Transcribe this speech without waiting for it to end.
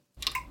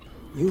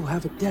You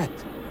have a debt.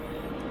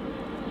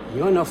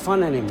 You're no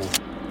fun anymore.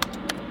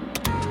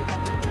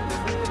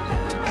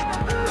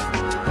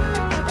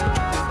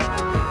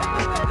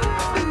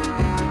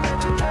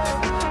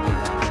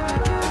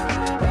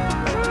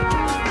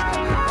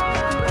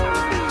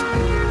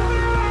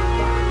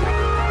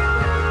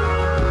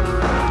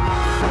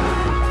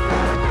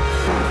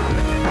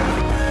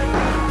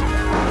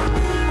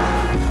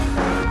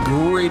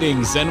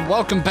 Greetings and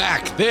welcome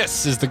back.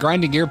 This is the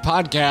Grinding Gear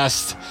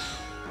Podcast,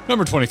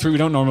 number 23. We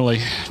don't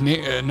normally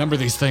number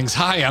these things.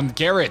 Hi, I'm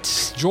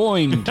Garrett,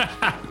 joined,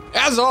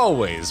 as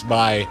always,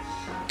 by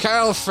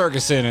Kyle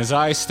Ferguson as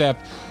I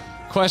step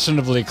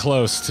questionably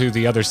close to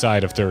the other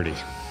side of 30.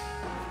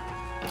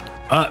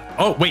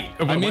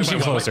 I'm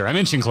inching closer. I'm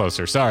inching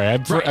closer. Sorry,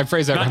 I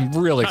phrased that. I'm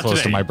really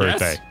close to my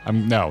birthday. Yes?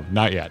 No,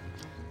 not yet.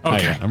 Okay.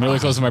 Not yet. I'm really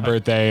close to my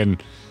birthday,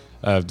 and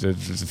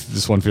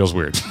this one feels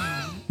weird.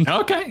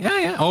 Okay,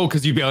 yeah. Oh,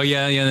 because you'd be,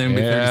 then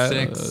be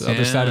 36.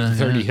 Other side of the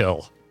 30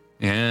 hill.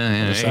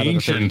 Yeah. Other side of the 30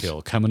 Ancient.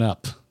 hill coming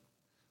up.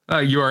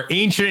 You are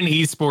ancient in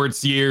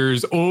esports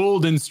years,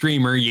 old in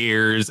streamer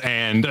years,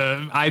 and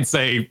I'd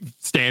say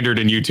standard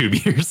in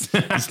YouTube years.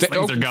 Fair.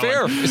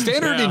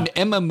 Standard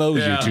in MMO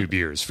Yeah. YouTube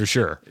years, for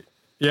sure.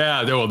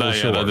 Yeah,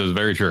 that is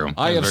very true.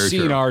 I have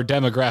seen our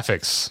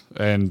demographics,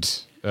 and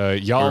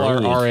y'all We're are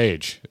old. our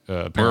age.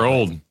 We're apparently.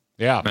 old.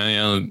 Yeah.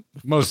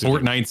 Most of you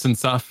Fortnites and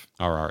stuff.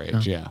 are our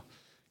age, yeah.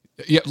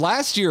 Yeah,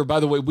 last year, by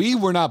the way, we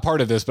were not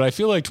part of this, but I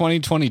feel like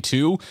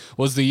 2022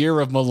 was the year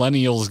of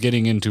millennials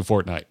getting into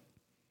Fortnite.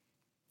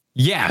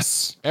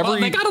 Yes.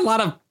 They got a lot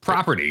of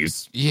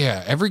properties.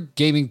 Yeah, every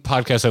gaming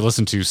podcast I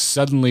listened to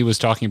suddenly was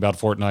talking about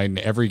Fortnite, and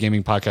every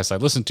gaming podcast I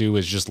listened to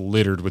is just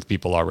littered with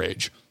people our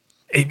age.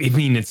 I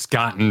mean, it's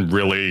gotten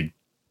really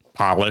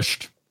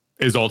polished,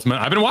 is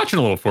ultimate. I've been watching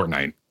a little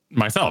Fortnite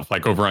myself,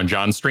 like over on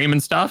John's stream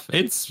and stuff.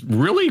 It's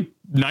really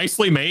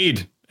nicely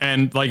made.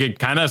 And like it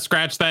kind of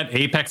scratched that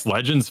Apex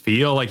Legends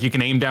feel, like you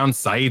can aim down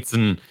sights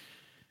and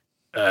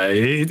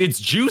it's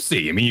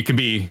juicy. I mean, you can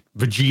be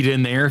Vegeta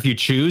in there if you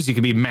choose. You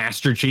can be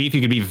Master Chief.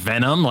 You can be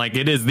Venom. Like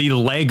it is the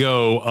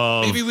Lego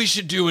of. Maybe we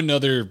should do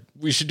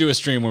a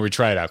stream where we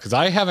try it out, because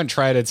I haven't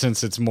tried it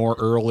since its more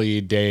early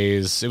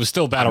days. It was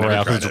still Battle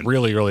Royale because it's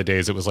really early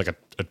days. It was like a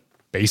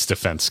base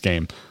defense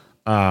game.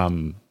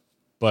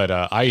 But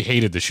I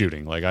hated the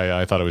shooting. Like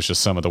I thought it was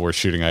just some of the worst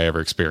shooting I ever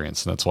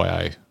experienced. And that's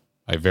why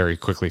I very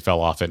quickly fell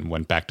off it and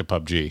went back to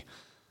PUBG.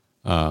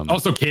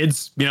 Also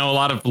kids, a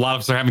lot of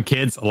us are having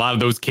kids. A lot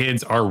of those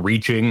kids are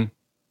reaching,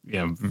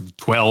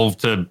 12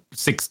 to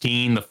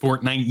 16, the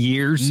Fortnite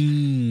years.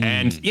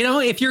 And,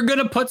 if you're going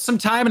to put some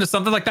time into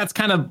something like that's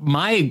kind of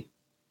my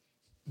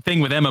thing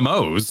with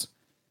MMOs.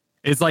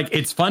 It's like,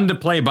 it's fun to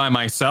play by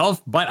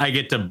myself, but I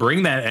get to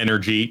bring that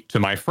energy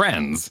to my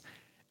friends.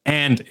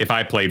 And if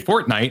I played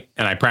Fortnite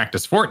and I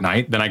practiced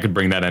Fortnite, then I could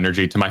bring that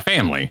energy to my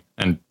family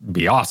and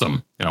be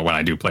awesome. When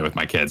I do play with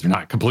my kids, you're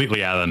not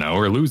completely out of the know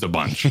or lose a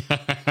bunch,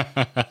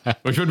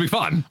 which would be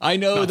fun. I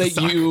know that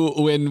you,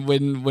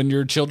 when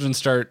your children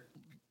start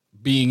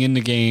being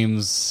into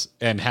games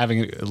and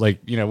having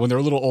when they're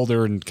a little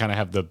older and kind of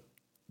have the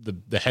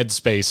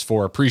headspace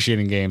for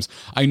appreciating games,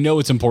 I know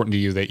it's important to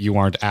you that you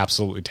aren't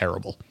absolutely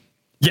terrible.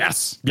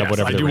 Yes.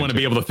 I do want to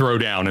be able to throw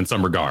down in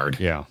some regard.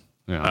 Yeah.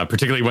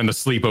 Particularly when the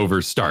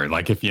sleepovers start.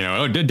 Like if,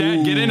 did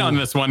Dad get in on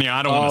this one?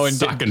 I don't want to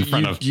suck in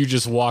front of. You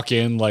just walk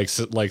in like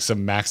some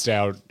maxed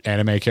out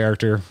anime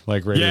character,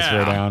 like ready to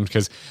throw down.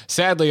 Because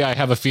sadly, I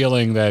have a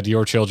feeling that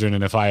your children,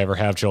 and if I ever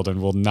have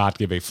children, will not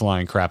give a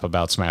flying crap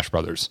about Smash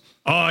Brothers.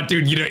 Oh,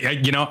 dude,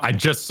 I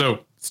just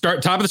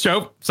start top of the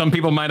show. Some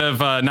people might have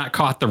not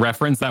caught the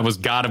reference. That was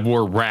God of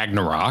War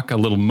Ragnarok, a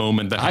little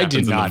moment that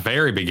happens in the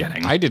very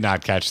beginning. I did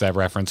not catch that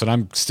reference, and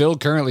I'm still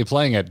currently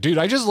playing it. Dude,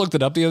 I just looked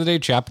it up the other day.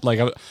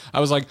 I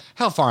was like,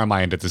 how far am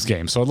I into this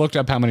game? So I looked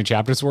up how many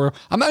chapters were.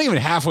 I'm not even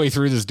halfway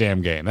through this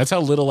damn game. That's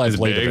how little I've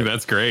played of it.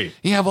 That's great.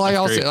 Yeah, well,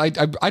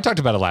 I talked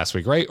about it last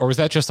week, right? Or was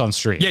that just on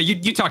stream? Yeah,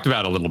 you talked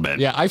about it a little bit.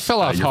 Yeah, I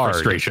fell off hard.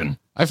 Frustration.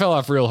 I fell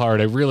off real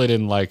hard. I really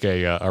didn't like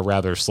a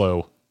rather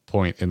slow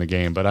point in the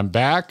game, but I'm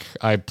back.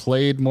 I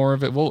played more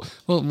of it.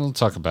 We'll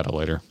talk about it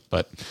later.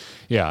 But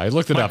yeah, I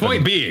looked it up.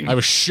 Point being, I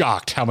was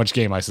shocked how much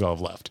game I still have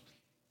left.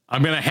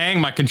 I'm going to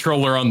hang my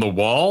controller on the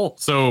wall.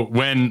 So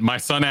when my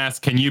son asks,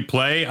 can you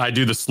play? I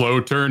do the slow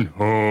turn.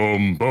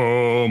 Boom,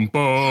 boom,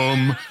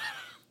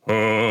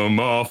 boom.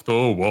 Off the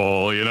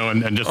wall,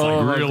 and just oh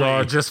like really.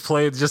 God,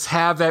 just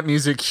have that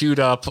music queued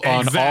up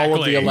on all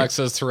of the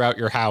Alexas throughout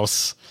your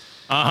house.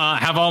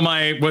 Have all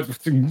my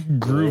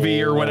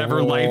groovy or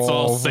whatever lights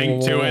all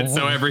sync to it.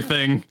 So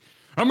everything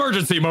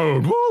emergency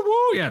mode. Woo,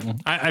 woo. Yeah.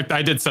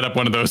 I did set up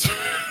one of those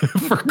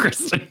for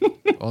Kristen.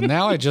 Well,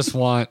 now I just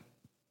want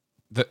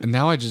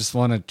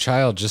a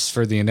child just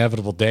for the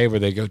inevitable day where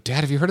they go,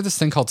 Dad, have you heard of this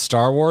thing called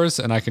Star Wars?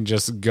 And I can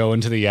just go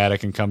into the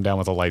attic and come down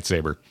with a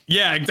lightsaber.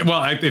 Yeah.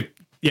 Well, it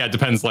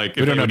depends. Like,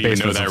 we don't know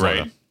that,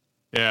 right?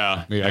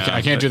 Yeah.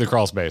 I can't do the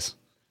crawl space.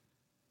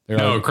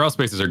 Crawl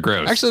spaces are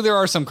gross. Actually, there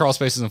are some crawl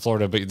spaces in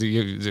Florida, but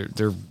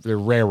they're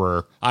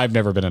rarer. I've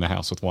never been in a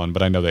house with one,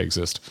 but I know they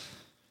exist.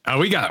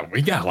 We got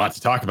a lot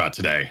to talk about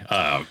today.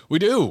 We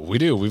do.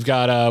 We've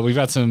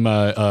got some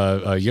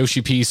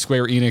Yoshi P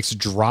Square Enix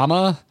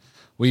drama.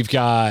 We've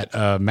got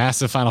a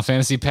massive Final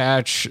Fantasy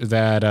patch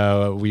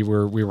that we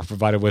were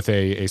provided with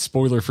a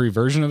spoiler-free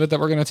version of it that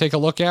we're going to take a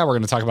look at. We're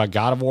going to talk about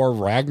God of War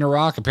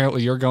Ragnarok.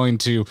 Apparently, you're going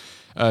to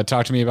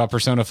talk to me about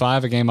Persona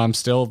 5, a game I'm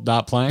still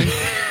not playing.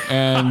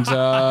 And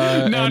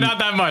not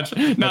that much.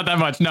 Not that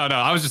much. No.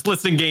 I was just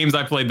listing games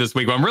I played this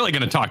week. What I'm really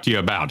going to talk to you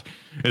about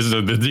is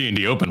the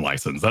D&D Open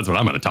license. That's what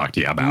I'm going to talk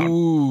to you about.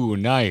 Ooh,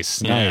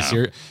 nice.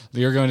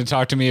 You're going to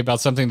talk to me about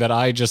something that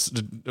I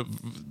just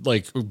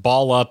like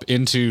ball up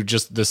into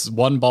just this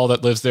one ball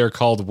that lives there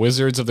called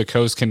Wizards of the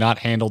Coast cannot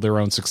handle their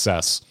own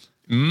success.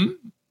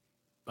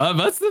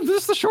 That's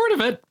the short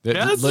of it.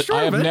 Yeah, that's the short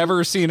I of have it.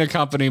 never seen a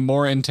company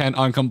more intent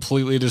on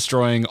completely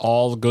destroying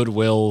all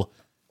goodwill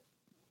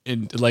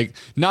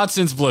not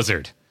since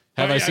Blizzard.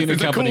 Have I seen a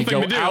company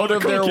go out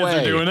of their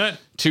way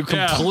to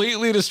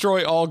completely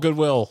destroy all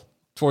goodwill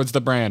towards the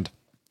brand.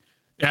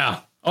 Yeah.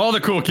 All the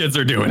cool kids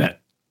are doing it.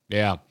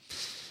 Yeah.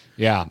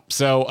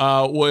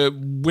 So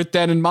with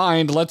that in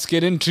mind, let's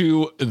get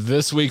into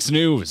this week's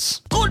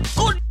news. Good.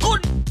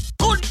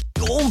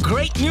 Oh,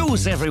 great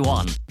news,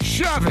 everyone.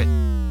 Shove it.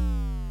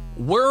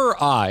 Were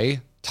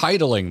I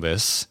titling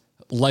this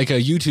like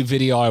a YouTube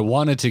video I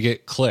wanted to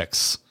get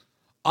clicks,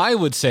 I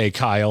would say,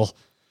 Kyle,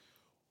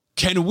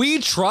 can we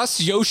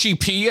trust Yoshi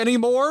P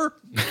anymore?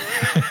 All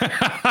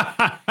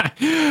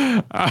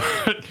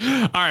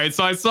right,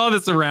 so I saw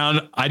this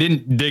around. I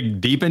didn't dig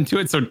deep into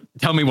it, so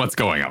tell me what's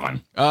going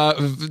on.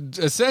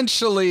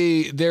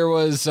 Essentially, there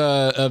was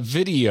a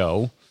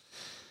video.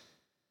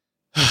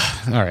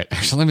 All right,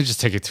 actually, let me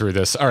just take you through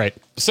this. All right,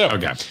 so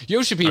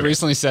Yoshi P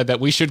recently said that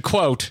we should,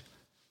 quote,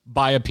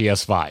 buy a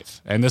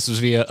PS5. And this was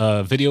via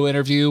a video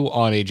interview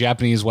on a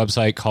Japanese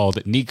website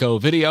called Nico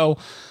Video.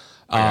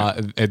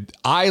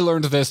 I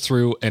learned this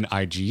through an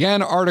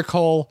IGN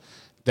article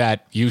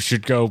that you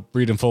should go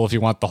read in full if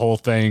you want the whole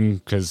thing,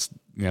 because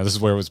this is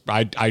where it was.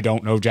 I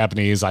don't know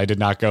Japanese. I did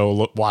not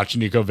go watch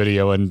Nico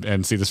Video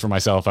and see this for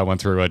myself. I went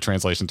through a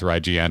translation through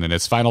IGN, and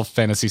it's Final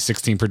Fantasy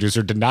 16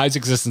 producer denies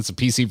existence of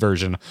PC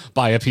version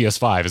by a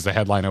PS5 is the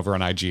headline over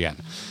on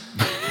IGN.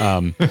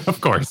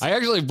 Of course. I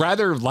actually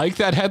rather like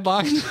that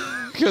headline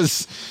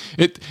because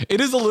it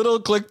is a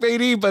little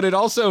clickbaity, but it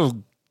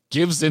also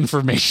gives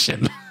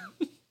information.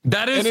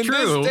 That is and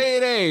true. In this day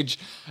and age,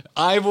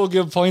 I will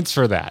give points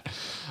for that.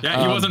 Yeah,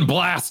 he wasn't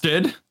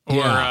blasted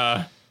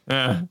or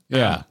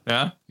Yeah.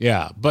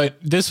 But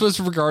this was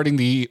regarding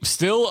the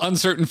still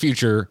uncertain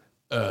future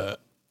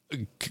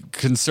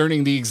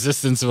concerning the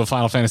existence of a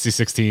Final Fantasy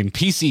 16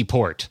 PC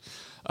port.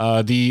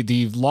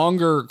 The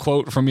longer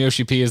quote from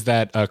Yoshi P is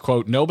that,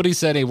 quote, nobody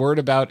said a word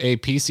about a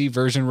PC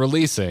version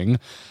releasing.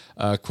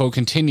 Quote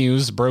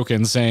continues,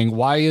 Broken, saying,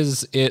 why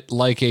is it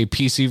like a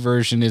PC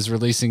version is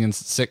releasing in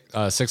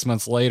 6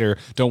 months later?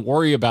 Don't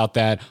worry about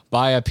that.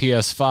 Buy a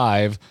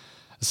PS5.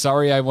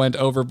 Sorry, I went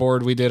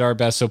overboard. We did our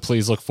best, so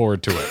please look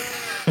forward to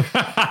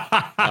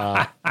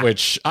it.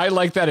 Which I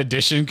like that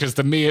addition because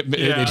to me,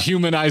 it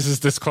humanizes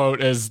this quote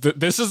as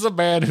this is a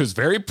man who's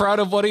very proud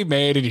of what he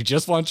made and he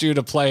just wants you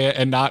to play it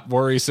and not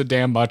worry so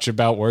damn much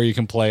about where you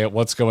can play it,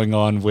 what's going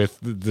on with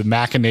the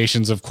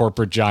machinations of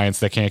corporate giants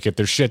that can't get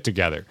their shit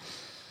together.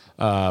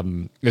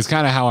 Is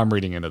kind of how I'm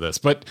reading into this.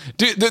 But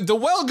dude, the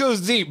well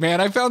goes deep,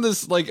 man. I found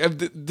this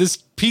this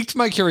piqued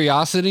my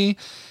curiosity.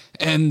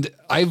 And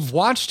I've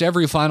watched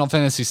every Final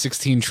Fantasy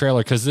 16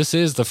 trailer because this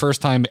is the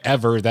first time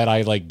ever that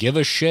I give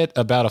a shit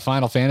about a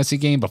Final Fantasy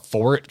game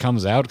before it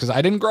comes out, because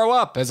I didn't grow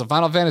up as a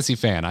Final Fantasy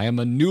fan. I am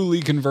a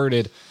newly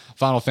converted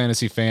Final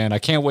Fantasy fan. I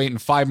can't wait in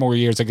 5 more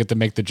years I get to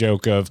make the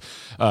joke of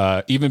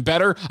even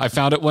better, I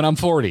found it when I'm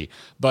 40.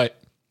 But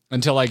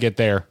until I get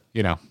there,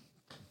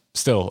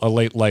 still a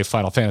late life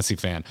Final Fantasy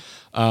fan.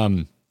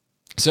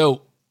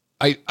 So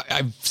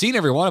I've seen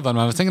every one of them.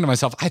 I was thinking to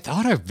myself, I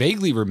thought I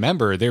vaguely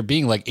remember there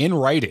being in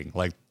writing,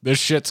 this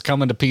shit's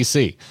coming to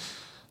PC.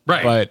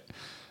 Right.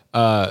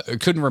 But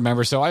couldn't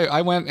remember. So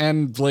I went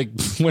and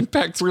went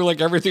back through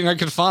everything I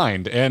could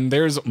find. And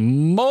there's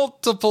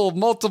multiple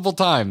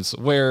times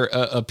where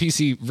a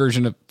PC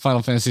version of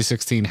Final Fantasy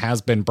 16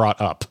 has been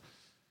brought up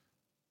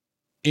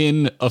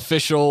in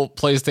official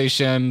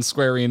PlayStation,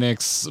 Square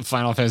Enix,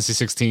 Final Fantasy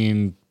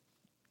 16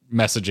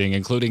 messaging,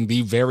 including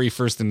the very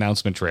first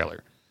announcement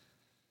trailer.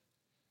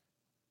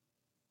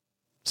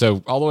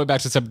 So all the way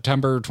back to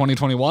September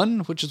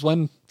 2021, which is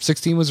when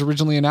 16 was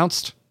originally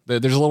announced.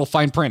 There's a little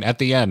fine print at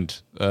the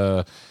end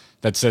that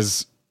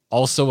says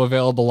also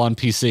available on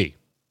PC,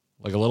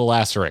 like a little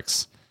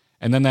asterisk.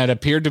 And then that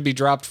appeared to be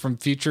dropped from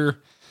future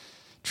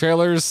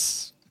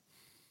trailers.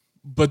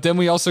 But then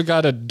we also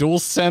got a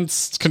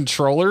DualSense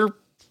controller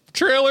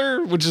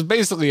trailer, which is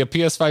basically a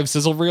PS5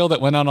 sizzle reel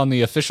that went out on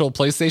the official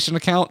PlayStation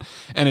account.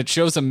 And it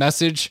shows a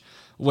message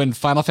when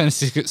Final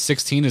Fantasy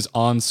 16 is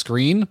on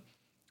screen.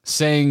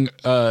 saying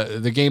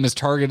the game is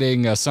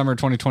targeting a summer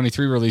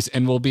 2023 release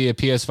and will be a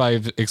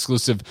PS5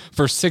 exclusive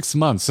for 6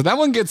 months. So that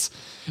one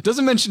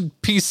doesn't mention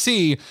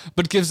PC,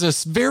 but gives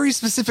us very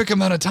specific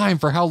amount of time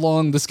for how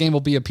long this game will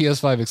be a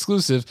PS5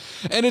 exclusive.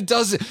 And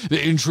the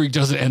intrigue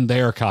doesn't end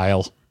there,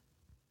 Kyle.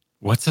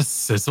 What's a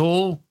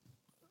sizzle?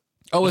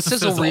 Oh, a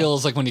sizzle reel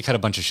is like when you cut a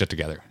bunch of shit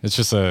together. It's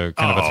just a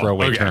kind of a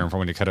throwaway term for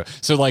when you cut it.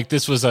 So like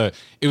it was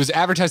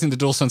advertising the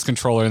DualSense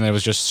controller, and then it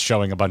was just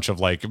showing a bunch of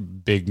like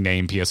big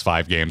name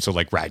PS5 games. So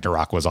like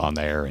Ragnarok was on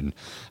there, and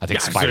I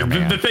think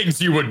Spider-Man. So the things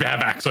you would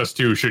have access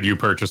to should you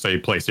purchase a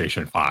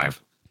PlayStation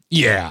 5.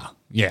 Yeah.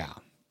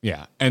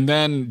 And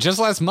then just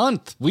last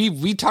month,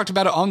 we talked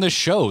about it on the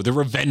show, the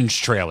Revenge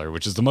trailer,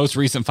 which is the most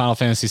recent Final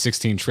Fantasy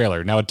 16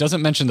 trailer. Now, it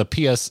doesn't mention the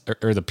PS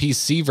or the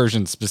PC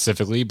version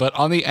specifically, but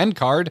on the end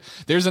card,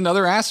 there's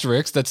another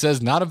asterisk that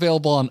says not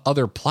available on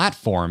other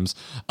platforms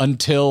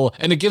and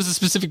it gives a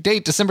specific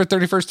date, December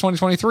 31st,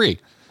 2023.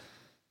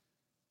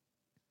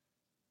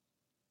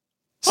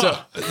 So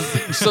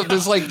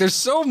there's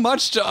so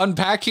much to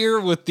unpack here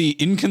with the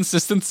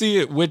inconsistency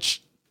at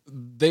which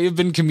they've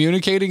been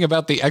communicating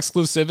about the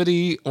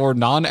exclusivity or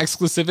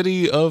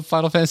non-exclusivity of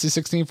Final Fantasy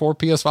 16 for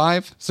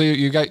PS5. So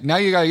you got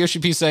Yoshi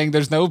P saying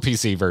there's no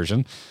PC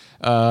version.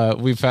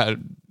 We've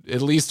had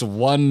at least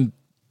one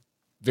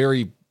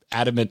very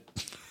adamant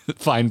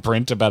fine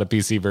print about a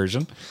PC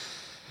version.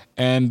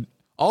 And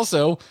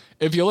also,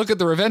 if you look at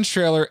the Revenge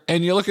trailer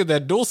and you look at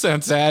that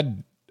DualSense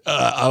ad,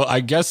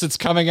 I guess it's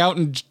coming out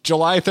in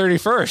July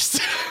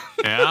 31st.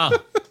 Yeah.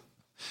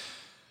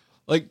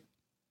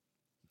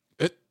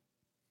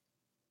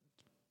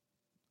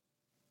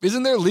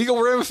 Isn't there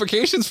legal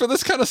ramifications for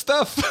this kind of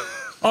stuff?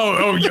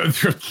 Oh, yeah.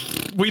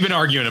 We've been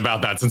arguing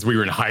about that since we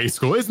were in high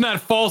school. Isn't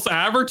that false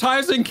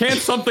advertising? Can't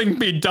something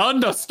be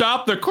done to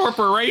stop the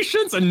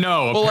corporations? And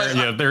no,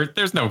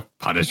 there's no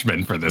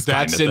punishment for this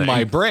kind of thing. That's in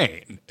my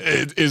brain.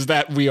 Is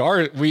that we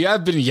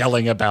have been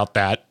yelling about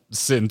that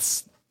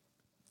since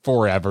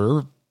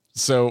forever.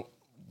 So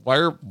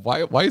why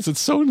is it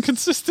so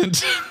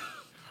inconsistent?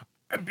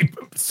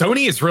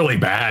 Sony is really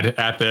bad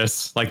at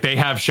this. Like, they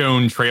have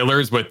shown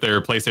trailers with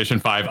their PlayStation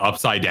 5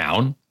 upside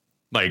down,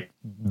 like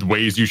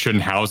ways you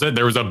shouldn't house it.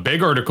 There was a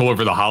big article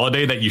over the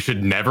holiday that you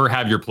should never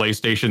have your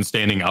PlayStation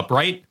standing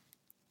upright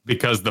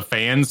because the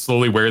fans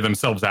slowly wear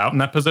themselves out in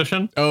that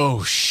position.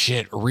 Oh,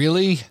 shit.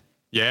 Really?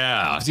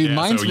 Yeah. Dude,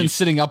 mine's been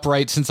sitting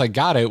upright since I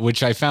got it,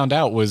 which I found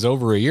out was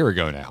over a year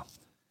ago now.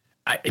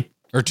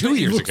 Or 2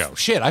 years ago.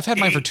 Shit, I've had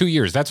mine for 2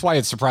 years. That's why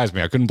it surprised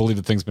me. I couldn't believe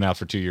the thing's been out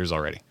for 2 years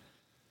already.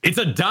 It's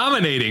a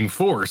dominating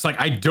force. Like,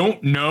 I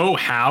don't know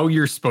how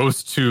you're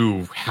supposed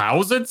to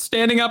house it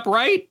standing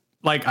upright.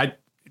 Like, it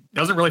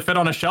doesn't really fit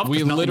on a shelf.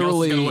 We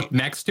literally look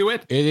next to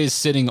it. It is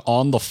sitting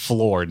on the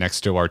floor next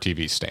to our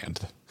TV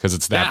stand because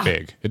it's that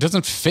big. It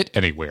doesn't fit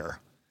anywhere.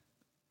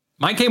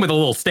 Mine came with a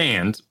little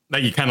stand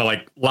that you kind of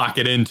like lock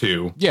it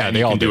into. Yeah, and they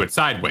you all can do do it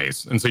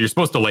sideways, and so you're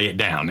supposed to lay it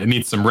down. It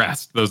needs some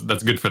rest.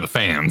 That's good for the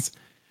fans,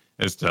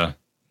 is to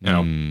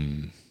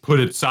put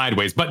it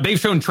sideways. But they've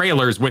shown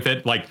trailers with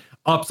it like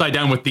upside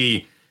down with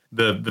the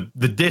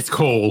disc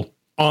hole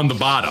on the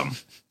bottom.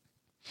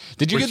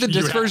 Did you get the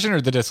disc version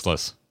or the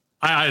discless?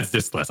 It's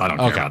discless. I don't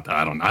care about that.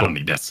 I don't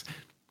need discs.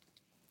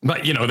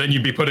 But then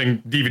you'd be putting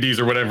DVDs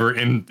or whatever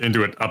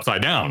into it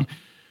upside down.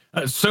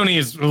 Sony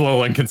is a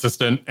little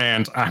inconsistent,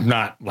 and I'm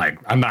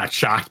not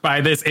shocked by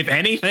this. If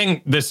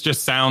anything, this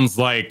just sounds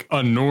like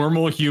a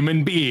normal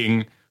human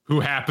being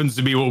who happens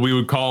to be what we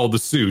would call the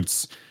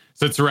suits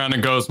sits around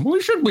and goes,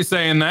 "We shouldn't be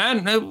saying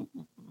that.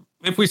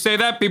 If we say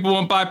that, people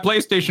won't buy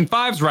PlayStation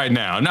 5s right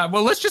now.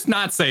 Let's just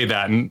not say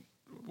that." And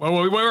we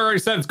already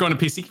said it's going to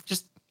PC.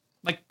 Just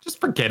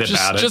forget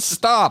about it. Just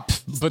stop.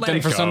 But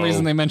then for some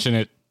reason they mention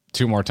it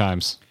 2 more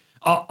times.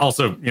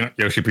 Also,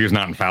 Yoshi P is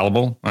not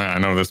infallible. I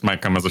know this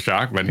might come as a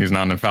shock, but he's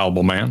not an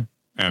infallible man.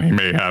 And he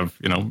may have,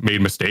 made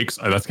mistakes.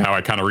 That's how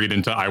I kind of read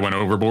into I went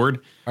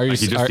overboard.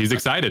 He's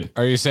excited.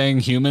 Are you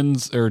saying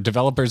humans or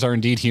developers are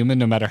indeed human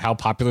no matter how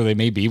popular they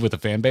may be with a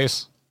fan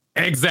base?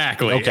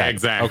 Exactly. Okay.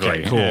 Exactly.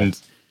 Okay, cool. And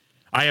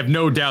I have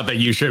no doubt that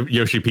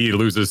Yoshi P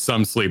loses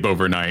some sleep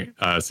overnight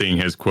seeing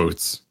his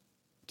quotes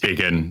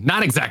taken,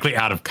 not exactly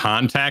out of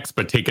context,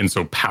 but taken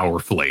so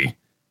powerfully.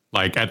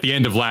 Like at the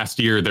end of last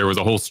year, there was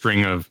a whole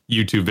string of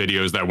YouTube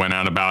videos that went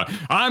out about,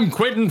 "I'm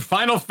quitting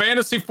Final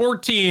Fantasy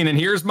 14 and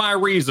here's my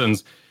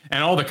reasons."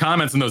 And all the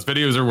comments in those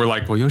videos were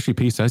like, "Well, Yoshi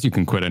P says you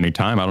can quit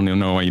anytime. I don't even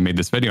know why you made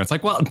this video." It's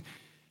like, well,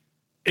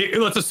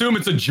 let's assume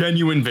it's a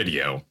genuine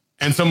video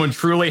and someone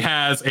truly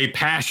has a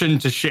passion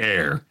to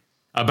share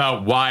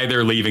about why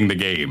they're leaving the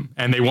game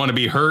and they want to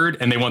be heard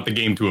and they want the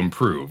game to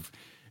improve.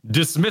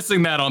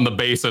 Dismissing that on the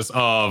basis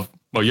of,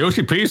 "Well,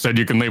 Yoshi P said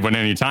you can leave at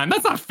any time."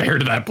 That's not fair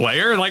to that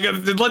player. Like,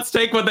 let's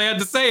take what they had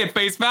to say at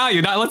face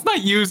value. Let's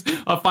not use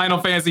a Final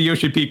Fantasy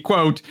Yoshi P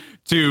quote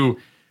to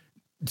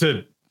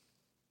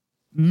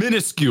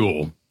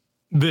minuscule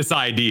this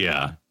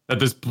idea that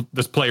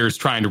this player is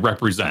trying to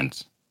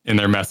represent in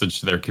their message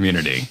to their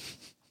community.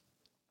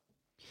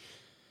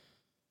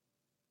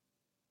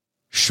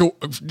 Sure,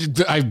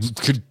 I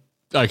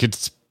could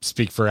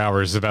speak for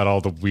hours about all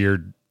the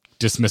weird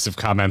dismissive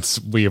comments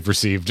we have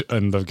received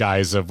in the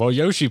guise of, well,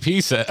 Yoshi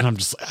P said, and I'm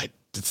just like,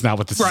 it's not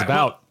what this is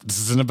about. This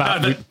isn't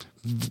about,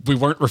 we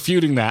weren't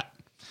refuting that.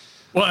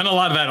 Well, and a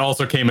lot of that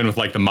also came in with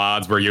like the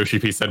mods where Yoshi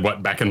P said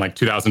what back in like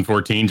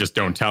 2014, just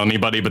don't tell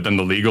anybody. But then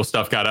the legal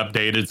stuff got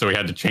updated. So he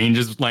had to change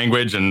his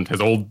language and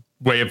his old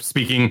way of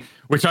speaking,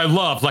 which I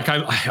love. Like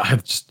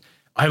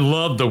I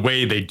love the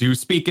way they do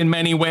speak in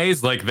many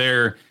ways. Like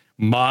their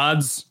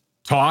mods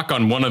talk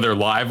on one of their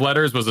live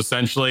letters was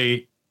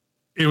essentially,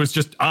 it was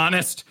just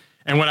honest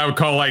and what I would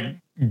call like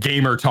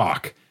gamer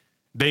talk.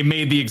 They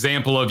made the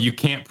example of you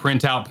can't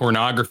print out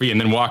pornography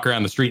and then walk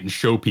around the street and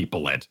show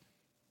people it.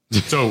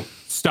 So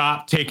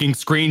stop taking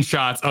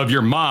screenshots of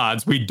your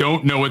mods. We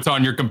don't know what's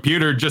on your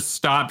computer. Just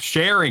stop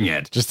sharing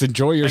it. Just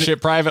enjoy your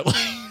shit privately.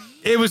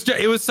 It was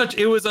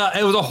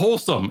a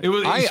wholesome. It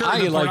was.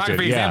 I liked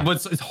it. Yeah,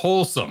 but it's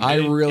wholesome. I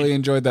really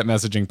enjoyed that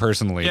messaging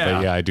personally. Yeah.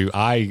 But yeah, I do.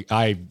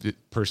 I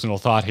personal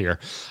thought here.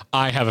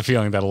 I have a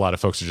feeling that a lot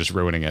of folks are just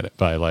ruining it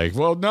by like,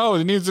 well, no,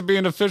 it needs to be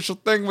an official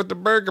thing with the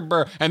Burger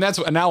Burr, and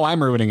that's now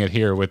I'm ruining it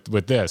here with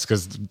this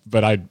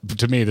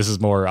to me this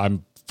is more.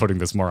 I'm putting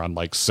this more on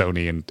like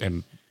Sony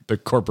and the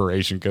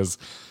corporation because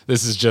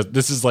this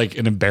is like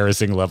an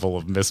embarrassing level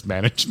of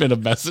mismanagement of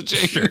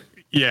messaging. Sure.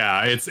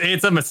 Yeah,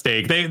 it's a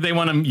mistake. They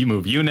want to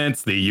move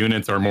units. The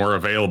units are more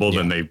available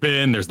than they've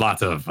been. There's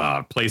lots of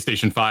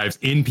PlayStation 5s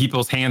in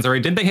people's hands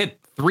already. Did they hit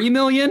 3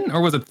 million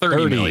or was it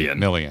 30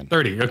 million?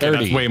 30. Okay, 30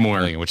 that's way more.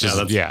 Million, which is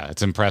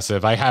it's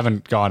impressive. I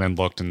haven't gone and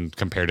looked and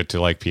compared it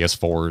to like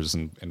PS4s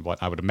and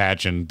what I would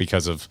imagine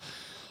because of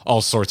all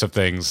sorts of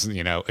things,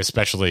 you know,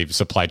 especially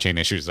supply chain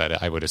issues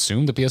that I would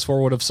assume the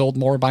PS4 would have sold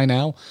more by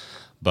now,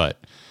 but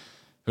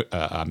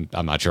I'm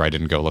not sure. I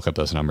didn't go look up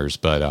those numbers,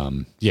 but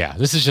yeah,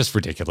 this is just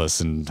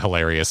ridiculous and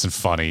hilarious and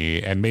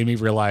funny, and made me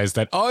realize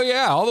that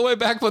all the way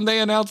back when they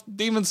announced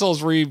Demon's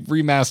Souls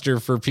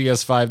remaster for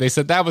PS5, they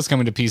said that was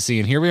coming to PC,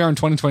 and here we are in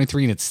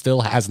 2023, and it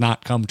still has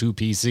not come to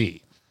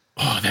PC.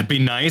 Oh, that'd be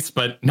nice,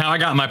 but now I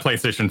got my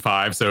PlayStation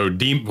 5, so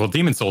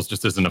Demon's Souls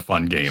just isn't a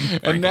fun game.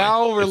 Frankly. And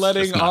now we're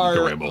letting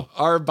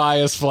our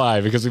bias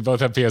fly because we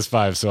both have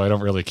PS5, so I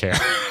don't really care.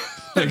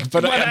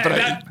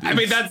 I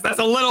mean, that's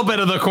a little bit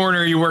of the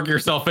corner you work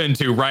yourself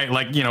into, right?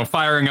 Like, you know,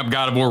 firing up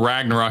God of War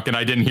Ragnarok and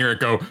I didn't hear it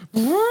go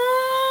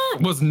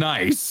was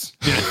nice.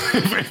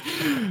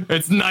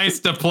 It's nice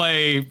to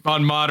play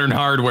on modern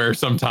hardware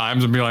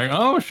sometimes and be like,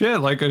 oh shit,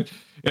 like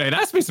it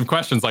asked me some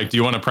questions like, do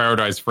you want to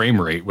prioritize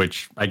frame rate?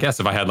 Which I guess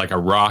if I had like a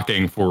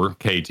rocking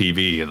 4K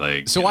TV,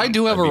 like so I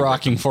do have a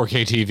rocking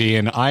 4K TV,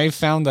 and I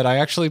found that I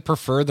actually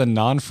prefer the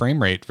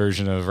non-frame rate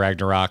version of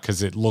Ragnarok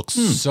because it looks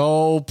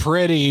so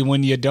pretty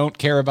when you don't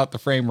care about the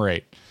frame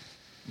rate.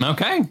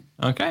 Okay.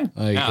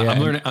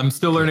 I'm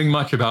still learning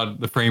much about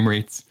the frame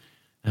rates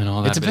and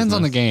all that. It depends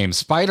on the game.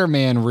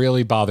 Spider-Man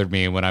really bothered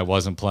me when I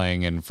wasn't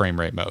playing in frame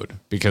rate mode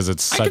because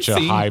it's such a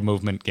high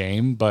movement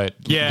game. But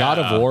God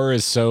of War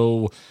is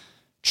so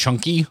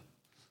chunky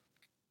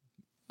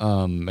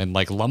and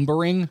like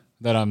lumbering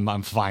that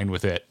I'm fine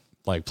with it,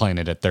 like playing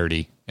it at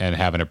 30 and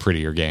having a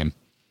prettier game.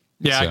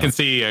 Yeah, so I can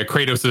see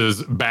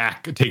Kratos's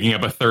back taking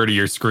up a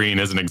 30-year screen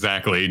isn't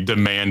exactly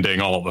demanding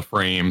all the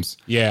frames.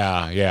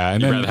 Yeah,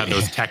 and you'd rather have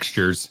those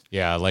textures.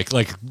 Yeah, like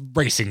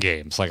racing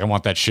games. Like I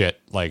want that shit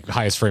like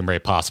highest frame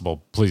rate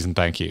possible, please and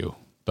thank you.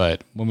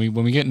 But when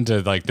we get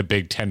into like the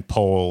big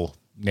tentpole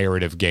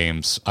narrative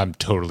games, I'm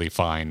totally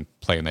fine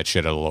playing that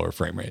shit at a lower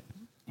frame rate.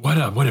 What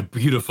a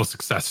beautiful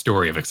success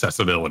story of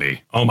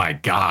accessibility. Oh my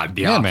God,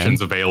 the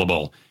options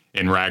available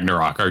in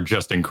Ragnarok are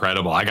just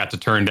incredible. I got to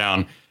turn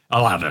down a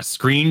lot of the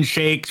screen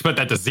shakes, put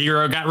that to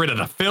 0, got rid of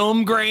the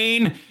film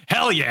grain.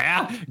 Hell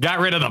yeah. Got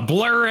rid of the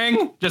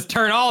blurring. Just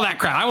turn all that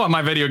crap. I want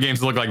my video games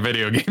to look like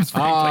video games.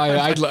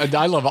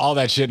 I love all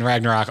that shit in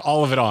Ragnarok.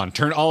 All of it on.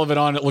 Turn all of it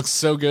on. It looks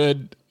so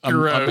good.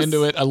 I'm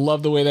into it. I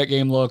love the way that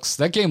game looks.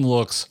 That game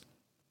looks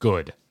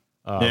good.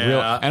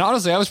 And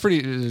honestly, I was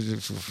pretty.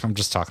 I'm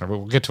just talking.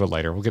 We'll get to it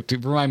later.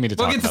 Remind me to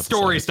talk about the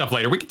story stuff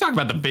later. We can talk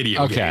about the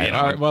video game. Okay.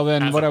 All right. Well,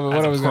 then what I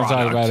was going to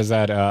talk about is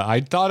that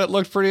I thought it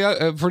looked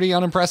pretty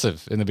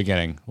unimpressive in the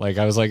beginning. Like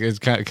I was like, it's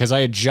because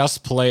I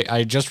just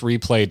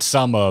replayed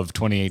some of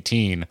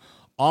 2018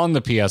 on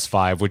the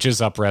PS5, which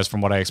is up-res from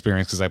what I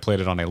experienced because I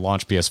played it on a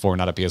launch PS4,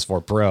 not a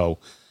PS4 Pro,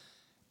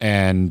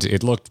 and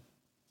it looked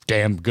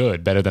damn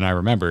good, better than I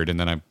remembered. And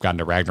then I got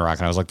into Ragnarok,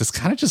 and I was like, this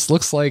kind of just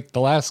looks like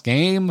the last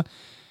game.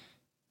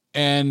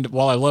 And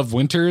while I love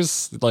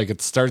winters, like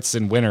it starts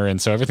in winter,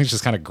 and so everything's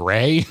just kind of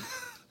gray.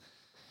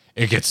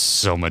 It gets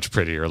so much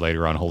prettier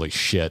later on. Holy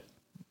shit.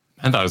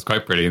 I thought it was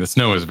quite pretty. The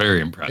snow is very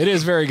impressive. It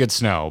is very good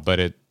snow, but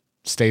it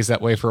stays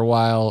that way for a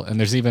while. And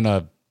there's even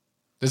a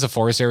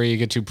forest area you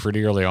get to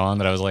pretty early on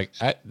that I was like,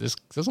 this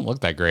doesn't look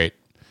that great.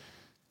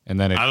 And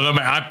then I don't know,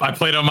 man. I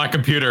played on my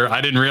computer.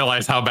 I didn't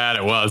realize how bad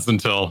it was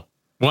until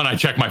one, I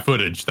checked my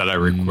footage that I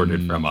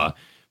recorded from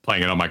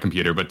playing it on my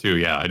computer. But two,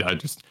 yeah,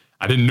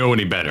 I didn't know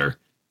any better.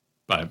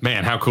 But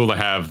man, how cool to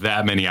have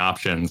that many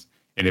options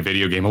in a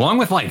video game, along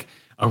with like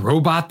a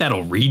robot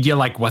that'll read you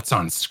like what's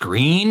on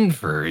screen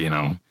for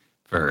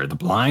for the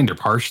blind or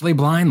partially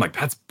blind. Like,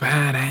 that's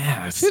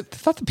badass. I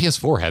thought the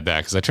PS4 had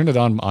that because I turned it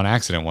on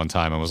accident one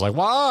time and was like,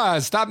 "Wow,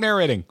 stop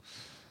narrating."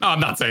 No, I'm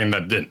not saying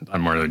that didn't.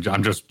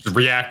 I'm just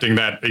reacting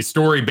that a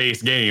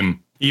story-based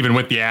game, even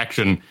with the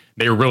action,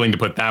 they were willing to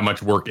put that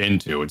much work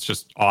into. It's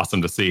just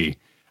awesome to see.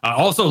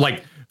 Also,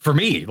 like, for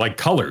me, like,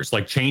 colors,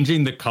 like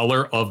changing the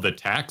color of the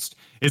text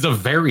is a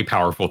very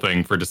powerful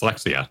thing for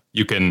dyslexia.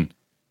 You can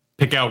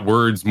pick out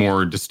words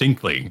more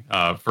distinctly.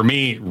 For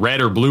me, red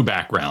or blue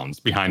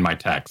backgrounds behind my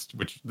text,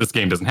 which this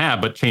game doesn't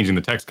have, but changing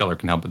the text color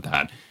can help with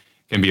that.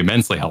 Can be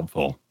immensely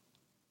helpful.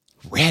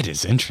 Red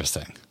is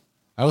interesting.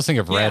 I always think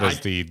of red as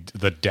the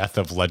death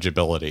of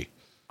legibility.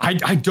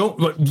 I don't.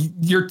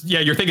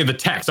 You're thinking the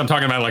text. I'm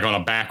talking about like on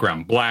a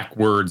background, black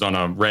words on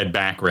a red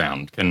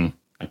background. Can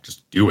I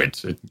just do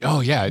it? Oh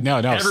yeah, no,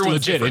 it's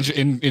legit.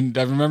 Different.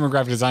 I remember in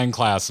graphic design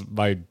class,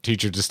 my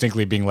teacher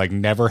distinctly being like,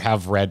 "Never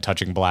have red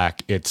touching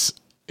black. It's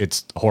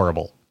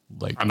horrible."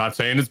 Like, I'm not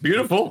saying it's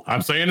beautiful.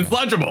 I'm saying it's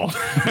legible.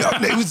 No,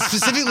 it was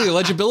specifically a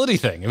legibility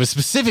thing. It was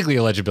specifically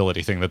a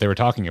legibility thing that they were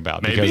talking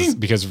about. Maybe?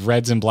 Because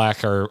reds and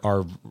black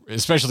are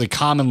especially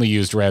commonly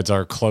used reds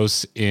are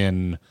close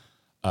in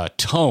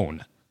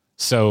tone.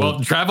 So, well,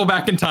 travel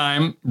back in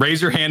time,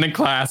 raise your hand in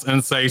class,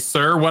 and say,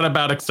 "Sir, what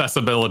about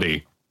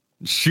accessibility?"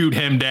 Shoot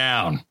him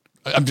down.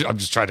 I'm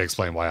just trying to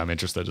explain why I'm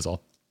interested. Is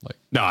all. Like,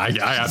 no, I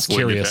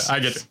absolutely curious. I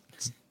get it.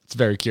 It's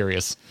very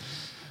curious.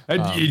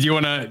 Do you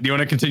want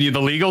to continue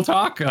the legal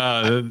talk?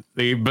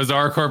 The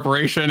bizarre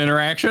corporation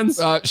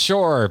interactions?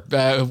 Sure.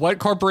 What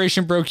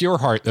corporation broke your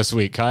heart this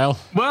week, Kyle?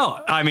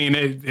 Well, I mean,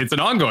 it's an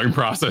ongoing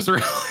process,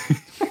 really.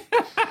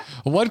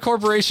 What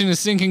corporation is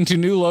sinking to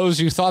new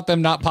lows you thought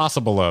them not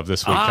possible of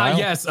this week, Kyle?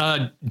 Yes.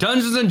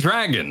 Dungeons and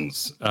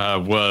Dragons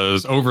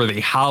was over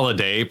the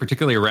holiday,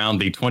 particularly around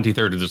the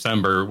 23rd of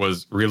December,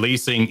 was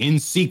releasing in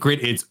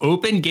secret its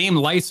open game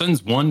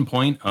license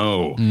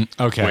 1.0.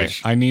 Okay.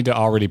 I need to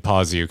already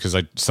pause you because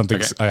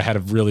I had a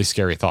really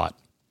scary thought.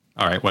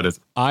 All right. What is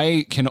it?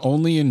 I can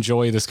only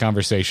enjoy this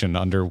conversation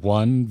under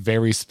one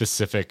very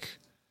specific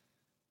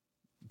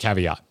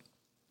caveat.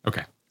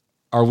 Okay.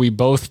 Are we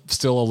both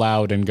still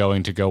allowed and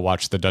going to go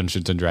watch the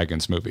Dungeons and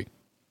Dragons movie?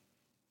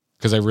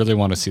 Because I really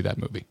want to see that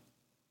movie.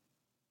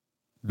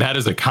 That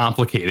is a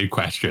complicated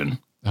question.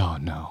 Oh,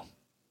 no.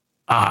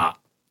 Oh,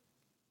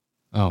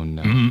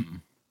 no.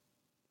 Mm.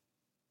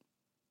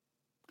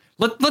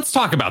 Let's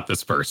talk about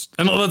this first.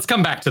 And let's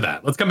come back to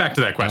that. Let's come back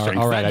to that question.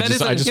 All right.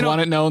 I just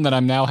want it known that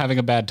I'm now having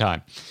a bad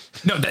time.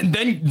 No,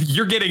 then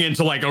you're getting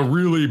into like a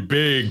really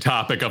big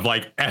topic of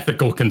like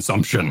ethical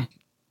consumption.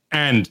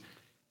 And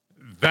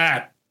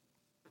that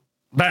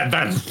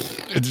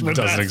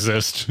doesn't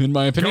exist, in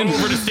my opinion. Go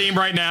over to Steam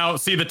right now,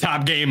 see the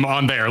top game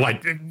on there.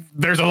 Like,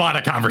 there's a lot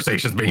of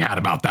conversations being had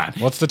about that.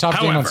 What's the top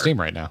game on Steam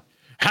right now?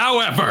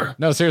 However,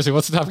 no, seriously,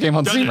 what's the top game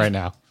on Steam right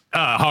now?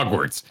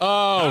 Hogwarts.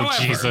 Oh,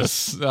 however,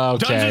 Jesus. Okay.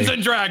 Dungeons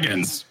and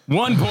Dragons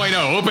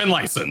 1.0 open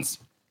license.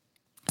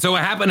 So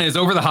what happened is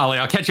over the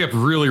holiday, I'll catch you up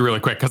really, really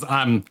quick because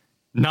I'm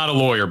not a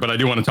lawyer, but I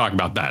do want to talk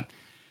about that.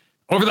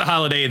 Over the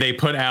holiday, they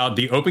put out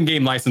the open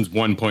game license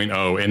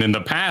 1.0. And in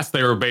the past,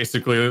 they were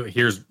basically,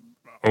 here's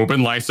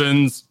open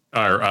license,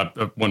 or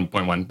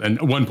 1.1. And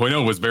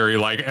 1.0 was very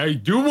like, hey,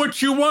 do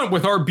what you want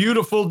with our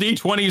beautiful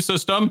D20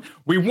 system.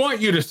 We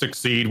want you to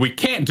succeed. We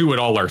can't do it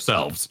all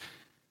ourselves.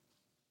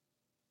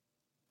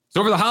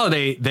 So over the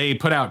holiday, they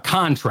put out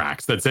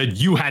contracts that said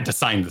you had to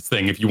sign this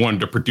thing if you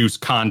wanted to produce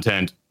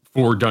content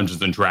for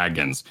Dungeons and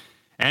Dragons.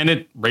 And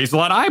it raised a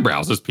lot of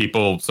eyebrows as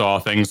people saw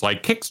things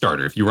like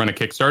Kickstarter. If you run a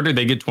Kickstarter,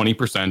 they get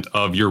 20%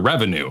 of your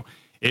revenue.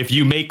 If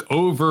you make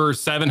over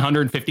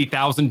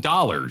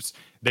 $750,000,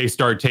 they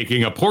start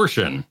taking a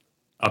portion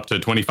up to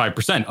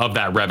 25% of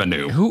that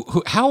revenue.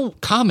 How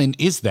common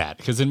is that?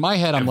 Because in my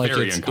head, I'm like,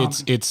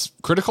 it's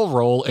Critical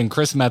Role and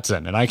Chris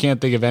Metzen, and I can't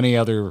think of any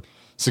other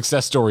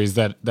success stories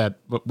that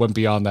went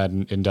beyond that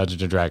in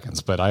Dungeons and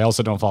Dragons. But I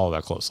also don't follow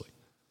that closely.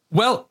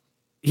 Well,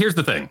 here's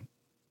the thing: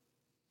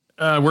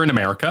 we're in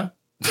America,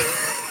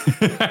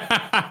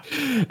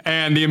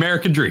 and the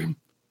American dream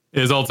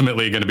is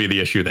ultimately going to be the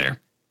issue there.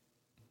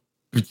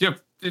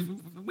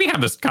 We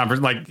have this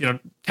conference, like,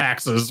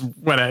 taxes,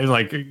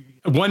 like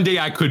one day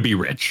I could be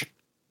rich.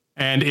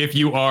 And if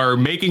you are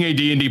making a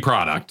D&D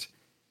product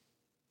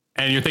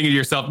and you're thinking to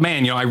yourself,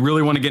 man, I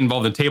really want to get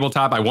involved in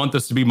tabletop. I want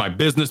this to be my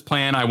business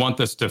plan. I want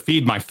this to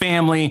feed my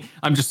family.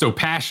 I'm just so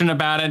passionate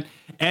about it.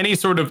 Any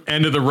sort of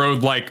end of the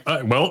road, like,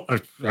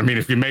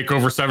 if you make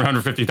over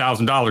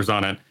 $750,000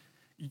 on it,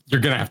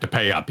 you're going to have to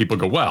pay up. People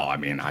go, well,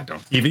 I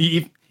don't,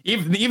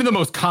 even the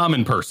most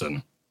common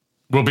person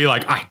will be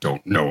like, I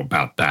don't know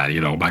about that.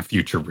 My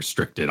future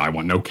restricted. I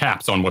want no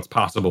caps on what's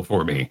possible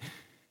for me.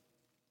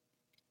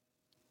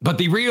 But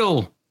the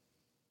real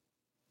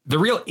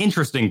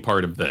interesting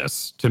part of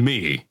this to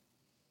me,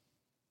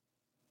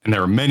 and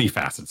there are many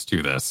facets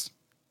to this,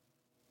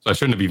 so I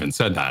shouldn't have even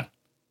said that.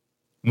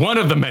 One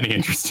of the many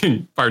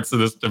interesting parts of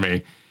this to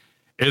me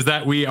is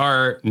that we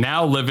are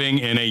now living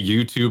in a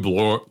YouTube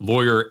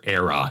lawyer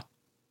era.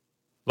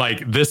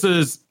 Like, this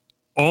is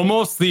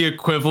almost the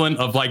equivalent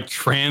of like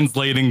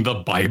translating the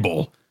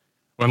Bible,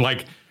 when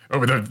like,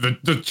 oh,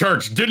 the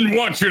church didn't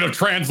want you to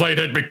translate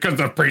it because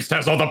the priest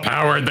has all the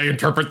power and they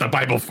interpret the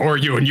Bible for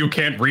you and you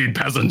can't read,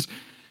 peasant.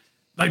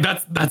 Like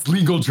that's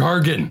legal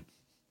jargon.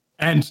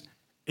 And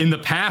in the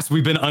past,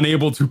 we've been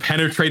unable to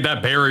penetrate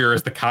that barrier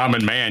as the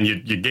common man. You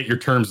get your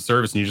terms of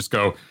service and you just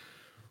go,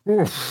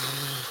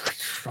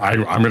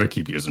 I'm going to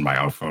keep using my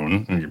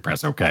iPhone, and you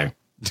press OK.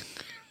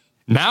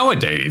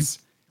 Nowadays,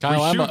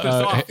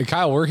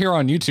 Kyle, we're here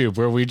on YouTube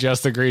where we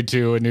just agreed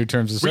to a new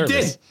terms of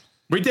service.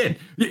 We did.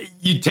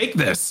 You take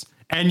this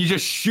and you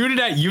just shoot it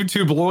at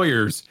YouTube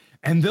lawyers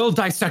and they'll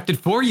dissect it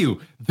for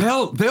you.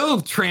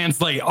 They'll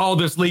translate all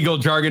this legal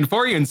jargon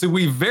for you. And so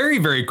we very,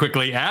 very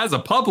quickly, as a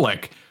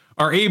public,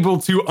 are able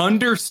to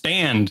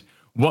understand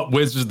what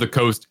Wizards of the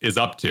Coast is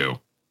up to.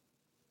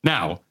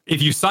 Now,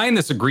 if you sign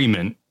this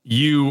agreement,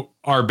 you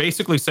are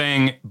basically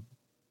saying,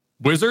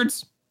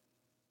 Wizards,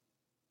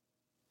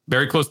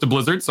 very close to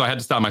Blizzard, so I had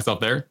to stop myself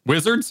there.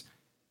 Wizards,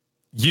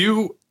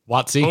 you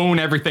own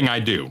everything I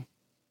do.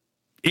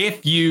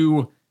 If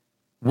you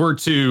were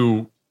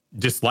to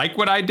dislike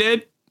what I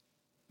did,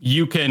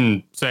 you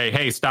can say,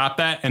 hey, stop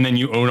that. And then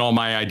you own all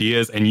my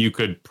ideas and you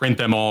could print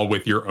them all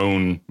with your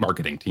own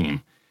marketing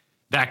team.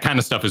 That kind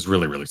of stuff is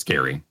really, really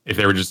scary. If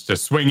they were just to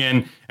swing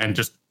in and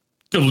just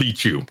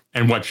delete you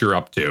and what you're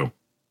up to.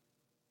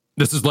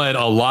 This has led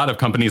a lot of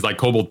companies like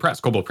Kobold Press.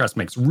 Kobold Press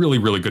makes really,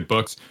 really good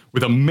books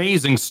with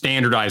amazing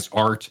standardized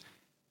art.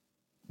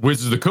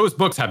 Wizards of the Coast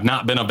books have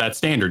not been of that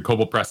standard.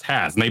 Kobold Press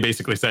has. And they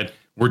basically said,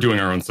 we're doing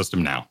our own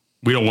system now.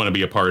 We don't want to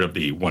be a part of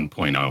the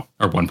 1.0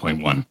 or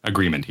 1.1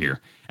 agreement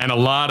here. And a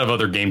lot of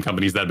other game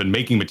companies that have been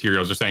making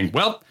materials are saying,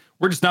 well,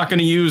 we're just not going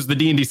to use the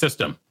D&D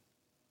system.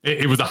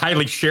 It was a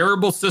highly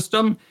shareable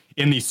system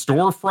in the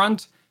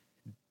storefront.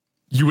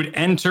 You would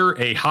enter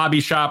a hobby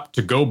shop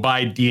to go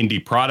buy D&D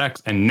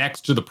products, and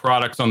next to the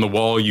products on the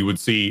wall, you would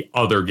see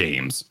other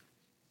games.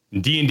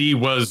 D&D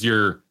was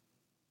your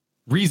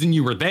reason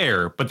you were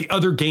there, but the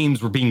other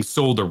games were being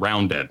sold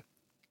around it.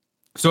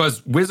 So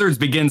as Wizards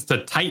begins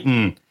to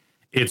tighten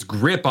its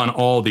grip on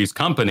all these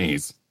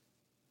companies,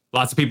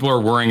 lots of people are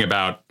worrying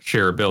about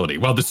shareability.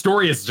 Well, the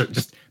story is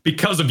just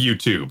because of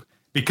YouTube,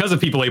 because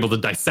of people able to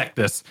dissect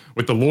this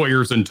with the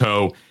lawyers in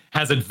tow,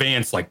 has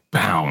advanced like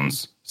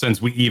bounds since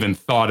we even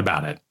thought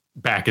about it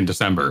back in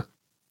December.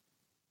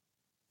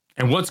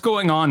 And what's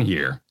going on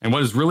here, and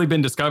what has really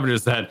been discovered,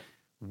 is that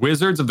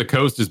Wizards of the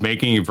Coast is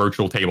making a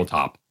virtual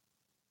tabletop.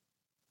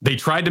 They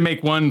tried to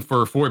make one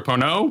for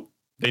 4.0.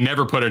 They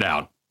never put it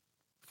out.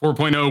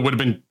 4.0 would have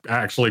been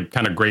actually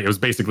kind of great. It was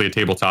basically a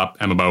tabletop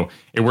MMO.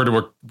 It would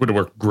have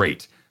worked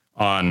great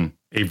on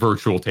a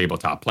virtual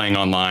tabletop, playing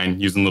online,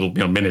 using little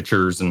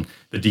miniatures, and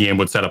the DM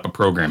would set up a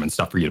program and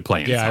stuff for you to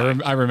play inside.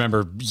 Yeah, I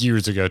remember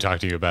years ago talking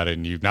to you about it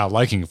and you not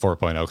liking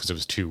 4.0 because it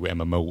was too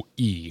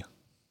MMO-y.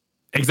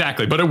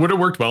 Exactly, but it would have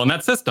worked well in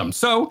that system.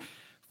 So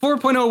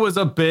 4.0 was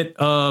a bit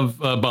of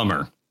a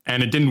bummer,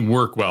 and it didn't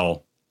work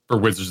well for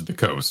Wizards of the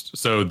Coast.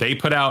 So they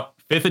put out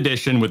 5th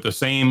edition with the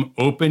same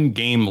open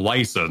game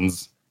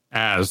license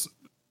as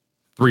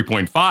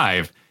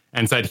 3.5,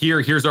 and said,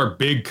 here's our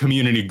big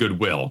community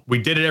goodwill. We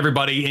did it,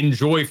 everybody.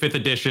 Enjoy 5th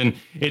edition.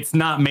 It's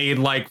not made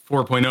like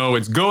 4.0.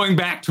 It's going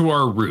back to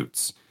our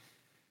roots.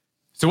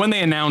 So when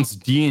they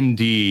announced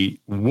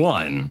D&D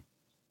 1,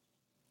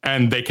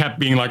 and they kept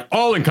being like,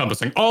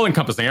 all-encompassing,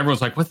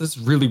 everyone's like, what's this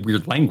really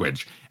weird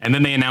language? And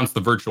then they announced the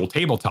virtual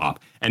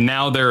tabletop, and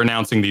now they're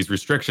announcing these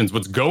restrictions.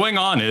 What's going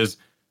on is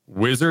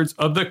Wizards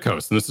of the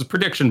Coast, and this is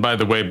prediction, by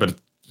the way, but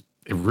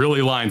it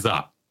really lines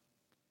up.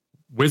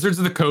 Wizards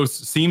of the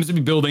Coast seems to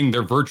be building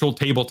their virtual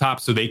tabletop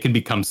so they can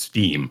become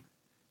Steam,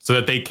 so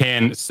that they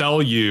can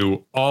sell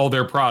you all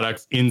their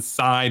products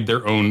inside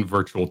their own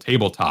virtual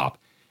tabletop.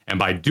 And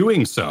by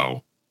doing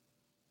so,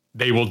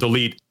 they will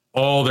delete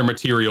all their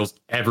materials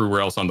everywhere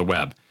else on the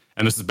web.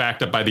 And this is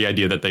backed up by the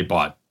idea that they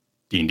bought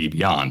D&D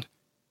Beyond.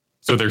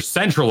 So they're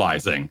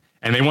centralizing,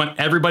 and they want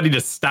everybody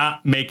to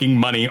stop making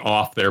money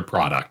off their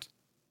product.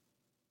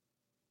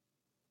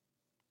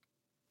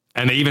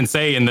 And they even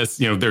say in this,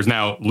 there's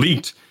now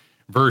leaked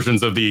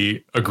versions of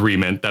the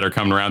agreement that are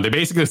coming around. They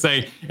basically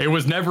say it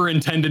was never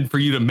intended for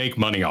you to make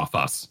money off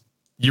us.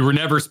 You were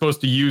never supposed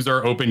to use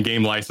our open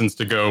game license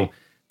to go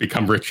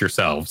become rich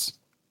yourselves.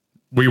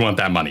 We want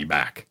that money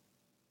back.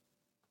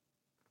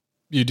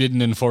 You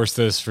didn't enforce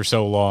this for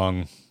so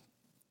long.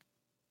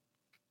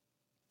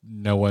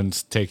 No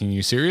one's taking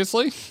you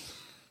seriously?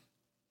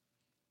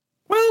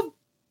 Well,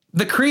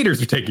 the creators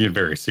are taking it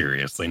very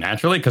seriously,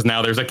 naturally, because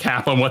now there's a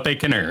cap on what they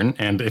can earn.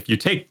 And if you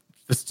take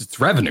it's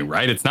revenue,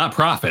 right? It's not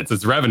profits.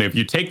 It's revenue. If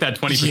you take that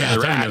 20%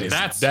 of revenue,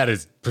 that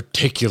is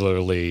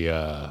particularly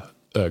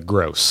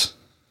gross.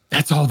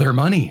 That's all their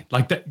money.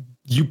 Like that,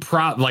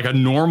 like a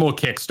normal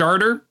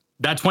Kickstarter,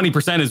 that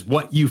 20% is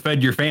what you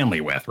fed your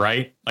family with,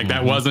 right? Like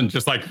that wasn't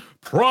just like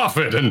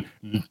profit and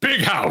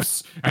big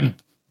house and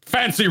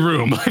fancy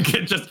room. Like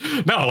it just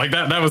like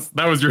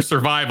that was your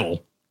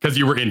survival because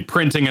you were in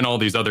printing and all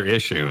these other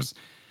issues.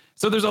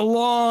 So there's a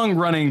long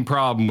running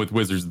problem with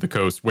Wizards of the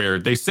Coast where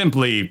they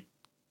simply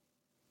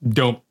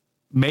don't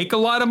make a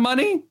lot of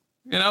money.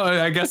 You know,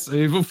 I guess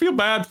it will feel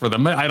bad for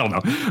them. I don't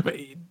know. But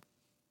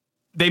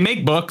they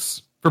make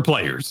books for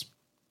players.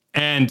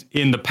 And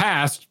in the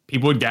past,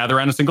 people would gather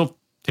around a single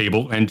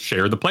table and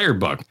share the player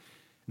book.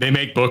 They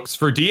make books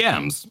for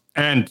DMs.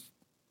 And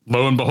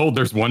lo and behold,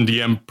 there's one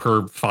DM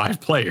per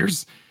 5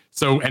 players.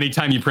 So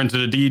anytime you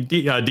printed a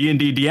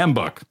D&D DM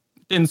book,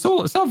 it didn't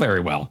sell very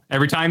well.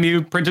 Every time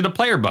you printed a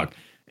player book,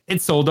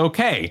 it sold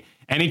okay.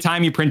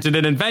 Anytime you printed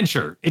an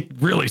adventure, it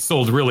really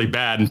sold really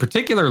bad. In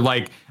particular,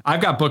 like,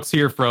 I've got books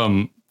here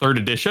from 3rd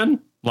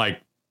edition, like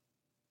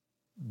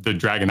the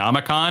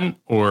Dragonomicon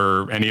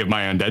or any of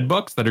my Undead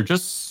books that are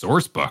just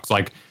source books.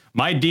 Like,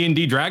 my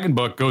D&D Dragon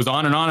book goes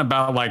on and on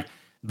about, like,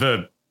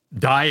 the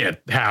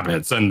diet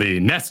habits and the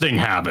nesting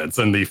habits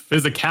and the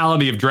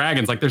physicality of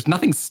dragons. Like, there's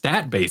nothing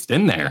stat-based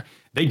in there.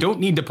 They don't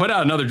need to put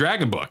out another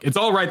dragon book. It's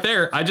all right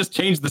there. I just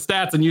changed the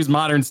stats and use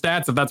modern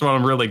stats if that's what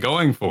I'm really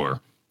going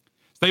for.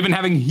 They've been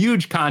having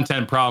huge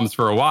content problems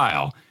for a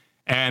while.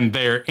 And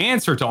their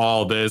answer to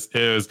all this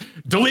is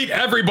delete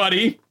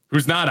everybody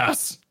who's not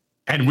us,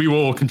 and we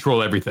will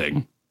control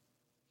everything.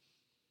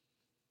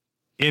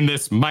 In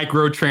this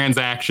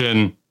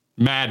microtransaction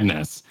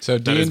madness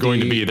that is going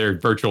to be their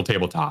virtual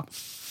tabletop.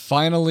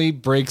 Finally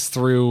breaks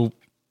through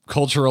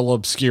cultural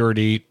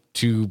obscurity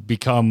to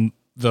become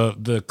the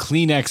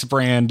Kleenex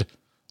brand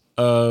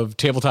of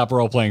tabletop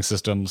role-playing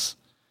systems.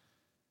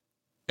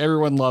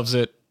 Everyone loves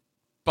it.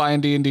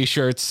 Buying D&D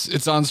shirts.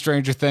 It's on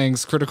Stranger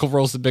Things. Critical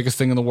Role's the biggest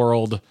thing in the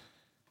world.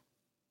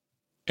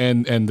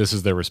 And this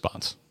is their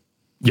response.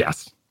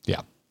 Yes.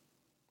 Yeah.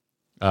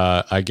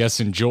 I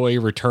guess enjoy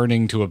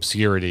returning to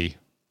obscurity.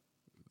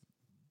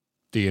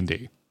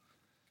 D&D.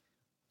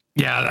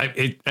 Yeah,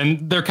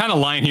 and they're kind of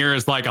lying here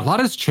is like a lot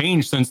has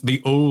changed since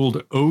the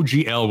old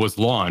OGL was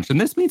launched.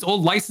 And this means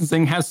old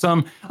licensing has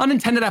some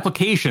unintended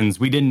applications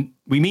we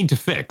need to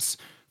fix.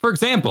 For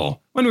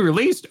example, when we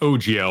released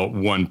OGL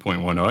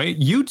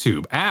 1.10,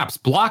 YouTube, apps,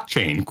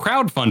 blockchain,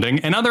 crowdfunding,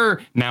 and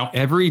other now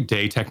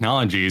everyday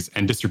technologies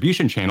and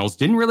distribution channels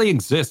didn't really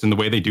exist in the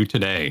way they do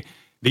today.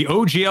 The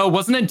OGL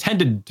wasn't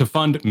intended to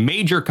fund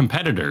major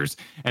competitors,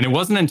 and it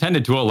wasn't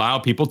intended to allow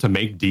people to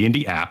make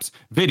D&D apps,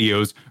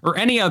 videos, or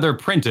any other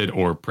printed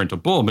or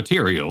printable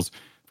materials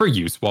for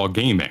use while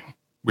gaming.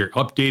 We're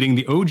updating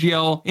the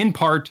OGL in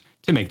part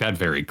to make that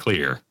very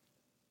clear.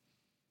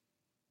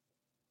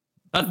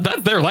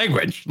 That's their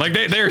language. Like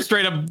they're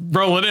straight up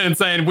rolling in and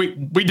saying,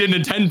 we didn't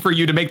intend for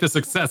you to make this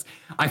success.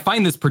 I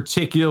find this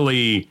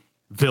particularly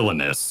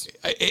villainous.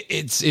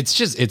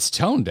 It's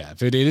tone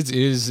deaf. It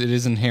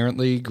is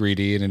inherently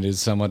greedy, and it is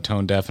somewhat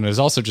tone deaf, and it is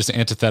also just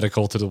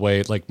antithetical to the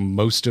way like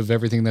most of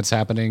everything that's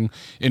happening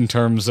in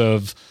terms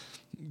of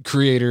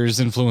creators,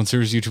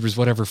 influencers, YouTubers,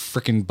 whatever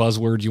freaking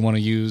buzzword you want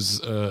to use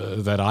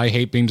that I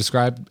hate being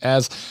described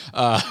as.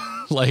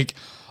 Like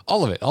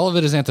all of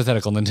it is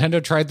antithetical.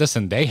 Nintendo tried this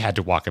and they had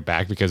to walk it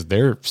back because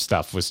their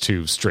stuff was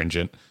too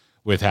stringent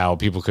with how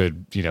people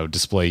could,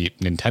 display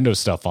Nintendo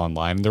stuff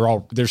online.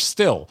 They're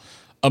still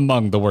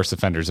among the worst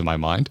offenders in my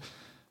mind.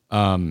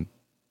 But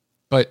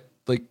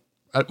like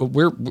I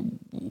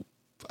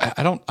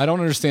don't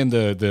understand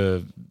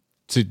the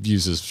to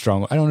use a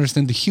strong, I don't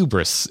understand the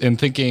hubris in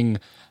thinking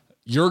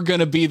you're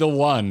going to be the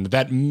one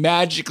that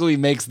magically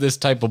makes this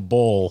type of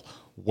bowl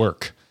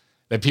work,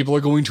 that people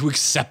are going to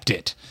accept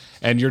it.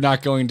 And you're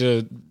not going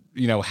to,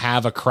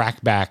 have a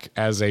crackback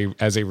as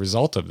a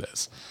result of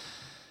this.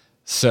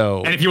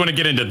 So, and if you want to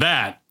get into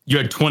that, you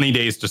had 20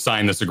 days to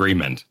sign this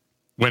agreement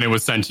when it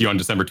was sent to you on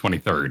December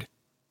 23rd.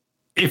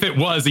 If it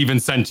was even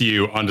sent to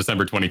you on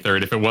December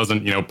 23rd, if it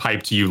wasn't,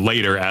 piped to you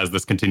later as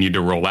this continued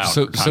to roll out.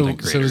 So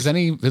is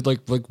any like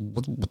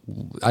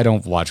I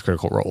don't watch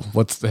Critical Role.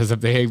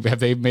 Have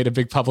they made a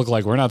big public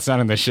we're not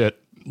signing this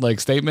shit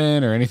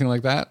statement or anything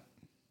like that?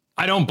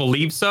 I don't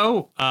believe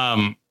so.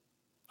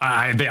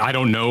 I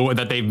don't know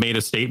that they've made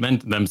a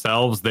statement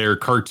themselves. Their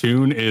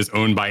cartoon is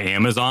owned by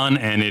Amazon,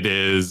 and it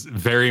is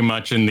very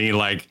much in the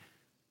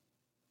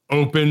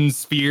open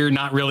sphere,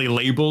 not really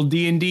labeled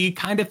D&D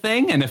kind of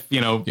thing. And if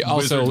you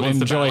also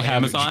enjoy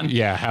Amazon,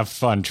 have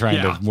fun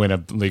trying to win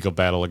a legal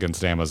battle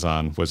against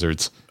Amazon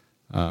Wizards.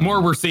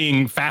 More we're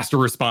seeing faster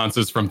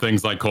responses from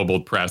things like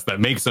Kobold Press that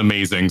makes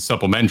amazing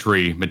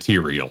supplementary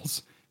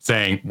materials,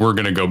 saying we're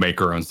going to go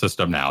make our own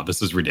system now.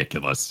 This is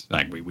ridiculous.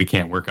 We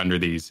can't work under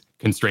these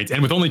constraints.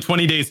 And with only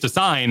 20 days to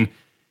sign,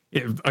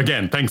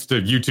 again, thanks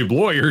to YouTube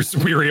lawyers,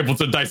 we were able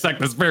to dissect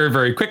this very,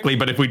 very quickly.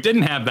 But if we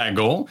didn't have that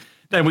goal,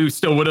 then we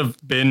still would have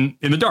been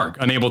in the dark,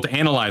 unable to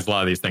analyze a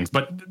lot of these things.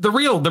 But the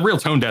real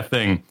tone deaf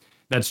thing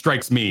that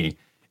strikes me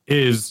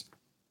is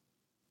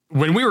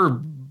when we were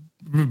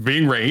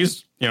being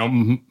raised,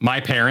 my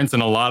parents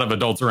and a lot of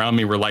adults around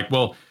me were like,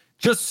 well,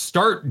 just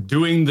start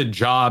doing the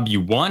job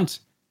you want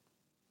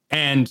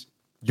and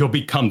you'll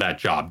become that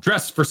job.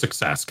 Dress for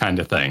success kind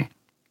of thing.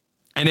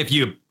 And if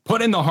you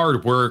put in the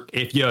hard work,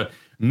 if you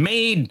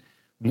made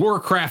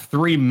Warcraft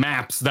 3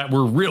 maps that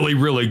were really,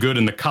 really good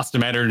in the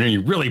custom editor and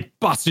you really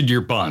busted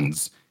your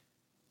buns,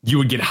 you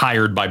would get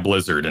hired by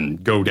Blizzard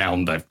and go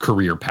down the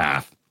career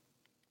path.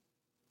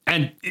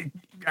 And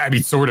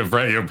sort of,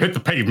 right, hit the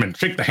pavement,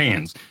 shake the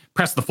hands.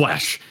 press the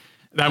flesh.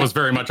 That was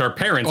very much our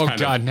parents' kind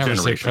of never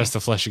generation. say press the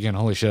flesh again.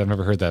 Holy shit, I've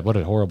never heard that. What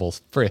a horrible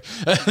phrase.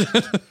 But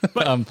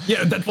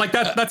yeah,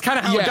 that's kind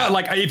of how it does.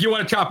 Like, if you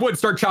want to chop wood,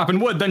 start chopping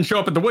wood, then show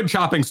up at the wood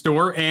chopping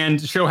store and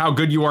show how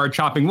good you are at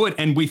chopping wood.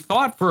 And we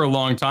thought for a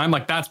long time,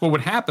 like, that's what would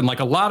happen. Like,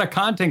 a lot of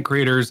content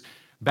creators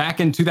back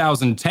in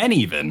 2010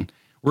 even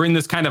were in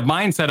this kind of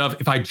mindset of,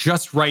 if I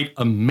just write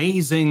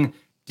amazing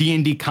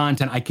D&D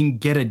content, I can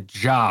get a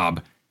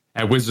job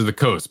at Wizards of the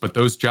Coast. But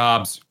those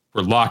jobs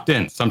were locked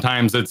in.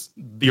 Sometimes it's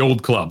the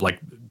old club, like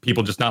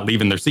people just not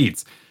leaving their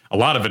seats. A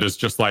lot of it is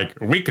just like,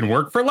 we can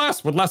work for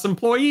less with less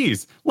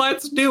employees.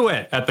 Let's do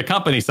it at the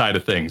company side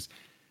of things.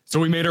 So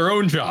we made our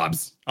own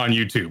jobs on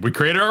YouTube. We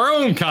created our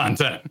own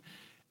content.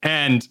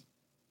 And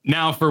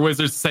now for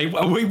Wizards to say,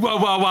 we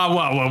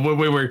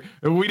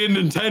didn't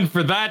intend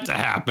for that to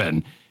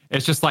happen.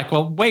 It's just like,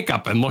 well, wake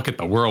up and look at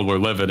the world we're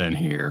living in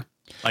here.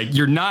 Like,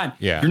 you're not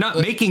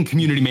making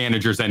community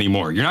managers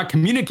anymore. You're not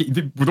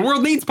communicating. The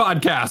world needs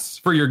podcasts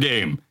for your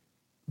game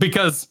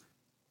because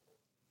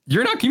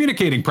you're not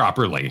communicating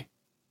properly.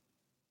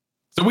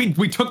 So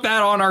we took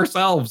that on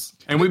ourselves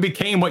and we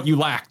became what you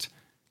lacked.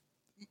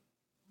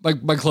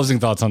 My closing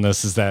thoughts on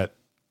this is that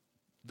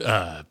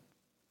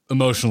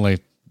emotionally,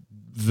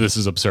 this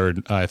is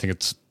absurd. I think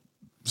it's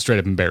straight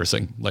up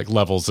embarrassing, like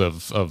levels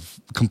of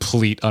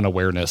complete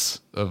unawareness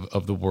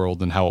of the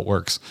world and how it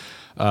works.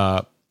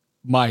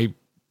 My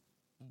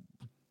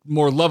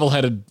more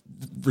level-headed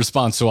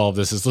response to all of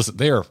this is, listen,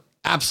 they are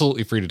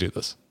absolutely free to do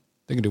this.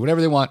 They can do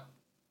whatever they want.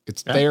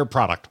 It's their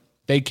product.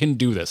 They can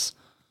do this.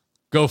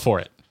 Go for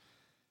it.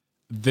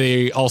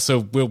 They also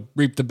will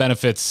reap the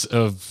benefits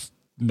of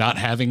not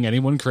having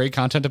anyone create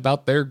content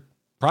about their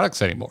products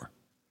anymore.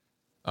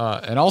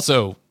 And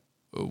also,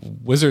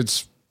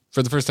 Wizards,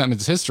 for the first time in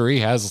its history,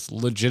 has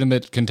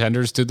legitimate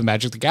contenders to the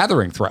Magic the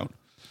Gathering throne.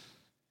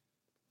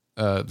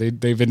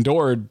 They've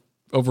endured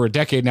over a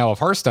decade now of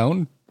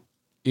Hearthstone,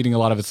 eating a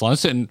lot of its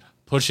lunch and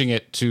pushing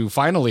it to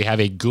finally have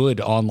a good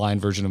online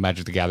version of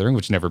Magic the Gathering,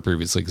 which never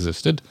previously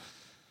existed.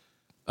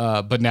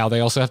 But now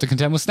they also have to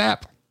contend with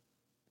Snap.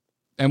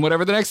 And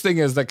whatever the next thing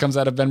is that comes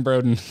out of Ben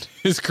Brode and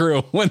his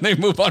crew when they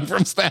move on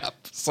from Snap.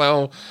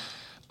 So,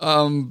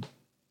 to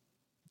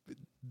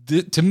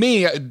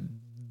me,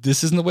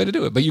 this isn't the way to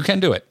do it, but you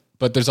can do it.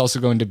 But there's also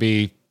going to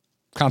be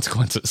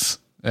consequences.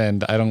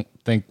 And I don't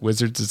think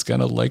Wizards is going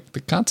to like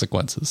the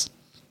consequences.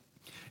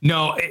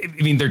 No, I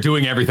mean, they're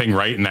doing everything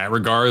right in that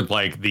regard.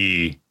 Like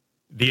the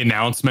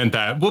announcement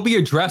that we'll be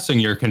addressing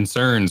your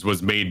concerns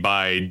was made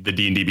by the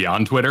D&D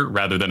Beyond Twitter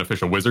rather than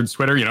official Wizards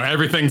Twitter. You know,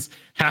 everything's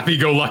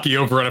happy-go-lucky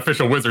over on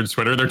official Wizards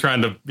Twitter. They're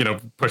trying to,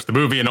 push the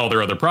movie and all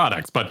their other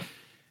products, but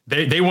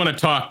they want to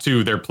talk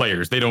to their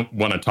players. They don't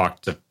want to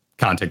talk to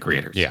content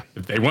creators. Yeah.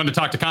 If they wanted to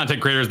talk to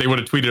content creators, they would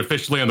have tweeted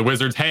officially on the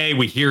Wizards, hey,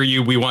 we hear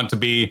you. We want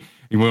to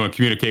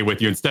communicate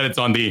with you. Instead, it's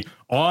on the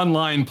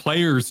Online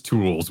Players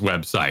Tools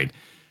website.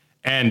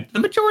 And the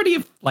majority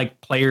of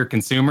player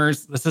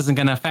consumers, this isn't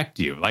going to affect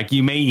you. Like,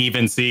 you may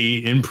even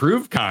see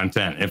improved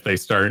content if they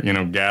start,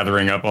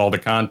 gathering up all the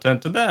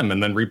content to them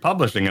and then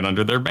republishing it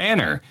under their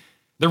banner.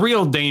 The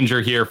real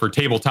danger here for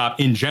tabletop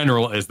in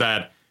general is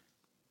that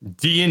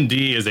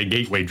D&D is a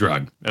gateway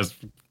drug, as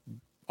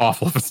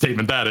awful of a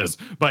statement that is.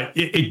 But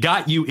it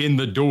got you in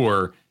the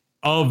door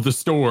of the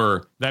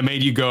store that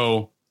made you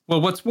go, well,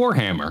 what's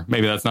Warhammer?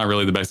 Maybe that's not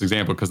really the best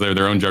example because they're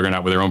their own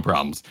juggernaut with their own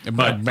problems.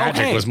 But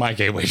Magic was my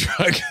gateway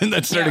drug. And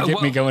that started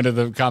getting me going to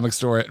the comic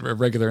store at a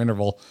regular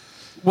interval.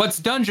 What's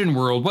Dungeon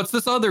World? What's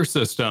this other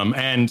system?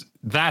 And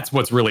that's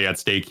what's really at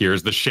stake here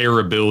is the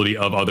shareability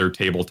of other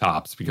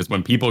tabletops. Because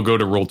when people go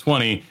to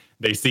Roll20,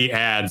 they see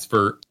ads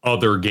for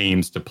other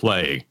games to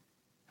play.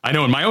 I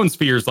know in my own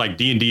spheres, like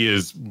D&D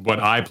is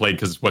what I played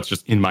because it's what's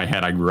just in my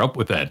head. I grew up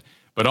with it.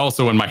 But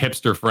also when my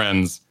hipster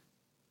friends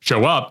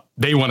show up,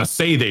 they want to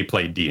say they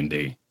played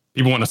D&D.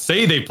 People want to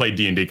say they played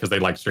D&D because they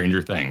like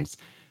Stranger Things.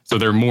 So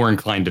they're more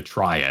inclined to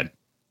try it.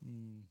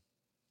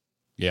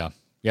 Yeah.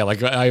 Yeah,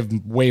 like I have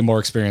way more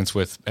experience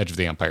with Edge of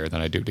the Empire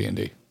than I do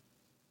D&D.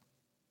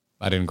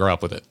 I didn't grow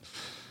up with it.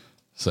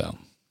 So,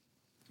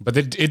 but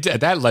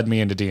that led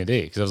me into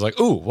D&D because I was like,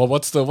 ooh, well,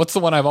 what's the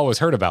one I've always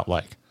heard about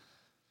like?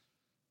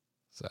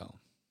 So,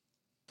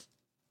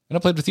 and I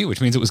played with you,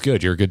 which means it was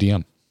good. You're a good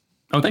DM.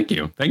 Oh, thank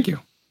you. Thank you.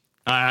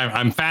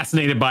 I'm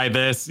fascinated by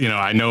this.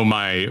 I know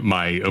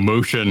my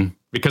emotion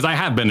because I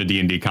have been a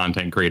D&D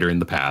content creator in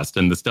the past,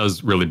 and this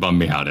does really bum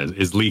me out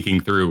is leaking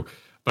through.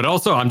 But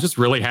also, I'm just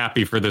really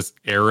happy for this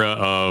era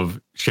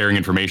of sharing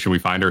information we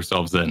find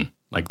ourselves in.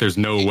 Like, there's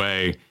no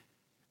way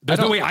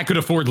I could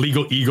afford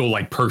Legal Eagle,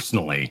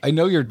 personally. I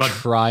know you're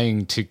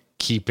trying to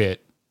keep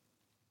it.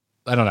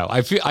 I don't know.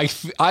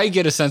 I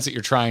get a sense that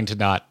you're trying to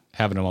not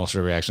have an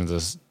emotional reaction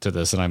to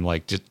this, and I'm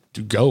like, just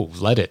go,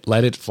 let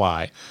it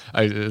fly.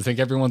 I think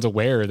everyone's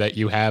aware that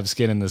you have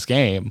skin in this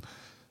game,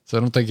 so I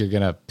don't think you're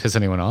gonna piss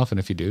anyone off. And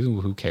if you do,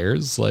 who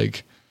cares?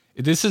 Like,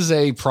 this is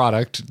a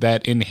product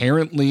that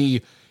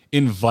inherently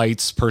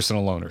invites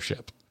personal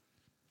ownership.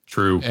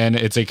 True. And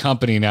it's a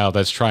company now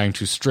that's trying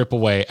to strip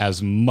away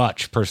as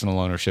much personal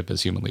ownership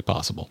as humanly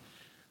possible.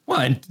 Well,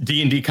 and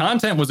D&D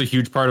content was a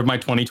huge part of my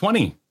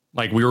 2020.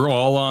 Like, we were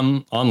all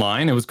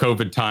online. It was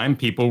COVID time.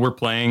 People were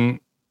playing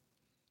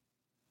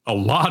a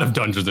lot of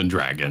Dungeons and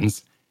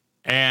Dragons.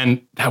 And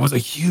that was a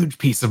huge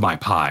piece of my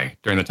pie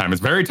during the time.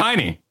 It's very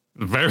tiny.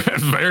 Very,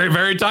 very,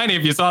 very tiny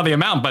if you saw the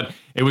amount. But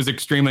it was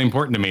extremely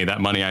important to me, that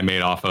money I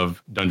made off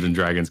of Dungeons and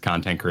Dragons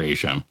content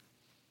creation.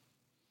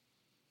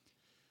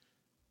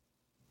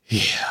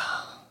 Yeah.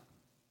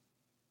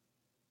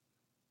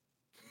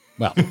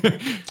 Well,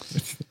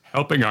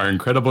 helping our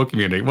incredible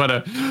community.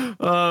 What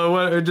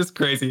just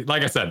crazy.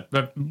 Like I said,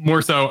 but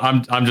more so,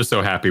 I'm just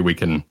so happy we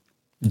can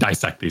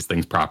dissect these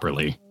things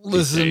properly.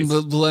 Listen,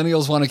 the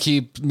millennials want to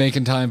keep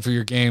making time for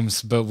your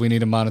games, but we need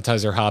to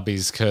monetize our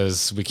hobbies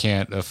because we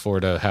can't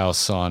afford a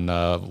house on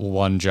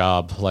one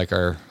job like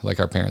our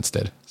parents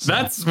did. So.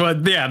 That's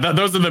what. Yeah,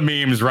 those are the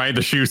memes, right?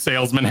 The shoe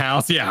salesman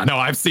house. Yeah, no,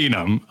 I've seen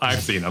them.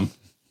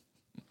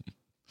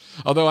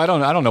 Although I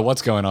don't know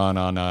what's going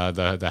on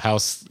the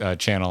house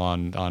channel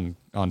on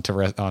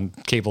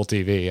cable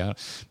TV. I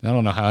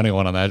don't know how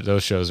anyone on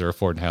those shows are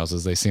affording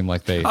houses. They seem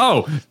like they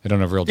don't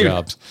have real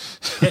jobs.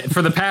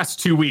 For the past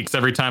 2 weeks,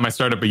 every time I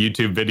start up a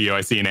YouTube video,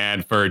 I see an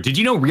ad for, did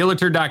you know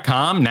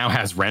Realtor.com now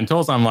has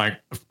rentals? I'm like,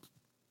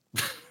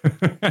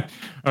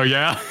 oh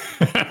yeah?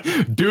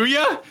 Do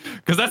you?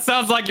 Because that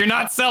sounds like you're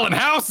not selling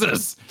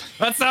houses.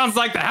 That sounds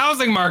like the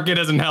housing market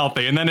isn't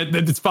healthy. And then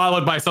it's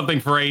followed by something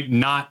for a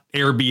not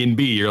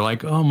Airbnb. You're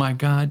like, oh my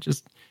God,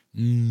 just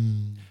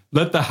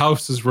let the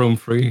houses roam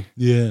free.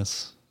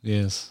 Yes.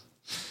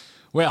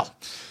 Well,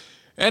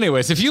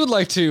 anyways, if you would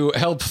like to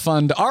help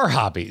fund our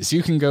hobbies,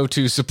 you can go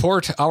to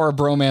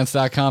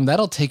supportourbromance.com.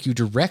 That'll take you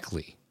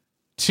directly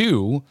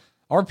to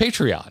our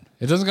Patreon.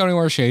 It doesn't go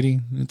anywhere shady.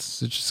 It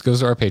just goes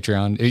to our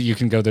Patreon. You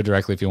can go there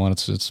directly if you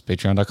want. It's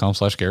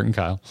patreon.com/Garrett and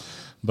Kyle.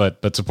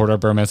 But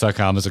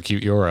supportourbromance.com is a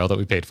cute URL that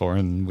we paid for,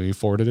 and we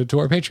forwarded it to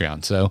our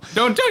Patreon. So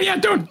don't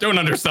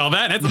undersell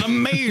that. It's an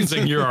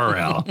amazing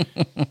URL.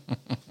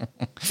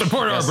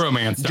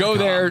 Supportourbromance.com. Go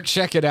there,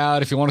 check it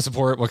out. If you want to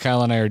support what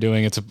Kyle and I are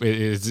doing,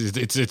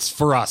 it's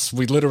for us.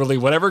 We literally,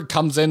 whatever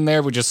comes in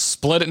there, we just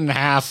split it in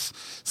half,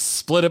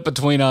 split it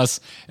between us,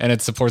 and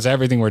it supports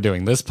everything we're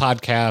doing. This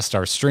podcast,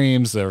 our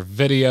streams, their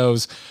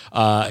videos.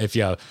 If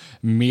you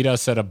meet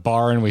us at a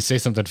bar and we say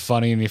something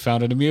funny and you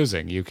found it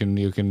amusing, you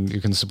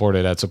can support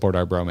it at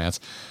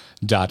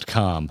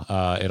supportourbromance.com.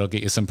 It'll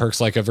get you some perks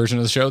like a version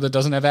of the show that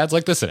doesngoing to have ads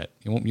like this in it.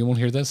 You won't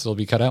hear this. It'll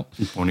be cut out.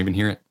 You won't even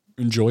hear it.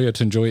 Enjoy it.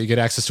 You get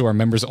access to our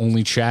members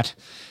only chat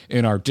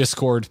in our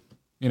Discord,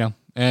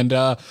 and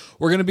we're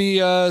going to be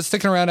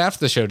sticking around after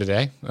the show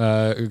today,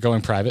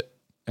 going private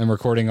and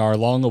recording our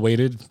long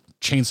awaited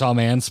Chainsaw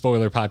Man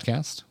spoiler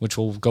podcast, which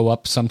will go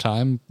up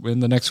sometime in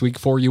the next week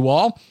for you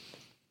all.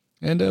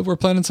 And we're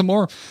planning some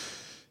more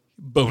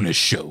bonus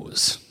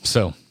shows.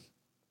 So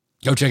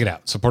go check it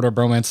out.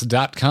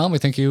 Supportourbromance.com. We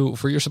thank you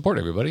for your support,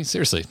 everybody.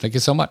 Seriously, thank you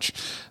so much.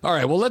 All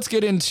right, well, let's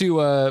get into...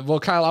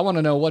 Kyle, I want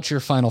to know, what's your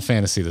Final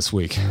Fantasy this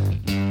week?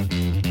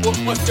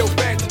 What's your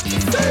fantasy?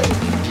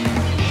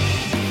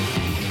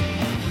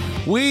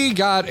 We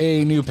got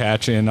a new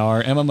patch in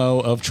our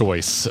MMO of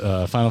choice,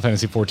 Final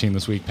Fantasy XIV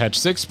this week. Patch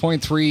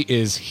 6.3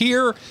 is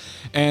here,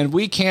 and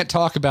we can't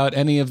talk about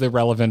any of the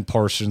relevant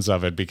portions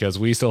of it because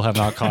we still have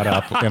not caught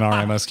up in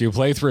our MSQ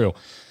playthrough.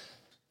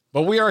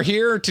 But we are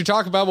here to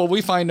talk about what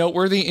we find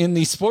noteworthy in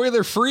the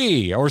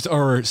spoiler-free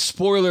or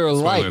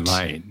spoiler-light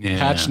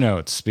patch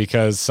notes,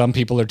 because some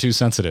people are too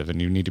sensitive,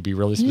 and you need to be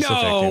really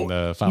specific in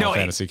the Final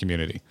Fantasy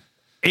community.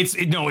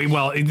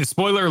 The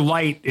spoiler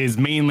light is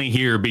mainly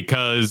here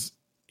because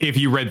if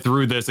you read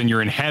through this and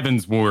you're in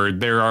Heavensward,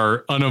 there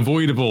are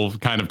unavoidable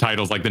kind of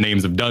titles like the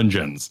names of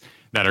dungeons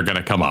that are going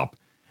to come up.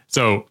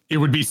 So it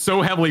would be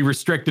so heavily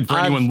restricted for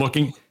anyone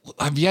looking.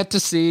 I've yet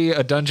to see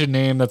a dungeon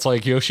name that's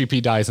like Yoshi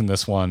P dies in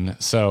this one.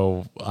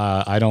 So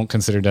I don't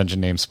consider dungeon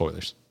name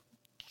spoilers.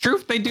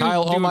 Truth, they do.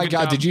 Kyle, oh my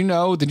God. Did you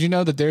know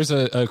that there's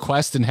a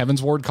quest in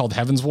Heavensward called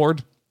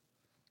Heavensward?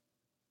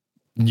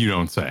 You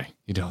don't say.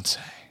 You don't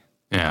say.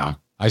 Yeah.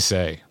 I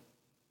say.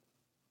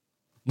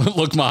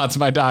 Look, mods,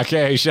 my doc.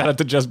 Hey, shout out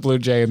to Just Blue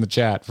Jay in the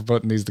chat for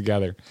putting these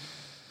together.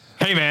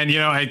 Hey man,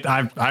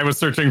 I was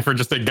searching for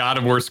just a God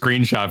of War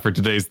screenshot for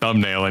today's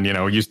thumbnail, and you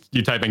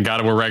type in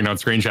God of War Ragnarok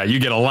screenshot, you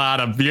get a lot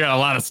of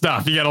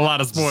stuff, you get a lot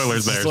of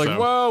spoilers there. It's like,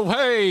 whoa,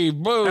 hey,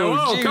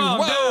 whoa,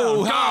 calm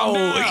down.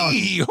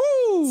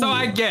 So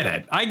I get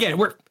it.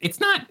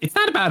 It's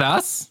not about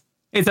us.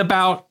 It's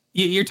about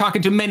you're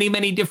talking to many,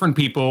 many different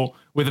people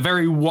with a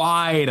very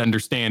wide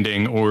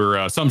understanding or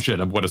assumption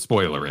of what a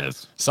spoiler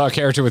is. Saw a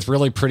character with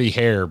really pretty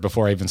hair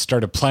before I even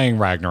started playing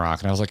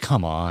Ragnarok, and I was like,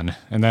 come on.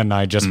 And then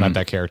I just met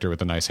that character with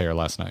the nice hair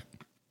last night.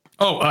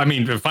 Oh, I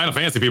mean, the Final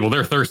Fantasy people,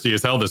 they're thirsty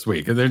as hell this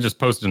week. They're just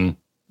posting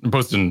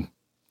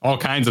all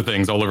kinds of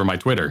things all over my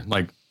Twitter.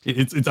 Like,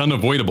 it's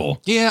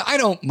unavoidable. Yeah, I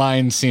don't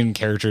mind seeing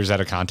characters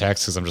out of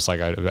context because I'm just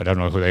like, I don't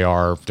know who they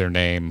are, their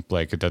name.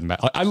 Like, it doesn't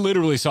matter. I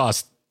literally saw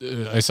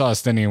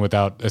Estinian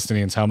without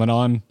Estinian's helmet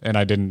on, and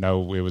I didn't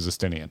know it was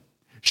Estinian.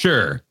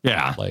 Sure.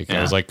 Yeah.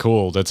 I was like,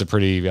 cool, that's a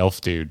pretty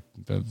elf dude.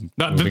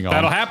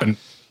 That'll happen.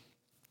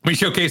 We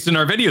showcased in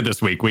our video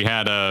this week. We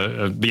had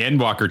the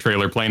Endwalker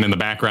trailer playing in the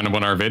background of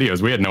one of our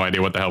videos. We had no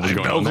idea what the hell was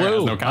going on there.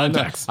 No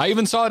context. I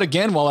even saw it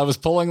again while I was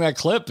pulling that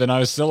clip, and I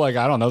was still like,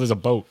 I don't know, there's a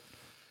boat.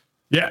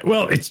 Yeah,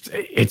 well,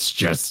 it's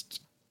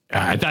just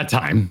at that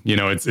time, you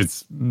know, it's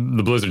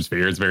the Blizzard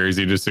sphere. It's very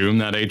easy to assume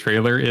that a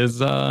trailer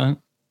is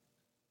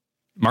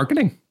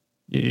marketing.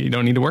 You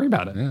don't need to worry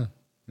about it.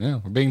 Yeah.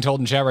 We're being told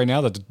in chat right now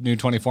that the new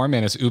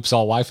 24-man is oops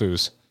all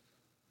waifus.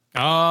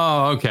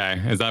 Oh,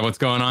 okay. Is that what's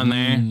going on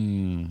there?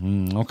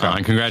 Okay.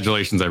 And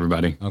congratulations,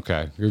 everybody.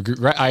 Okay.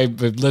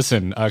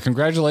 Listen.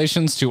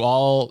 Congratulations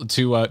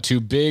to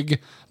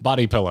Big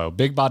Body Pillow.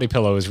 Big Body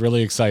Pillow is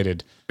really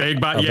excited.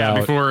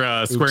 Before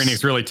Square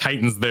Enix really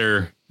tightens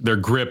their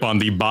grip on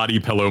the body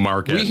pillow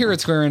market. We here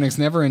at Square Enix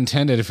never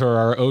intended for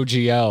our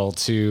OGL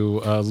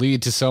to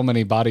lead to so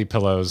many body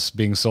pillows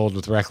being sold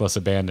with reckless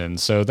abandon.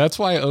 So that's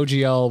why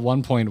OGL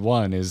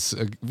 1.1 is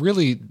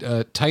really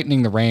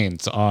tightening the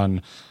reins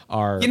on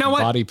our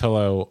body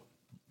pillow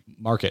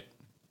market.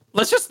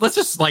 Let's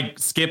just like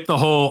skip the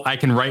whole I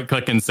can right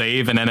click and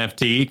save an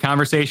NFT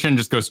conversation.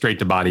 Just go straight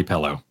to body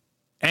pillow.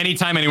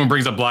 Anytime anyone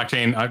brings up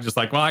blockchain, I'm just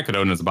like, well, I could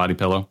own it as a body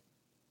pillow.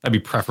 That'd be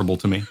preferable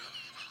to me.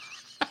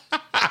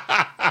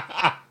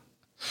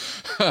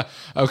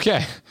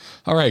 Okay.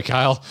 All right,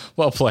 Kyle.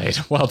 Well played.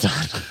 Well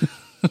done.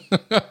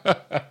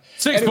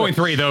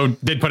 6.3, though,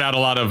 did put out a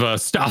lot of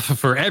stuff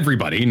for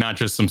everybody, not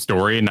just some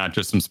story and not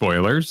just some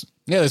spoilers.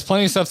 Yeah, there's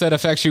plenty of stuff that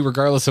affects you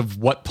regardless of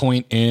what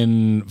point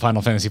in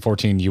Final Fantasy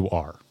XIV you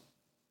are.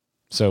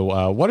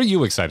 So what are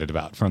you excited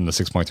about from the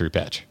 6.3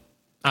 patch?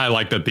 I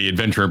like that the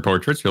adventurer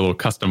portraits, your little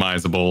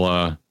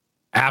customizable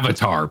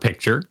avatar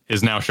picture,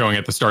 is now showing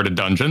at the start of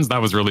dungeons.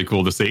 That was really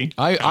cool to see.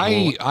 I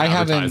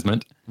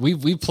haven't.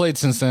 We played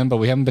since then, but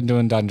we haven't been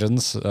doing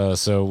dungeons,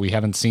 so we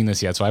haven't seen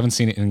this yet. So I haven't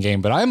seen it in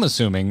game. But I'm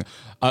assuming,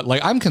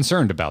 I'm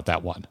concerned about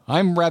that one.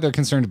 I'm rather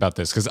concerned about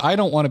this because I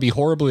don't want to be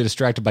horribly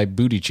distracted by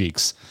booty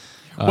cheeks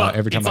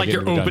every time. It's like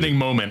your opening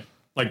moment.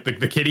 Like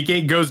the kitty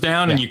gate goes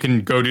down, and you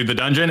can go do the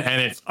dungeon, and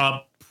it's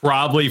up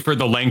probably for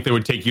the length it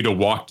would take you to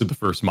walk to the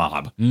first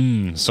mob.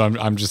 So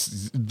I'm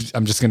just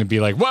going to be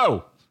like,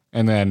 whoa.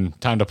 And then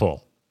time to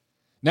pull.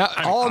 Now,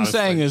 all I'm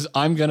saying is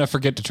I'm going to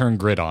forget to turn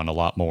grid on a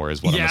lot more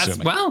is what I'm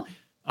assuming. Well,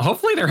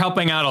 hopefully they're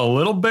helping out a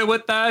little bit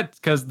with that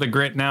because the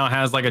grid now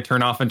has like a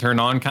turn off and turn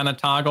on kind of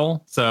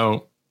toggle.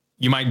 So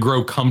you might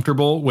grow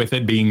comfortable with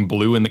it being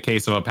blue in the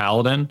case of a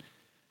paladin.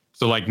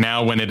 So like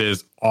now when it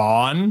is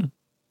on,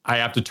 I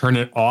have to turn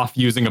it off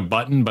using a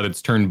button, but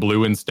it's turned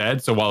blue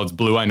instead. So while it's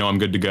blue, I know I'm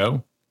good to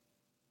go.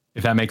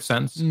 If that makes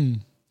sense.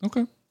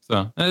 Okay.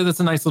 So that's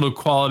a nice little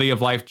quality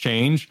of life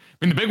change.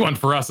 I mean, the big one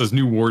for us is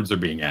new wards are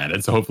being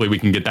added. So hopefully we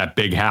can get that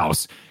big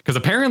house because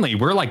apparently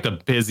we're like the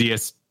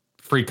busiest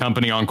free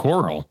company on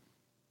Coral.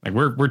 Like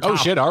we're top, oh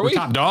shit, are we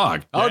top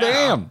dog? Oh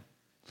damn,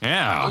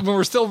 yeah.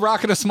 We're still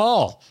rocking a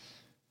small.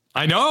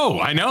 I know,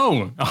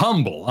 a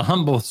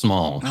humble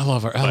small. I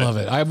love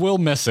it. I will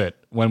miss it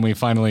when we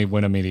finally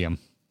win a medium.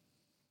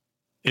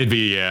 It'd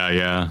be,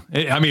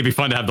 it'd be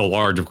fun to have the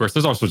large, of course.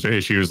 There's all sorts of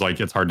issues, like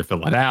it's hard to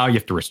fill it out. You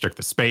have to restrict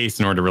the space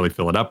in order to really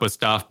fill it up with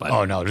stuff. But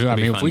oh no, I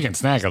mean, if we can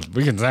snag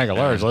a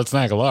large, let's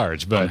snag a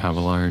large. But have a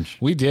large.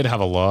 We did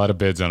have a lot of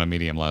bids on a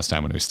medium last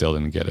time and we still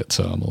didn't get it.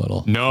 So I'm a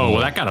little. Well,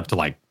 that got up to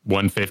like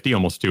 150,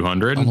 almost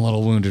 200. I'm a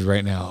little wounded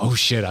right now. Oh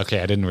shit. Okay,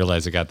 I didn't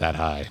realize it got that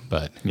high,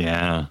 but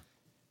yeah,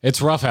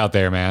 it's rough out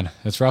there, man.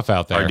 It's rough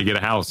out there. Hard to get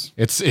a house.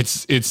 It's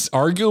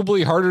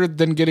arguably harder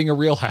than getting a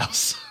real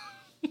house.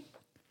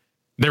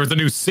 There was a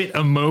new sit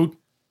emote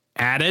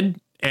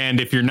added, and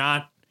if you're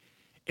not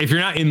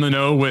in the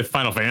know with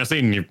Final Fantasy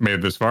and you've made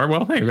it this far,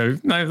 well, hey,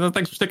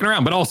 thanks for sticking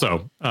around. But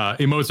also,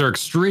 emotes are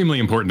extremely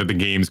important to the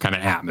game's kind of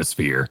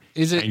atmosphere.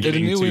 Is it a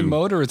new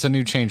emote or it's a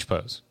new change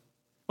pose?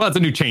 Well, it's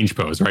a new change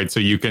pose, right?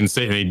 So you can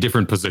sit in a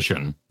different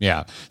position.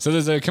 Yeah. So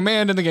there's a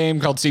command in the game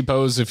called C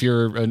pose if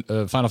you're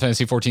a Final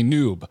Fantasy 14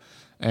 noob.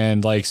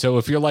 And like, so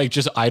if you're like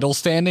just idle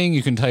standing,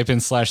 you can type in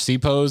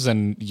 /C pose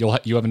and you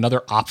have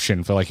another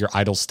option for like your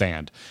idle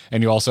stand.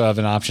 And you also have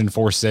an option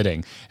for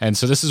sitting. And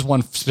so this is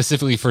one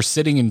specifically for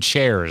sitting in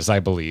chairs, I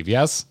believe.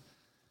 Yes.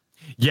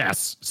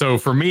 Yes. So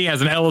for me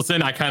as an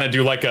Ellison, I kind of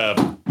do like I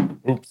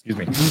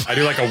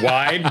do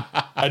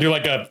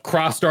like a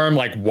crossed arm,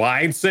 like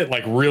wide sit,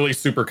 like really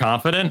super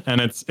confident.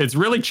 And it's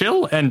really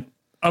chill. And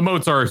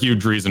emotes are a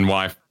huge reason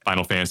why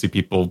Final Fantasy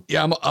people.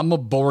 Yeah, I'm a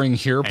boring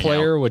here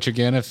player, which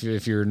again, if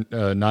you're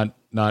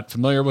not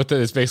familiar with it,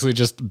 it's basically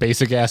just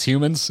basic ass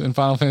humans in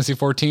Final Fantasy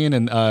 14.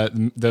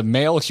 And the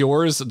male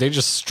Hjors, they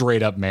just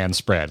straight up man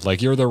spread.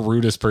 Like you're the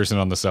rudest person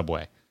on the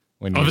subway.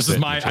 This is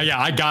my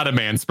I got a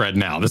man spread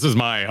now. This is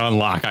my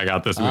unlock I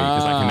got this week.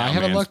 I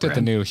haven't looked at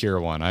the new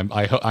hero one.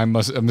 I'm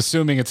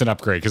assuming it's an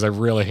upgrade because I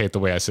really hate the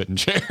way I sit in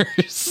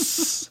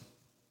chairs.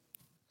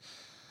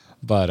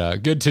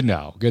 But good to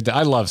know.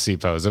 I love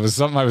C-Pose. It was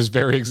something I was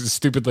very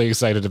stupidly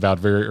excited about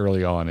very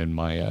early on in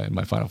my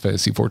Final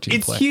Fantasy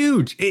 14 play. It's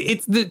huge.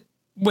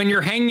 When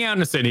you're hanging out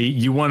in a city,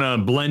 you want to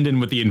blend in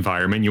with the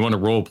environment. You want to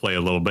role play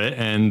a little bit,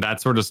 and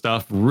that sort of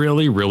stuff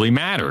really, really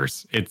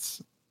matters.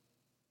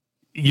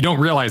 You don't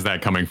realize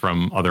that coming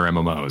from other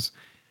MMOs.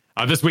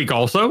 This week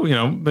also,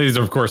 these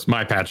are, of course,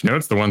 my patch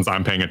notes, the ones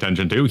I'm paying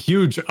attention to.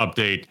 Huge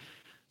update,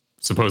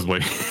 supposedly,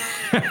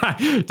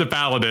 to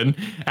Paladin.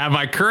 At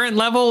my current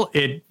level,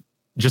 it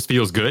just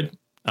feels good.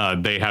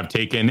 They have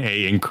taken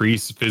a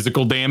increased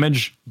physical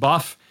damage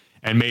buff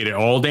and made it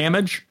all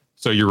damage.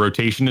 So your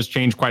rotation has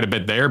changed quite a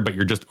bit there, but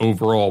you're just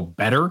overall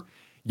better.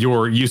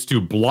 You're used to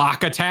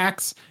block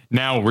attacks,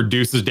 now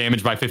reduces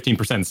damage by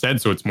 15%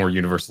 instead, so it's more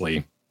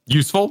universally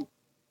useful.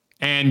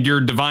 And your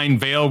Divine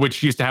Veil,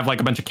 which used to have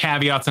like a bunch of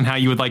caveats on how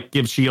you would like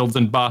give shields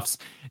and buffs,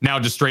 now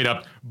just straight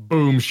up,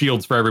 boom,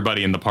 shields for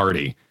everybody in the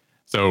party.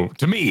 So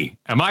to me,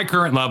 at my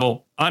current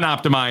level,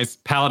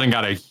 unoptimized, Paladin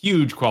got a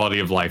huge quality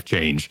of life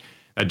change.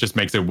 That just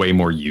makes it way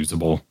more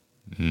usable.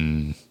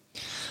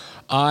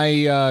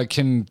 I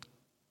can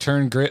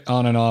turn grit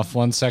on and off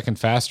 1 second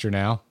faster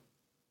now.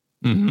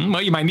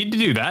 Well, you might need to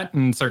do that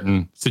in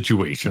certain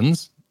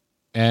situations.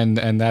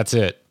 And that's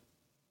it.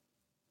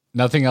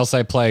 Nothing else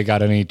I play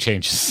got any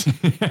changes.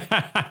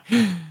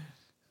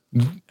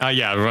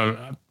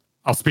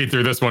 I'll speed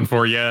through this one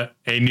for you.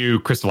 A new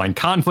Crystalline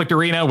Conflict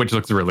Arena, which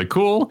looks really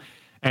cool.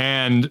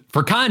 And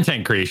for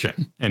content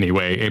creation,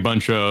 anyway, a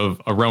bunch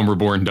of A Realm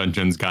Reborn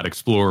dungeons got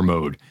Explorer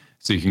mode.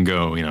 So you can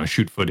go,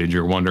 shoot footage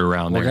or wander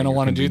around. We're going to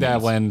want to do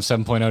that when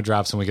 7.0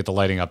 drops and we get the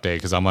lighting update,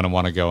 because I'm going to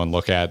want to go and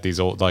look at these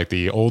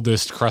the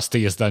oldest,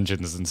 crustiest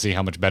dungeons and see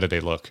how much better they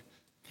look.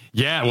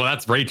 Yeah, well,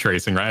 that's ray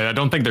tracing, right? I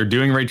don't think they're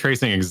doing ray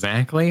tracing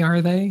exactly,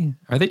 are they?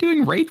 Are they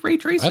doing ray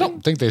tracing? I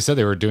don't think they said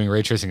they were doing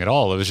ray tracing at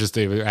all. It was just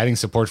they were adding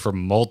support for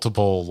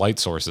multiple light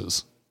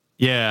sources.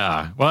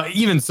 Yeah, well,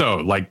 even so,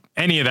 like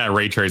any of that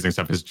ray tracing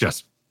stuff is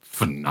just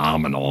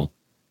phenomenal.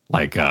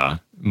 Like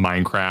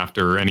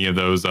Minecraft or any of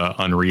those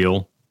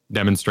Unreal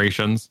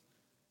demonstrations.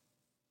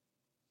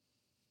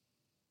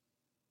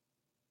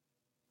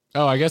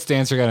 Oh, I guess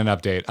Dancer got an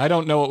update. I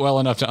don't know it well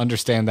enough to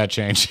understand that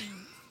change.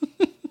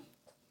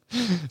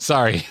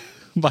 Sorry,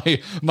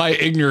 my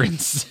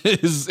ignorance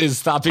is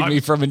stopping me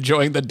from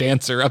enjoying the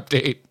Dancer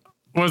update.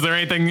 Was there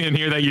anything in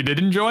here that you did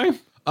enjoy?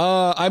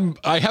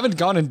 I haven't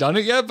gone and done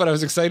it yet, but I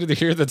was excited to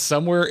hear that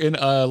somewhere in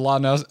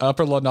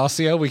Upper La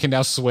Nausea we can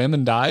now swim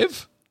and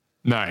dive.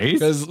 Nice,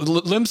 because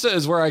Limsa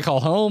is where I call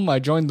home. I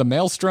joined the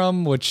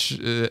Maelstrom, which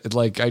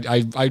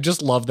I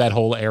just love that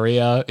whole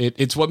area.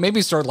 It's what made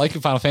me start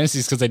liking Final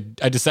Fantasies, because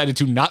I decided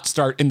to not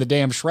start in the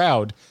damn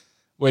Shroud,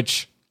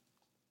 which.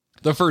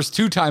 The first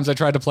 2 times I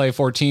tried to play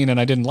 14 and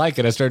I didn't like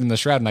it, I started in the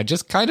Shroud, and I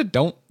just kind of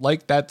don't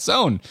like that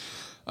zone.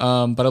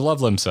 But I love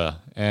Limsa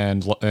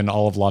and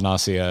all of La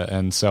Nausea,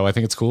 and so I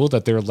think it's cool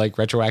that they're like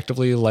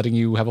retroactively letting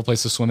you have a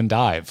place to swim and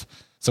dive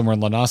somewhere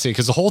in La Nausea,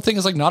 because the whole thing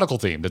is like nautical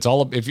themed. It's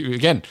all, if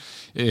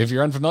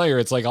you're unfamiliar,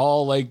 it's like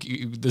all like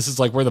this is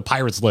like where the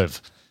pirates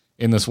live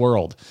in this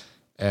world,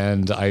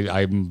 and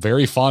I'm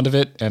very fond of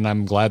it, and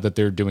I'm glad that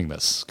they're doing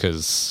this,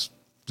 because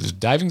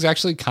diving's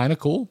actually kind of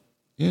cool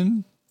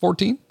in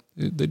 14.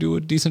 They do a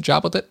decent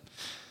job with it.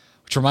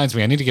 Which reminds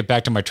me, I need to get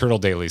back to my turtle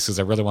dailies, because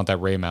I really want that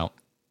Ray mount.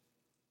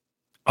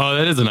 Oh,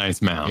 that is a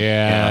nice mount.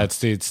 Yeah. It's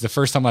the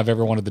first time I've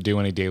ever wanted to do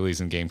any dailies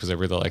in game, because I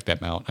really like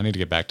that mount. I need to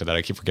get back to that.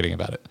 I keep forgetting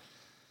about it.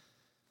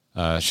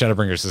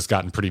 Shadowbringers has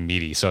gotten pretty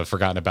meaty, so I've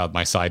forgotten about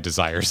my side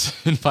desires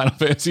in Final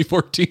Fantasy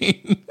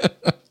 14.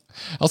 I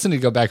also need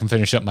to go back and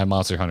finish up my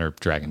Monster Hunter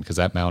dragon, because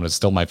that mount is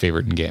still my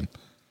favorite in game.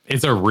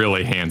 It's a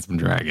really handsome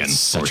dragon. It's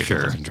such a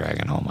good looking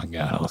dragon. Oh my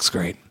god, it looks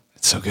great.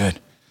 It's so good.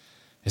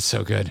 It's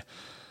so good.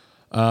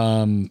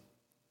 And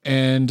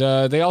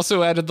they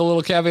also added the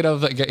little caveat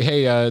of,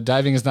 hey,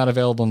 diving is not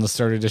available in the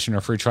Starter Edition or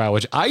free trial,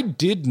 which I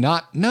did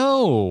not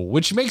know,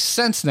 which makes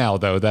sense now,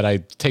 though, that I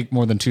take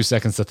more than 2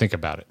 seconds to think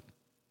about it.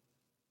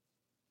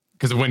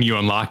 Because when you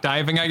unlock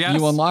diving, I guess?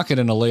 You unlock it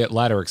in a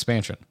ladder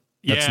expansion.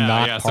 That's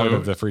not part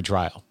of the free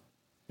trial.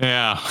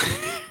 Yeah.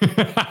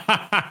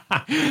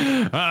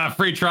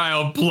 Free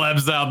trial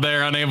plebs out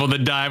there unable to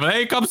dive.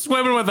 Hey, come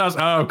swimming with us.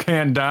 Oh,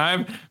 can't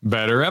dive.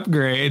 Better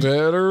upgrade.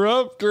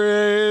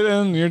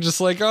 And you're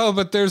just like, oh,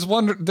 but there's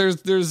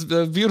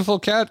beautiful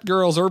cat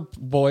girls or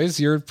boys,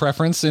 your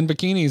preference, in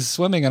bikinis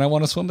swimming, and I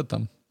want to swim with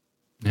them.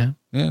 Yeah.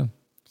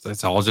 So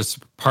it's all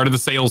just part of the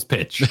sales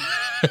pitch.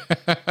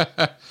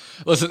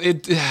 Listen,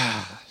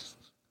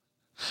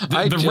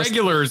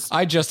 regulars.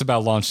 I just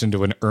about launched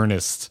into an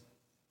earnest,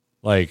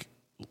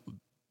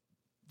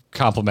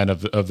 compliment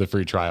of the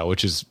free trial,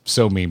 which is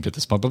so memed at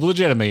this point. But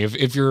legitimately,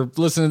 if you're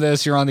listening to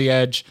this, you're on the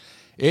edge.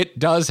 It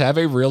does have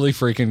a really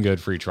freaking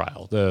good free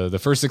trial. The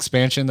first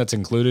expansion that's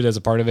included as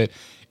a part of it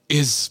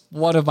is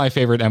one of my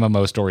favorite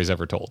MMO stories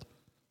ever told.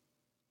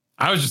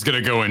 I was just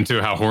going to go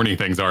into how horny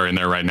things are in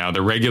there right now.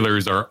 The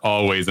regulars are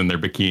always in their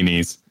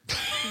bikinis.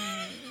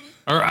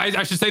 Or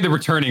I should say the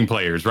returning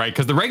players, right?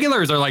 Because the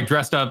regulars are like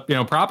dressed up,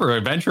 proper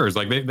adventurers.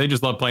 Like they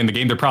just love playing the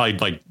game. They're probably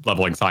like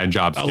leveling side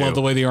jobs. I love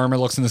the way the armor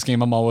looks in this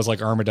game. I'm always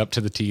like armored up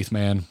to the teeth,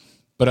 man.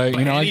 But I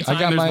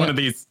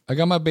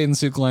got my bathing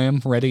suit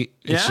glam ready.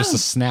 It's just a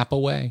snap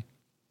away.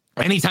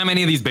 Anytime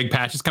any of these big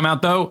patches come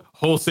out, though,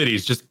 whole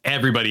cities, just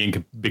everybody in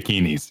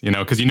bikinis,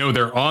 because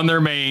they're on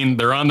their main,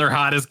 they're on their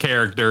hottest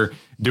character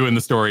doing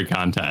the story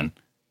content.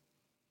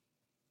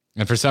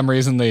 And for some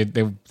reason, they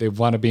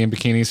want to be in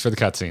bikinis for the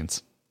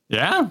cutscenes.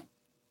 Yeah,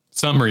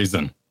 some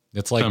reason.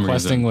 It's like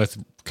questing with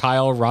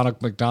Kyle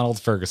Ronald McDonald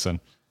Ferguson.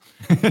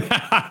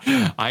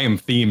 I am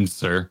themed,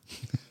 sir.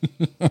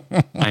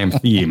 I am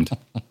themed.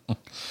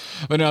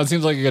 But no, it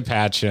seems like a good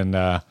patch, and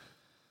a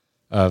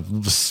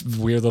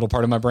weird little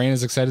part of my brain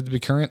is excited to be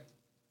current,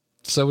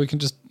 so we can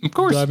just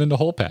dive into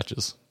whole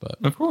patches. But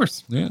of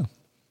course, yeah.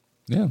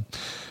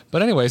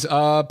 But anyways,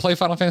 play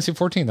Final Fantasy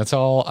 14. That's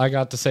all I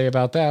got to say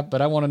about that.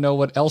 But I want to know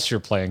what else you're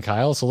playing,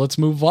 Kyle. So let's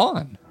move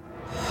on.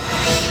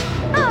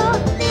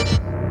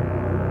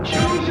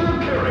 Choose your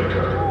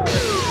character.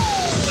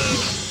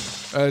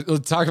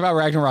 Let's talk about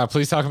Ragnarok.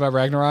 Please talk about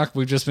Ragnarok.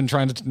 We've just been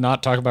trying to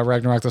not talk about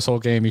Ragnarok this whole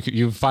game.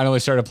 You finally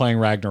started playing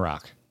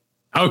Ragnarok.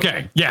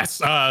 Okay. Yes.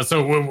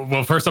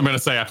 So first I'm going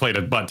to say I played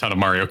a butt ton of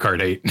Mario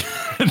Kart 8.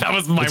 That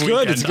was my weekend.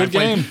 Good. It's a good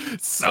game.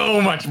 So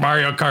much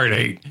Mario Kart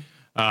 8.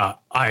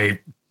 I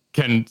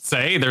can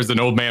say there's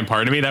an old man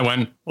part of me that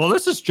went, well,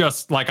 this is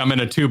just like I'm in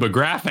a tube of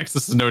graphics.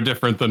 This is no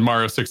different than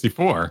Mario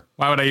 64.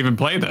 Why would I even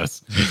play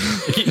this?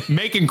 I keep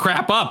making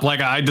crap up.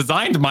 Like I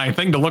designed my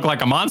thing to look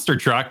like a monster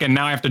truck, and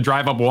now I have to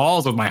drive up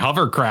walls with my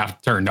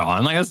hovercraft turned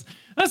on. Like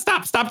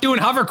stop doing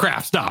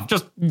hovercraft stuff.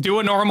 Just do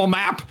a normal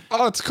map.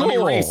 Oh, it's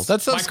cool.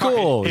 That sounds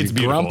cool. It's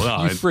beautiful.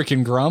 Grump, you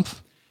freaking grump.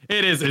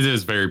 It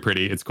is very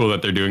pretty. It's cool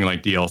that they're doing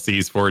like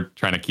DLCs for it,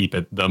 trying to keep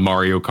it the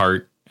Mario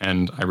Kart.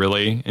 And I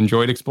really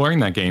enjoyed exploring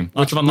that game.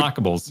 Lots of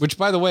unlockables. Which,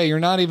 by the way, you're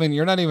not even.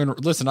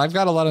 Listen, I've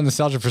got a lot of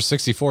nostalgia for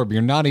 64, but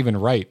you're not even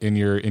right in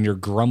your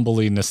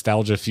grumbly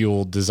nostalgia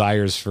fueled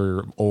desires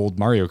for old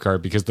Mario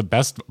Kart, because the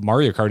best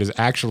Mario Kart is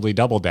actually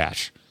Double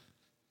Dash.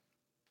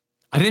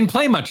 I didn't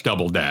play much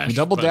Double Dash.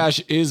 Double Dash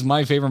is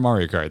my favorite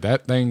Mario Kart.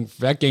 That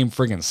game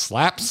friggin'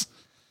 slaps,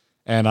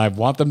 and I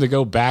want them to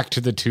go back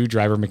to the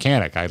 2-driver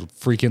mechanic. I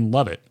freaking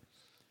love it.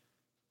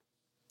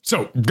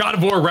 So, God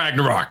of War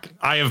Ragnarok.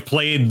 I have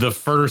played the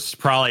first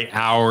probably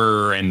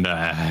hour and a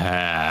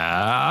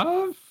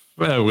half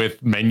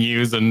with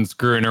menus and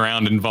screwing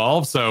around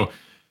involved. So,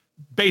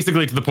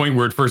 basically to the point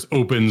where it first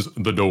opens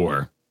the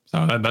door.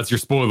 So, that's your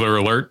spoiler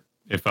alert.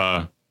 If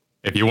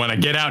you want to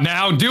get out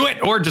now, do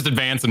it, or just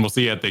advance, and we'll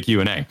see you at the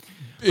Q&A.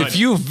 If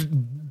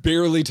you've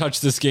barely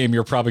touched this game,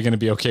 you're probably going to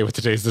be okay with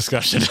today's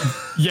discussion.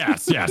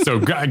 Yes. So,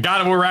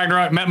 God of War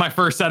Ragnarok, met my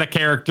first set of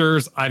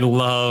characters. I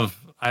love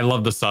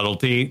the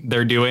subtlety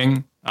they're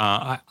doing.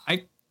 I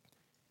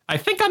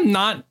think I'm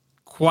not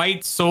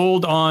quite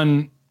sold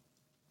on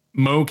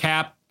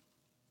mocap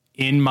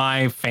in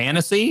my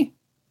fantasy.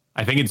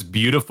 I think it's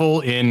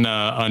beautiful in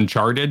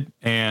Uncharted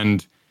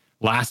and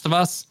Last of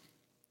Us.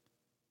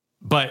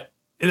 But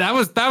that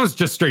was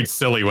just straight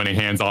silly when he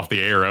hands off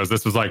the arrows.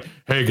 This was like,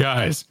 hey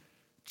guys,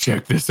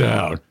 check this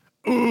out.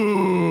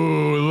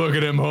 Ooh, look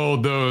at him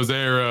hold those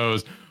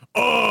arrows.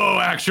 Oh,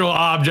 actual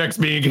objects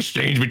being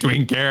exchanged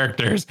between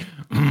characters.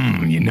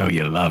 You know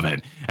you love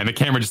it. And the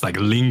camera just like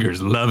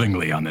lingers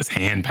lovingly on this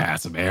hand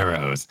pass of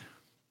arrows.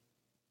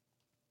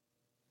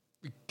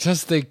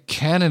 Because they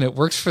can, and it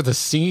works for the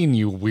scene,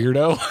 you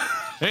weirdo.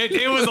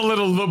 It was a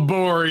little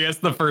laborious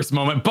the first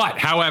moment, but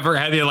however,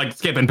 had you like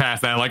skipping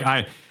past that, like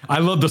I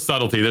love the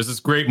subtlety. There's this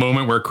great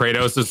moment where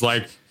Kratos is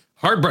like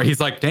heartbreak. He's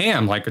like,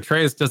 damn, like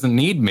Atreus doesn't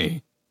need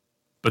me.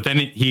 But then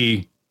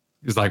he's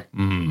like,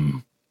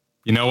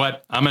 you know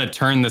what? I'm going to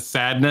turn this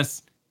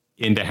sadness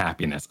into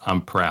happiness.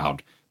 I'm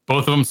proud.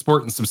 Both of them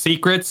sporting some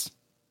secrets,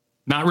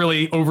 not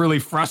really overly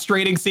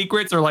frustrating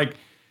secrets, or like,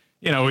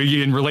 you know,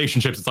 in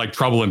relationships, it's like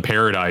trouble in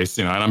paradise,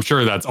 you know, and I'm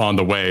sure that's on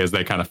the way as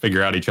they kind of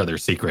figure out each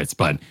other's secrets.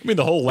 But I mean,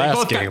 the whole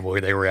last game where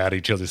they were at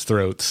each other's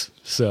throats.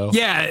 So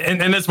yeah.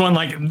 And this one,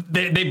 like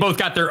they both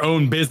got their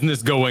own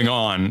business going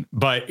on,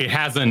 but it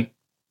hasn't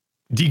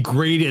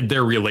degraded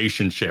their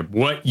relationship.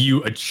 What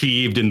you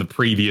achieved in the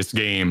previous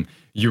game,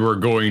 you are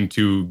going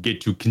to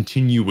get to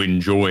continue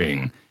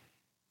enjoying.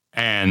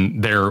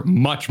 And they're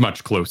much,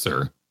 much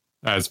closer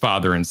as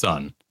father and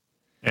son.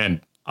 And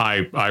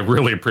I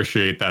really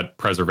appreciate that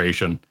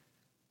preservation.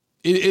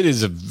 It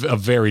is a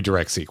very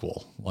direct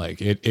sequel. Like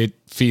it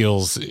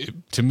feels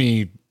to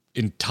me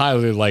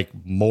entirely like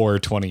more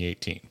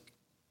 2018,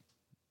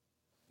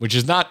 which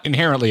is not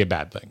inherently a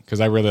bad thing, because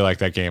I really like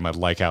that game. I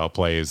like how it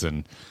plays,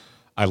 and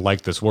I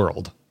like this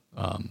world.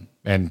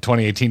 And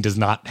 2018 does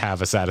not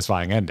have a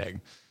satisfying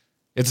ending.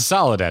 It's a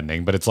solid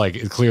ending, but it's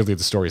like clearly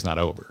the story's not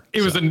over.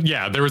 There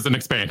was an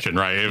expansion,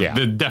 right? Yeah.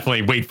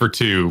 Definitely wait for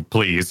 2,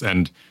 please,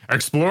 and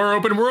explore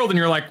open world. And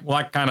you're like, well,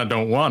 I kind of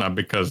don't want to,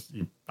 because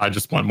I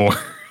just want more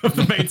of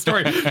the main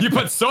story. You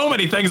put so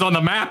many things on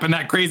the map in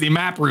that crazy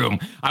map room.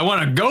 I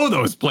want to go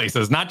those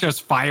places, not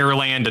just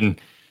Fireland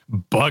and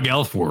Bug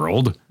Elf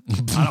World.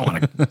 I don't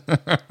want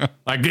to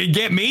like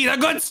get me the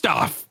good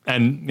stuff.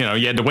 And you know,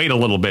 you had to wait a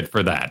little bit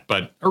for that,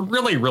 but a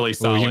really, really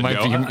solid.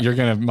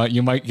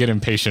 You might get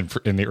impatient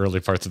in the early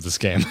parts of this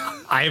game.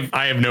 I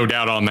have no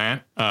doubt on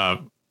that.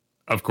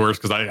 Of course,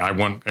 because I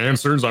want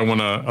answers. I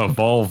want to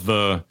evolve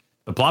the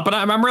plot, but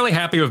I'm really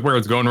happy with where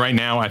it's going right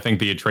now. I think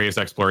the Atreus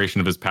exploration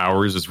of his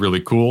powers is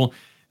really cool.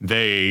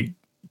 They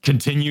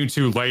continue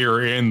to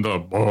layer in the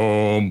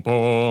boom,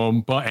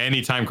 boom, boom.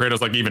 Anytime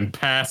Kratos like even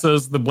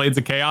passes the Blades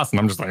of Chaos, and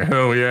I'm just like,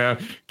 hell yeah,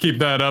 keep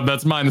that up.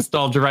 That's my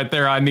nostalgia right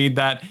there. I need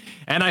that.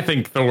 And I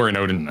think Thor and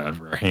Odin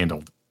are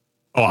handled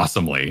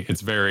awesomely. It's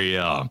very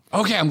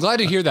okay. I'm glad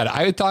to hear that.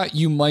 I thought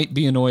you might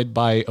be annoyed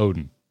by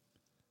Odin.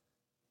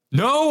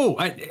 No,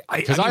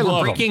 because I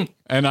love him.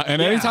 And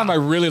anytime I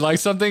really like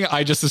something,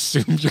 I just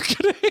assume you're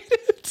gonna hate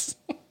it.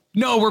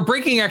 No, we're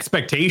breaking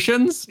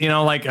expectations. You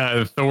know, like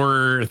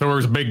Thor's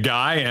a big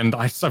guy, and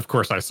of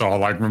course I saw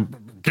like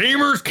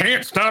gamers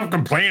can't stop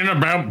complaining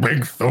about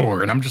Big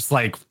Thor, and I'm just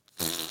like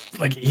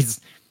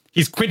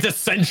he's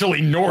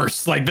quintessentially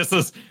Norse. Like this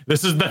is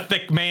the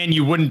thick man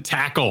you wouldn't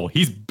tackle.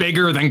 He's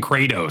bigger than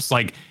Kratos.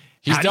 Like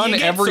he's done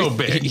so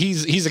big?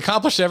 He's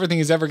accomplished everything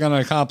he's ever going to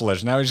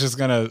accomplish. Now he's just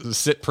going to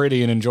sit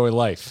pretty and enjoy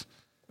life.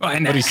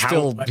 But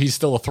he's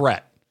still a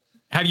threat.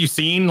 Have you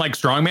seen like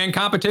strongman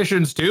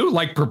competitions too?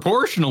 Like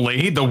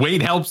proportionally, the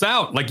weight helps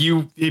out. Like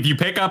if you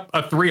pick up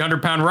a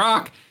 300-pound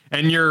rock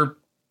and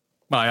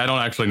I don't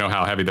actually know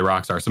how heavy the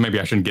rocks are, so maybe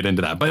I shouldn't get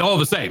into that. But all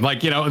the same,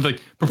 like, you know,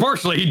 like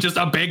proportionally, he's just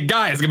a big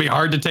guy. It's gonna be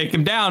hard to take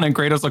him down, and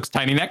Kratos looks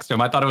tiny next to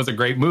him. I thought it was a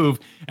great move.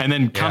 And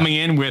then coming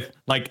in with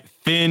like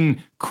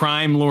thin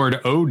crime lord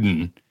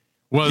Odin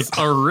was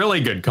a really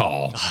good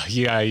call.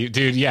 Yeah,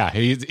 dude. Yeah,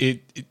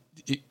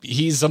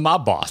 he's a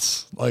mob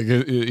boss. Like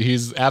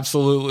he's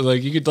absolutely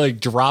like you could like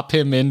drop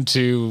him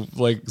into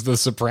like The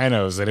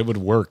Sopranos and it would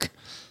work.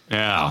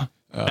 Yeah,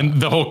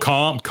 and the whole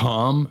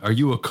calm. Are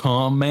you a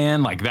calm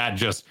man? Like that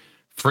just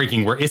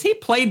freaking work. Is he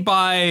played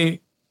by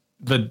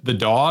the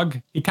dog?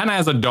 He kind of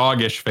has a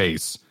doggish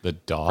face. The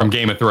dog from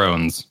Game of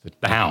Thrones,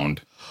 the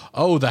Hound.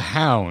 Oh, the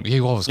Hound. He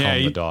always called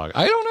him the dog.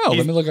 I don't know.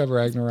 Let me look up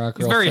Ragnarok.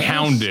 He's very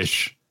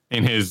houndish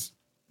in his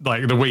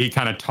like the way he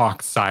kind of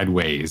talks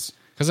sideways.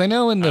 Because I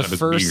know in the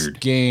first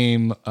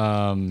game,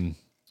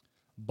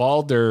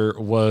 Baldur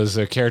was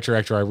a character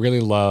actor I really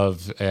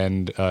love,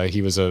 and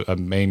he was a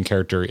main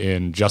character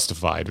in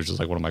Justified, which is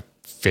like one of my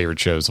favorite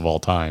shows of all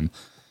time.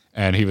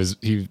 And he was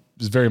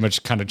very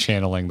much kind of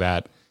channeling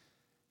that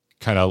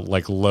kind of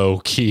like low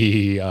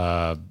key,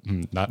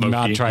 not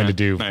trying to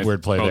do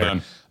wordplay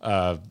there.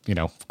 You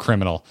know,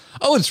 criminal.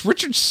 Oh, it's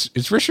Richard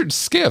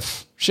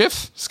Skiff.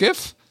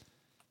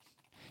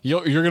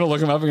 You're going to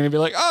look him up and going to be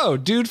like, oh,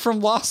 dude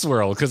from Lost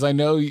World, because I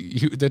know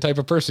the type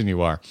of person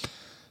you are.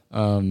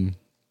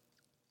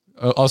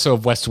 Also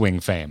of West Wing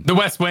fame. The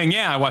West Wing,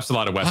 yeah. I watched a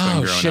lot of West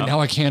Wing growing up.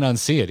 Now I can't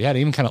unsee it. Yeah, it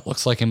even kind of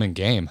looks like him in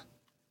game.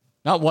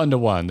 Not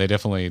 1-to-1.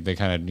 They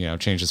kind of, you know,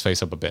 changed his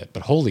face up a bit.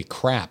 But holy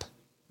crap.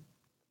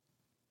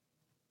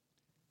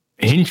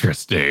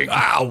 Interesting.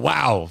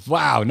 Wow.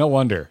 No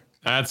wonder.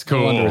 That's cool.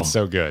 No wonder it's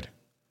so good.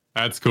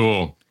 That's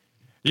cool.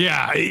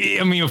 Yeah,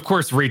 I mean, of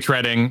course,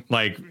 retreading,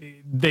 like,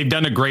 they've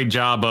done a great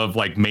job of,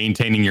 like,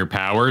 maintaining your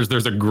powers.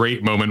 There's a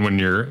great moment when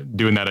you're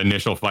doing that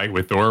initial fight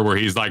with Thor where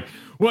he's like,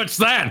 what's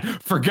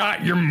that?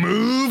 Forgot your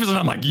moves? And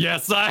I'm like,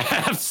 yes, I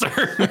have,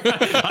 sir.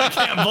 I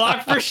can't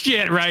block for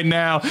shit right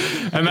now.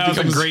 And that was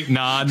a great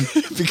nod.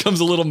 It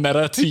becomes a little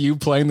meta to you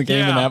playing the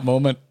game in that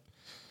moment.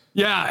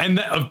 Yeah, and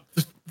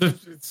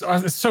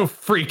it's so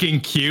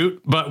freaking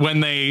cute. But when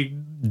they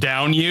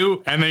down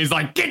you and then he's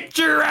like, get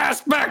your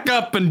ass back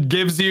up and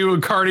gives you a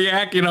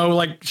cardiac, you know,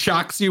 like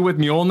shocks you with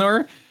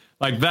Mjolnir.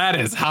 Like that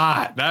is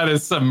hot. That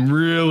is some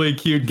really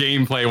cute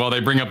gameplay while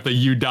they bring up the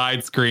you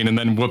died screen and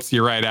then whoops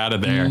you right out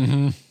of there.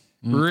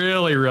 Mm-hmm.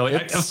 Really, really.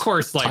 Of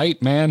course, like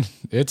tight, man.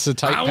 It's a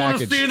tight package. I want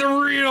to see the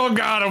real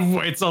God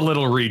of it's a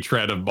little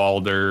retread of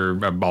Baldur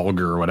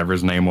or whatever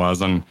his name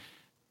was. And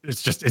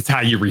it's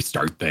how you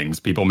restart things.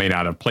 People may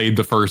not have played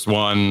the first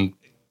one.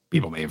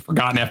 People may have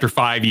forgotten after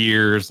 5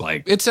 years.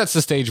 Like it sets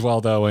the stage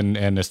well, though,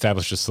 and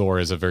establishes Thor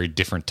as a very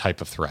different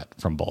type of threat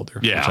from Baldur,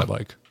 which I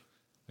like.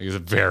 He's a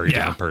very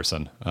different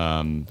person.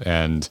 I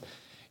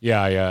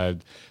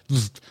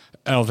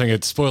don't think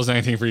it spoils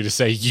anything for you to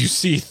say you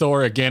see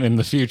Thor again in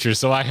the future.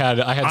 So I had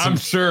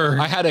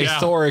a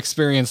Thor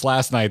experience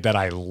last night that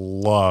I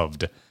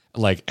loved.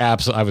 Like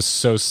absolutely, I was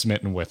so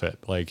smitten with it.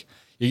 Like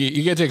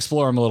you get to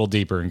explore him a little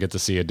deeper and get to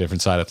see a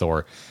different side of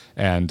Thor,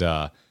 and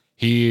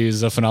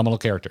he's a phenomenal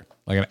character.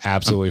 Like an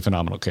absolutely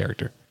phenomenal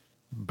character.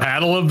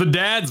 Battle of the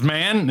Dads,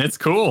 man. It's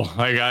cool.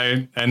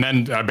 I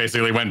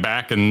basically went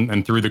back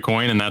and threw the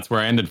coin, and that's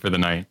where I ended for the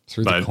night.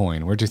 The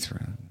coin. Where'd you throw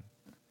it?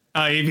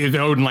 If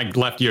Odin like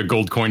left you a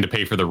gold coin to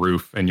pay for the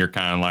roof, and you're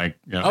kind of like,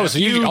 you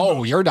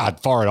know, you're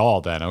not far at all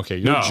then. Okay,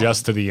 you're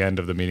just to the end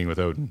of the meeting with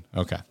Odin.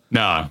 Okay.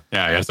 No,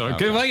 yeah. So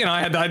well, you know,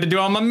 I had to do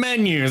all my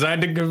menus. I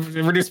had to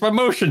reduce my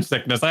motion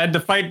sickness. I had to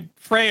fight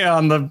Freya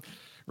on the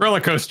roller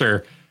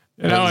coaster.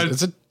 You know,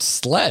 it's a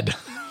sled.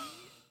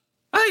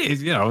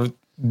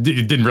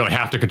 It didn't really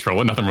have to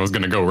control it. Nothing was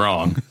going to go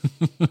wrong.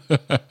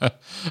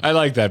 I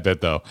like that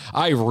bit, though.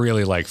 I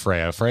really like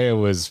Freya. Freya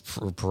was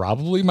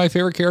probably my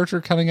favorite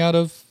character coming out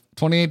of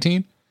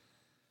 2018.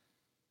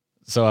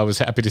 So I was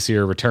happy to see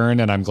her return,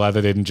 and I'm glad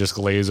they didn't just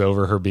glaze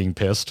over her being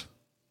pissed.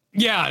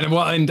 Yeah,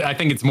 well, and I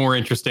think it's more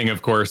interesting,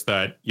 of course,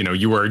 that, you know,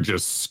 you are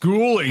just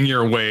schooling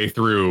your way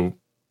through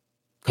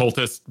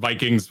cultists,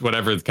 Vikings,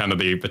 whatever. It's kind of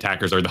the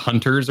attackers or the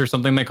hunters or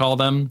something they call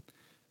them.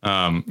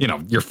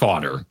 Your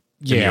fodder.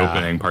 In the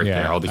opening part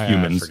there, all the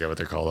humans. I forget what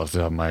they're called off the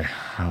top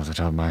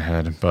of my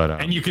head, but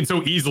and you can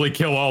so easily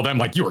kill all of them,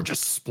 like you were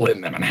just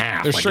splitting them in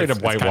half. They're like straight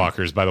up White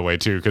Walkers, by the way,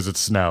 too, because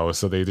it's snow,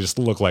 so they just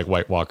look like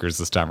White Walkers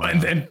this time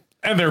around. And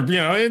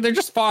they're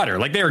just fodder,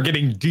 like they are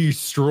getting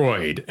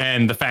destroyed.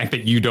 And the fact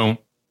that you don't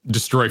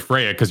destroy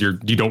Freya because you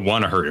don't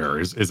want to hurt her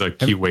is a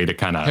cute way to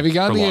kind of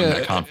prolong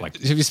that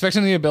conflict. Have you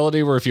spec'd the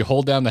ability where if you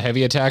hold down the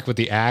heavy attack with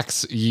the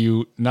axe,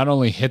 you not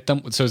only hit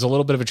them, so it's a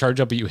little bit of a charge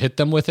up, but you hit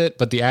them with it,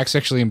 but the axe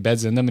actually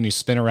embeds in them and you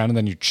spin around and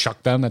then you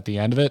chuck them at the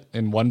end of it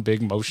in one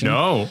big motion?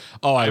 No.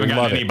 Oh, I haven't love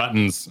got any it.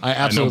 buttons. I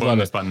absolutely love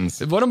it.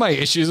 Buttons. One of my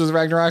issues with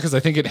Ragnarok is I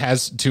think it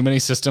has too many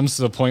systems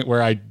to the point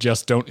where I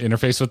just don't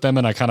interface with them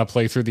and I kind of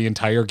play through the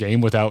entire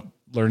game without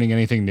learning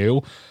anything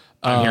new.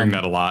 I'm hearing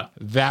that a lot.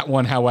 That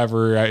one,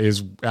 however,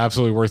 is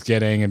absolutely worth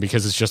getting, and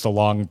because it's just a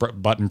long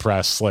button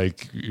press,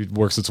 like it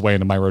works its way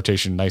into my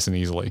rotation nice and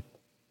easily.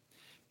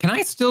 Can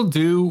I still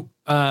do,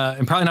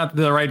 and probably not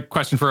the right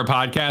question for a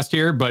podcast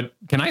here, but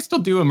can I still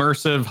do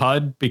immersive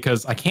HUD?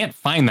 Because I can't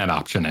find that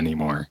option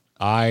anymore.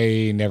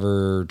 I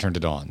never turned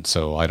it on,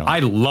 so I don't. I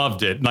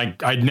loved it.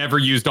 Like, I'd never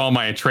used all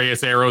my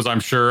Atreus arrows,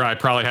 I'm sure. I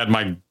probably had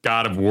my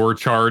God of War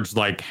charged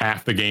like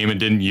half the game and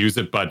didn't use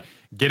it, but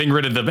getting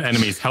rid of the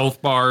enemy's health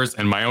bars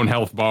and my own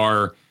health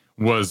bar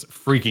was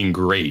freaking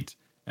great.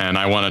 And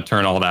I want to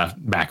turn all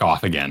that back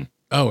off again.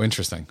 Oh,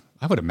 interesting.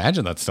 I would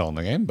imagine that's still in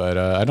the game, but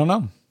I don't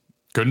know.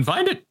 Couldn't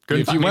find it.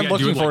 If you went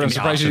looking for it, I'm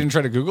surprised you didn't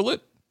try to Google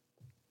it.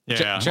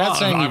 Yeah. Chat's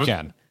saying you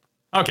can.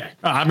 Okay.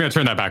 I'm going to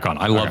turn that back on.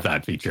 I love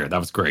that feature. That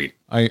was great.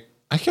 I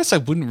guess I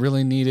wouldn't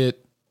really need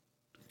it.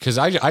 Because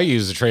I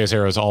use Atreus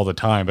arrows all the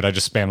time, but I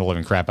just spam the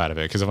living crap out of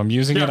it. Because if I'm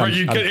using it,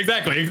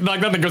 exactly.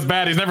 Like nothing goes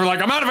bad. He's never like,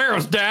 I'm out of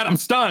arrows, Dad. I'm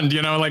stunned.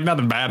 Like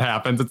nothing bad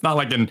happens. It's not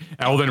like in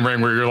Elden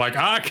Ring where you're like,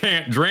 I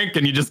can't drink,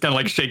 and you just kind of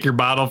like shake your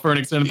bottle for an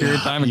extended period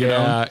of time. And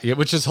yeah,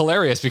 which is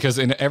hilarious because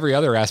in every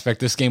other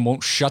aspect, this game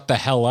won't shut the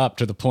hell up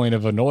to the point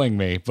of annoying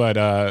me. But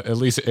at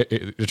least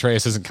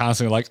Atreus isn't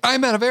constantly like,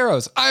 I'm out of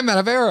arrows. I'm out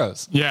of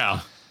arrows.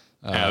 Yeah,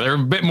 they're a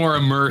bit more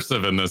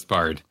immersive in this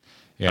part.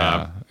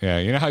 Yeah, yeah.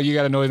 You know how you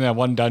got annoyed in that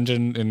one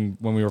dungeon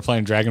when we were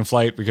playing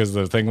Dragonflight because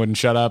the thing wouldn't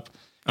shut up?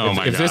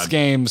 If this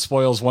game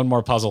spoils one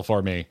more puzzle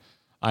for me,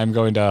 I'm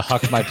going to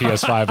huck my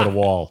PS5 at a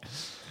wall.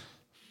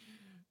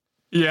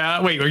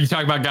 Yeah. Wait, are you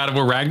talking about God of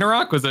War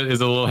Ragnarok? Is it a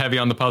little heavy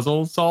on the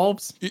puzzle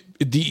solves?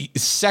 The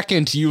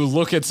second you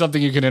look at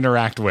something you can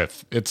interact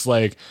with, it's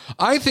like,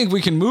 I think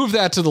we can move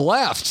that to the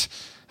left.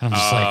 And I'm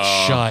just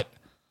like, shut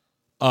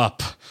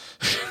up.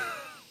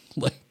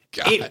 Like,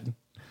 God.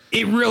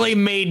 It really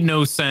made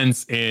no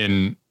sense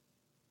in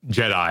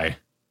Jedi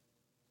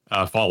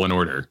Fallen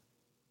Order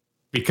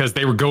because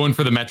they were going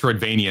for the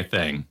Metroidvania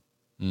thing.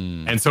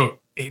 And so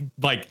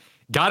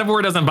God of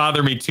War doesn't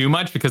bother me too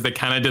much because they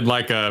kind of did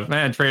like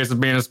Atreus is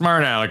being a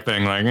smart aleck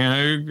thing. Like,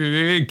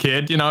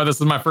 kid,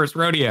 this is my first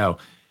rodeo.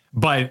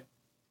 But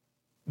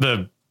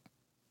the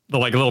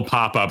like little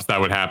pop-ups that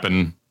would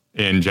happen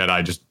in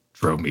Jedi just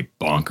drove me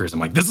bonkers. I'm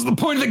like, this is the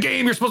point of the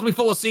game. You're supposed to be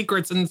full of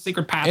secrets and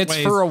secret pathways.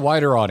 It's for a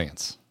wider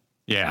audience.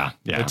 Yeah.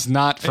 It's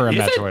not for a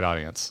Metroid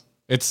audience.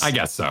 I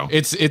guess so.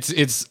 It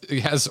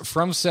has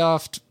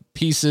FromSoft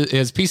pieces. It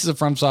has pieces of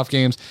FromSoft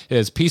games. It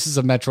has pieces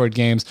of Metroid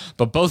games.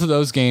 But both of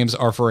those games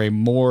are for a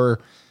more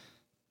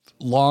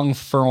long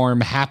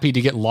form, happy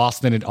to get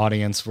lost in it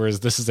audience.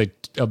 Whereas this is a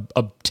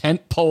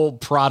tentpole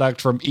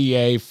product from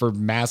EA for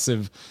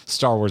massive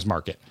Star Wars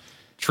market.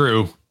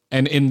 True.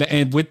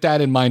 And with that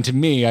in mind, to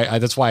me,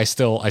 that's why I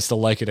still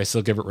like it. I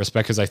still give it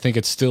respect because I think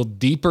it's still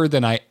deeper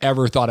than I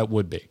ever thought it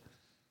would be.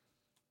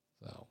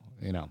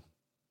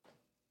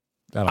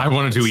 I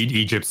wanted to eat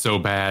Egypt so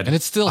bad. And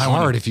it's still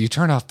hard if you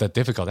turn off the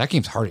difficulty. That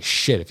game's hard as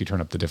shit if you turn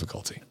up the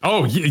difficulty.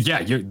 Oh,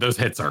 yeah. Those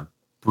hits are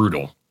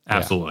brutal.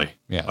 Absolutely.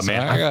 Yeah. So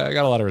man, I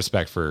got a lot of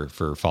respect for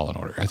Fallen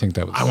Order. I think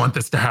that was... I want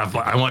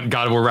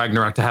God of War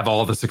Ragnarok to have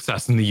all the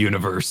success in the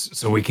universe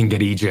so we can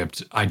get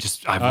Egypt. I've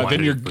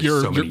wanted it for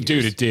so many years.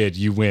 Dude, it did.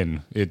 You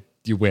win.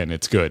 You win.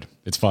 It's good.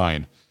 It's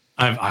fine.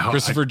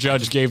 Christopher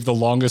Judge gave the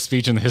longest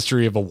speech in the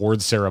history of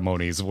award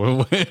ceremonies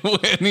when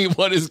he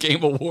won his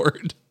game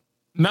award.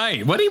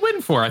 Nice. What did he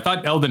win for? I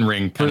thought Elden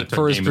Ring kind of took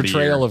for his game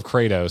portrayal of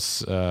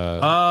Kratos.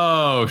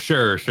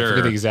 Sure. I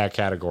forget the exact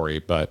category,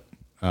 but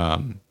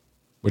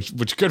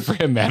which good for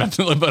him, man.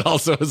 But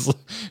also,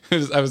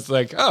 I was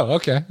like, oh,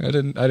 okay. I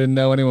didn't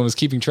know anyone was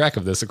keeping track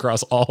of this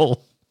across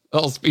all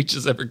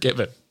speeches ever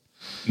given.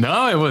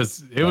 No,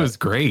 it was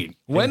great.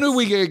 When do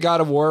we get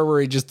God of War where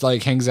he just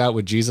like hangs out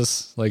with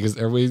Jesus? Like,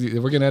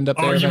 we're gonna end up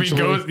there? You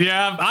mean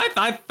yeah,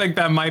 I think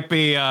that might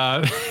be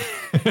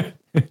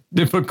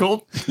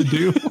difficult to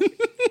do.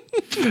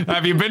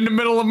 Have you been to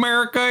Middle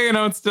America?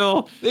 It's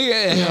still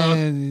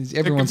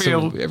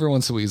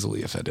everyone's so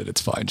easily offended.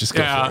 It's fine. Just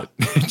go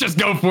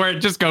for it.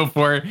 Just go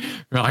for it.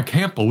 I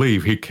can't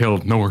believe he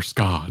killed Norse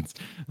gods.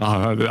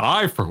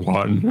 I, for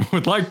one,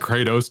 would like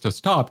Kratos to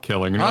stop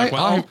killing.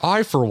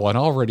 I, for one,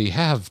 already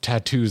have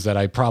tattoos that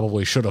I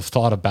probably should have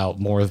thought about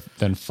more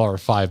than for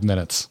 5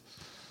 minutes.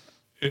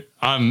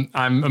 I'm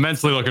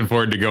immensely looking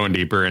forward to going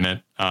deeper in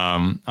it.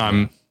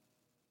 I'm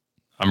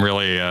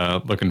really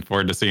looking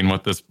forward to seeing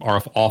what this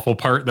awful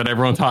part that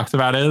everyone talks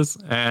about is,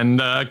 and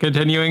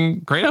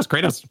continuing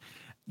Kratos.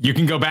 You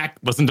can go back,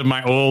 listen to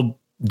my old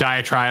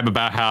diatribe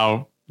about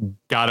how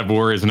God of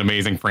War is an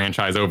amazing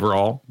franchise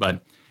overall,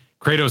 but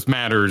Kratos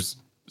matters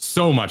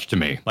so much to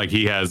me. Like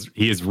he has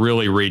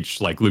really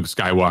reached like Luke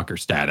Skywalker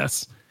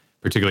status,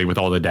 particularly with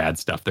all the dad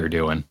stuff they're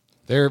doing.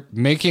 They're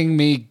making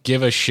me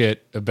give a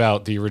shit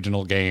about the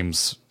original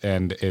games,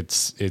 and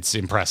it's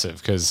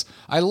impressive because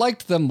I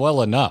liked them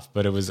well enough,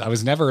 but I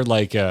was never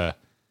like I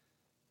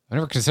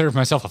never considered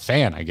myself a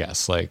fan, I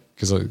guess, like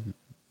because I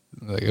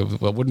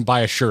wouldn't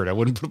buy a shirt, I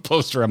wouldn't put a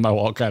poster on my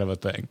wall, kind of a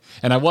thing.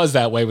 And I was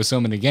that way with so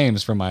many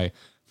games from my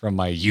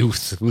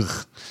youth.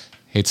 Ugh,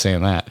 hate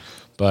saying that,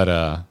 but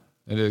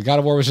God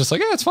of War was just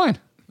like, yeah, it's fine.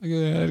 I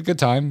had a good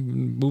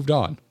time, moved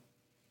on.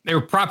 They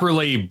were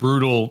properly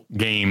brutal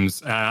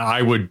games.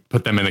 I would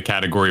put them in the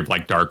category of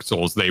like Dark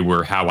Souls. They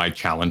were how I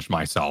challenged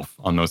myself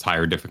on those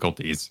higher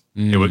difficulties.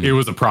 It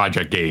was a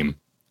project game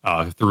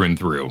through and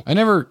through. I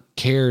never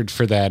cared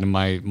for that in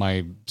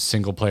my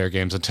single player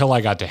games until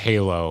I got to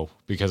Halo,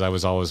 because I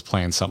was always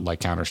playing something like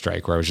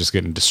Counter-Strike where I was just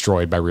getting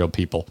destroyed by real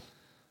people.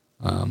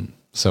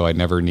 So I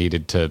never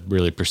needed to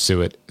really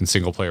pursue it in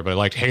single player, but I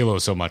liked Halo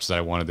so much that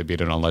I wanted to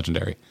beat it on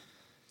Legendary.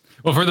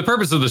 Well, for the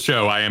purpose of the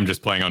show, I am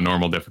just playing on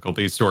normal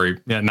difficulty,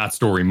 not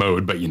story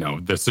mode, but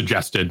the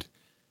suggested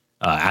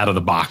out of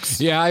the box.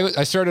 Yeah,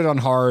 I started on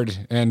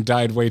hard and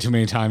died way too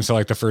many times to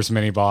like the first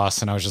mini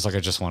boss, and I was just like,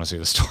 I just want to see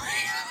the story,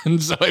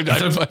 and so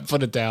I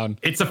put it down.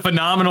 It's a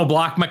phenomenal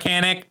block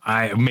mechanic.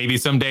 Maybe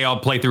someday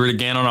I'll play through it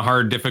again on a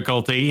hard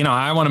difficulty.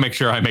 I want to make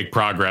sure I make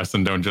progress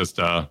and don't just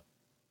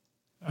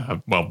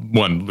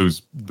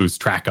lose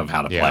track of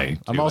how to play.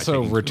 I'm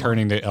also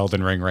returning to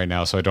Elden Ring right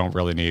now, so I don't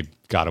really need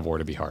God of War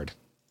to be hard.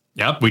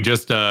 Yep, we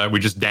just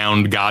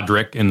downed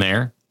Godric in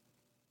there.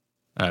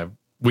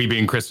 We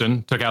being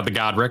Kristen took out the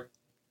Godric.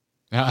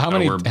 How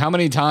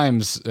many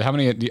times?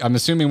 I'm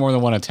assuming more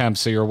than one attempt.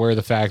 So you're aware of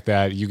the fact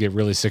that you get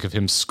really sick of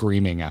him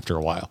screaming after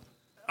a while.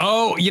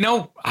 Oh,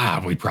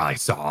 we probably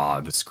saw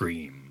the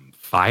scream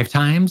 5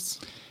 times.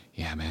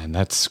 Yeah, man,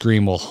 that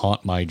scream will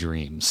haunt my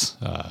dreams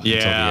until the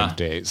end of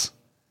days.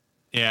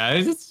 Yeah,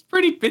 it's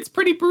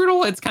pretty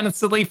brutal. It's kind of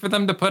silly for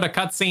them to put a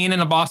cutscene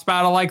in a boss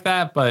battle like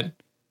that, but.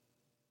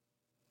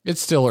 It's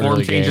still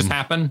early. Form changes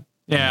happen.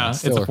 Yeah,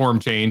 it's a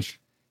form change.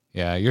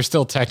 Yeah, you're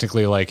still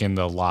technically like in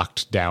the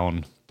locked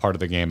down part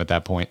of the game at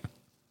that point.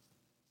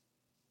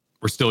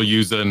 We're still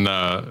using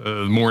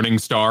Morning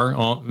Star,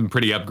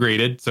 pretty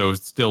upgraded, so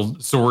it's still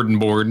sword and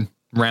board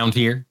around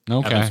here.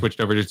 Okay, haven't switched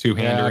over to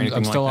two-hand or anything.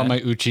 I'm still on my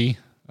Uchi.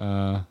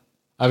 I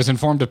was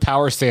informed of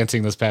power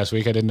stancing this past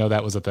week. I didn't know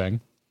that was a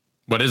thing.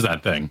 What is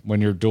that thing? When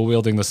you're dual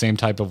wielding the same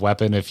type of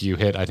weapon, if you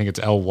hit, I think it's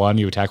L1,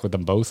 you attack with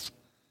them both.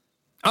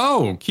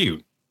 Oh,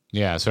 cute.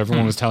 Yeah, so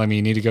everyone was telling me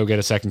you need to go get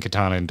a second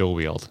katana and dual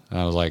wield. And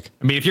I was like...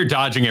 if you're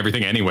dodging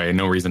everything anyway,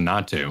 no reason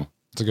not to.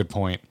 That's a good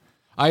point.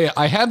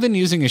 I have been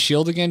using a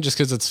shield again just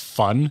because it's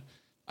fun.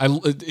 I've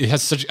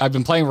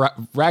been playing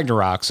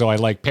Ragnarok, so I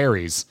like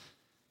parries.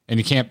 And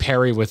you can't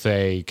parry with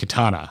a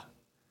katana.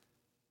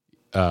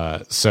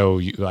 So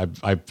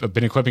I've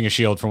been equipping a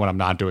shield for when I'm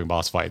not doing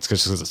boss fights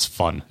because it's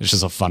fun. It's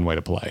just a fun way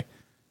to play.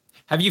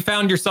 Have you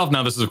found yourself,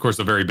 now this is of course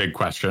a very big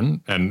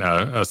question and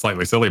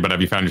slightly silly, but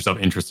have you found yourself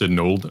interested in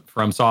old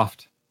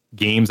FromSoft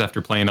games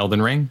after playing Elden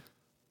Ring?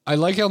 I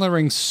like Elden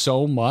Ring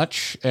so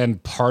much,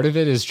 and part of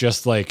it is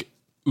just like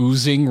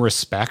oozing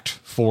respect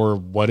for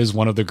what is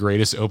one of the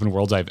greatest open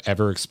worlds I've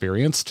ever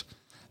experienced,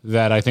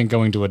 that I think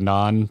going to a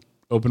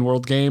non-open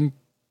world game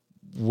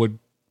would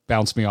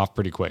bounce me off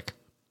pretty quick.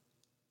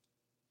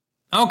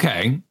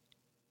 Okay.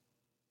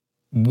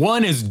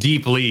 One is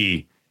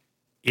deeply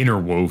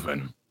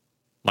interwoven.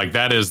 Like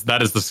that is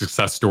the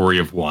success story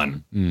of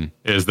one,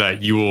 is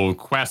that you will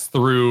quest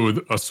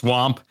through a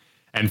swamp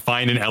and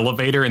find an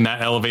elevator, and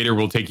that elevator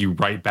will take you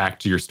right back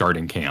to your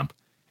starting camp.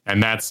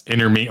 And that's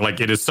like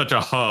it is such a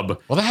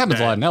hub. Well, that happens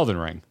a lot in Elden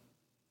Ring.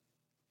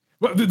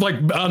 Well, like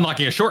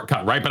unlocking a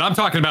shortcut, right? But I'm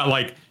talking about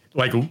like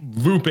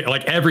looping,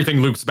 like everything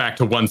loops back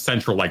to one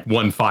central, like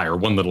one fire,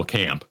 one little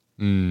camp.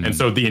 And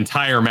so the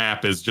entire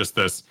map is just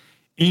this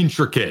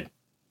intricate,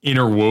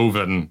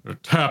 interwoven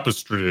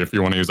tapestry, if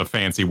you want to use a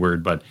fancy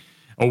word, but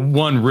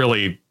one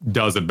really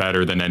does it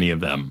better than any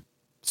of them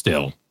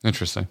still.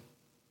 Interesting.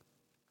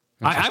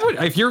 I would,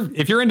 if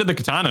you're into the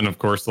katana, and of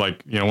course,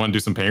 like, want to do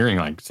some parrying,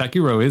 like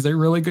Sekiro is a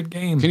really good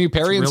game. Can you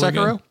parry in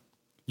Sekiro? Good.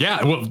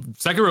 Yeah. Well,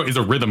 Sekiro is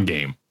a rhythm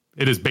game.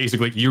 It is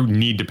basically, you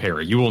need to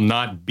parry. You will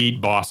not beat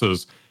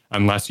bosses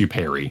unless you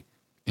parry.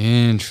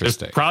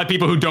 Interesting. There's probably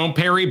people who don't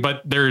parry,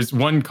 but there's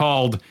one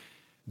called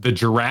the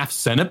Giraffe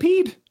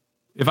Centipede,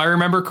 if I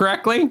remember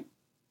correctly.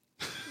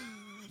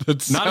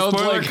 That sounds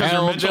like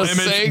hell. Just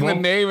saying the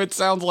name, it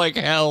sounds like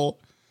hell.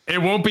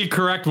 It won't be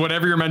correct,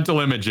 whatever your mental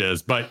image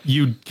is, but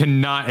you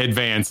cannot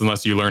advance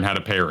unless you learn how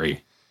to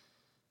parry.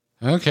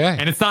 Okay.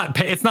 And it's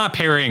not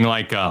parrying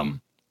like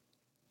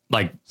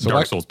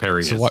Dark Souls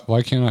parry. So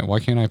why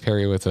can't I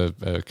parry with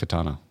a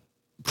katana?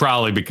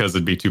 Probably because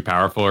it'd be too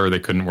powerful, or they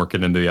couldn't work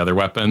it into the other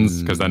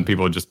weapons, because then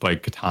people would just play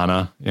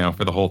katana,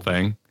 for the whole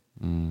thing.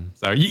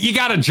 So you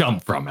got to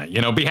jump from it.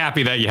 Be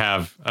happy that you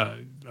have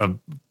a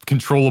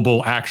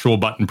controllable actual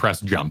button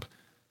press jump.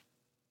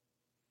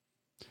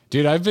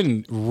 Dude, I've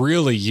been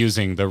really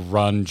using the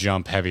run,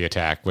 jump, heavy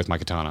attack with my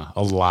katana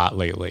a lot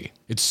lately.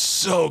 It's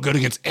so good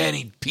against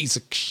any piece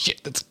of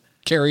shit that's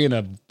carrying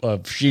a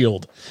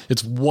shield.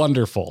 It's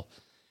wonderful.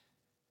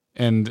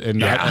 And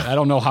yeah. I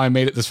don't know how I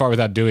made it this far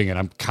without doing it.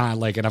 I'm kind of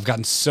like, and I've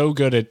gotten so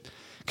good at,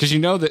 because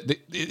that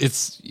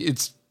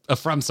it's a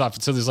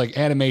FromSoft. So there's like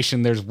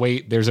animation, there's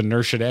weight, there's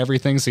inertia to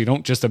everything. So you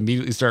don't just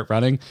immediately start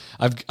running.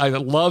 I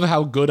love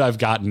how good I've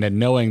gotten at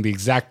knowing the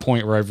exact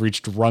point where I've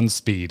reached run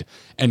speed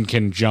and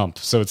can jump.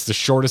 So it's the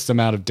shortest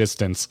amount of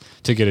distance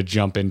to get a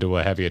jump into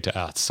a heavy attack.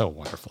 Oh, it's so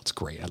wonderful. It's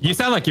great. You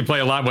sound like you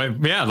play a lot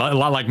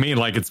like me.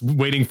 Like it's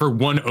waiting for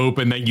one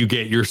open that you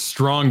get your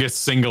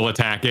strongest single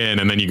attack in,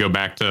 and then you go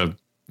back to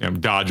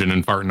dodging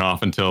and farting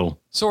off until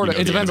sort of.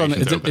 It depends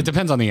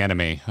on the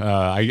enemy.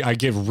 I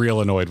get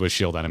real annoyed with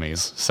shield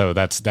enemies, so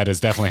that is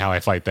definitely how I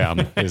fight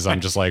them. Is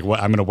I'm just like,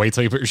 I'm gonna wait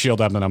till you put your shield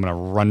up, and I'm gonna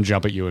run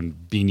jump at you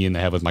and bean you in the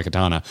head with my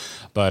katana.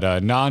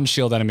 But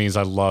non-shield enemies,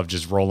 I love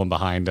just rolling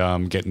behind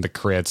them, getting the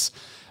crits.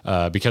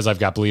 Because I've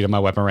got bleed in my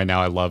weapon right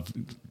now,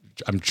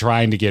 I'm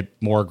trying to get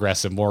more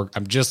aggressive.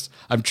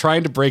 I'm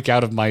trying to break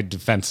out of my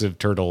defensive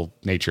turtle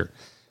nature.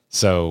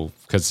 So,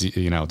 because,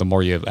 the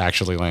more you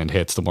actually land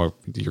hits, the more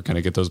you're going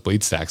to get those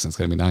bleed stacks, and it's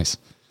going to be nice.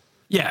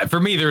 Yeah, for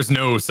me, there's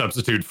no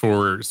substitute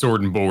for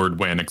sword and board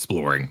when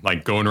exploring.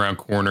 Like going around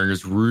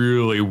corners,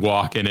 really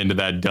walking into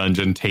that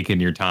dungeon,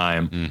 taking your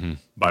time. Mm-hmm.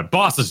 But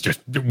bosses,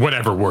 just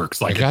whatever works.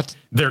 Like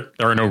there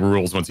are no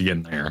rules once you get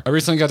in there. I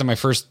recently got to my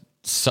first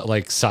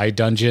side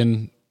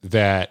dungeon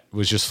that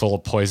was just full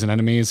of poison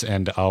enemies,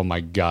 and oh my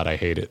god, I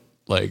hate it.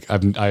 Like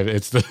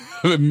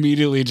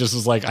immediately just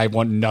was like, I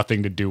want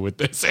nothing to do with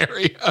this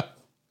area.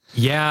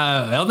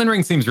 Yeah, Elden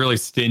Ring seems really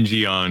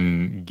stingy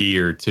on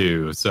gear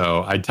too.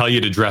 So I'd tell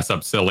you to dress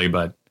up silly,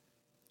 but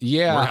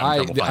yeah, I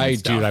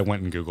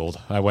went and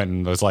Googled. I went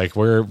and was like,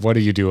 what do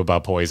you do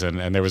about poison?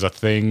 And there was a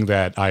thing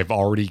that I've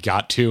already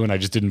got to, and I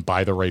just didn't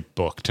buy the right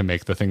book to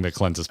make the thing that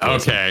cleanses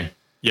poison. Okay.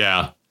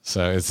 Yeah.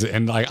 So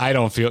I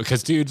don't feel,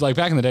 because dude, like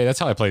back in the day, that's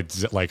how I played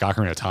like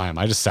Ocarina of Time.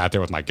 I just sat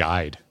there with my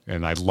guide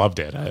and I loved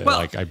it.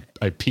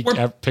 I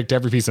picked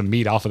every piece of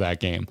meat off of that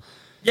game.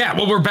 Yeah,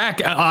 well, we're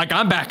back.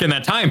 I'm back in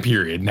that time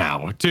period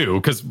now too,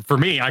 because for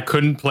me, I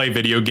couldn't play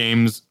video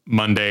games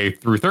Monday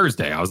through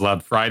Thursday. I was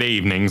allowed Friday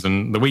evenings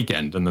and the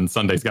weekend, and then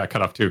Sundays got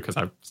cut off too because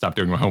I stopped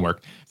doing my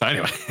homework. So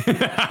anyway,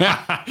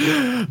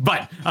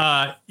 but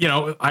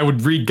I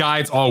would read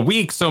guides all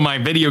week, so my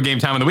video game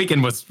time on the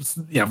weekend was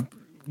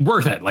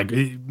worth it, like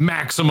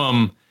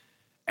maximum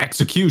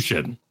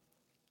execution.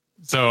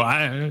 So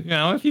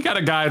if you got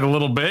to guide a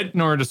little bit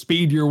in order to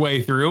speed your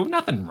way through,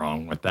 nothing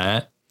wrong with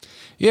that.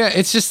 Yeah,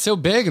 it's just so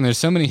big and there's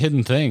so many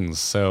hidden things.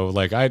 So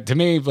like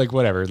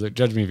whatever,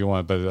 judge me if you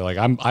want, but like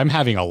I'm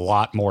having a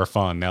lot more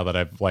fun now that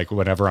I've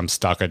whenever I'm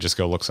stuck, I just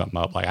go look something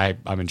up. Like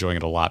I'm enjoying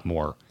it a lot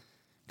more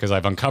because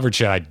I've uncovered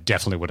shit I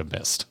definitely would have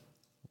missed,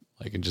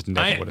 and just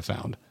never would have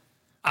found.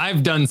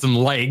 I've done some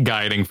light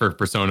guiding for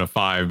Persona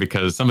 5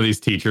 because some of these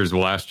teachers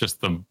will ask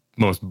just the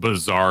most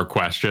bizarre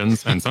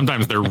questions. And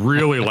sometimes they're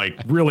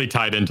really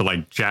tied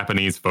into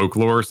Japanese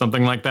folklore or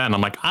something like that. And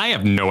I'm like, I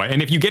have no idea.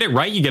 And if you get it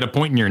right, you get a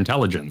point in your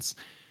intelligence.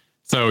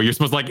 So you're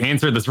supposed to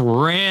answer this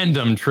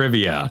random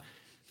trivia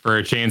for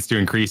a chance to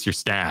increase your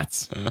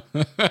stats.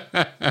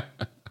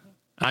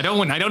 I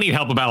don't need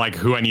help about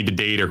who I need to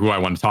date or who I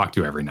want to talk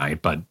to every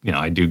night. But,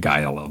 I do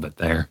guide a little bit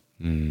there.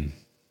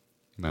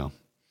 Well.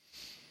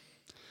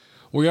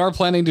 We are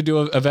planning to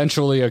do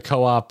eventually a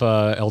co-op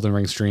Elden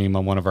Ring stream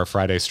on one of our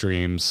Friday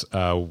streams.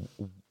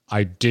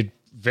 I did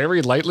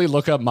very lightly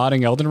look up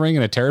modding Elden Ring,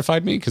 and it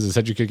terrified me because it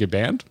said you could get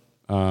banned.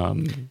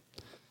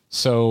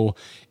 So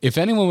if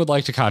anyone would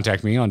like to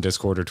contact me on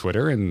Discord or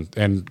Twitter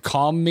and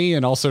calm me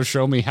and also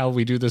show me how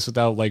we do this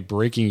without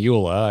breaking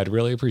EULA, I'd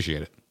really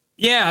appreciate it.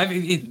 Yeah,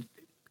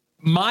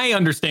 my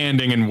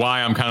understanding and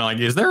why I'm kind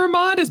of is there a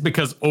mod is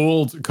because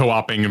old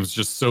co-oping was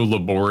just so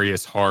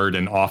laborious, hard,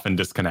 and often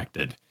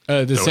disconnected.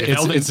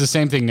 It's the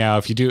same thing now.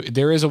 If you do,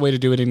 there is a way to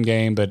do it in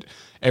game, but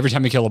every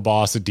time you kill a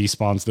boss, it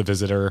despawns the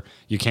visitor.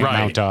 You can't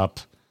mount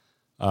up.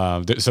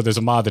 So there's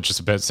a mod that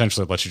just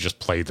essentially lets you just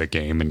play the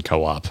game in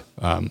co-op.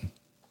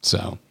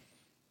 So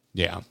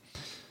yeah,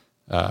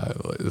 I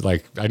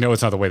know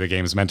it's not the way the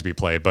game is meant to be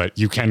played, but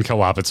you can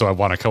co-op it. So I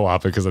want to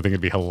co-op it because I think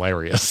it'd be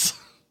hilarious.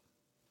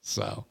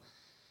 So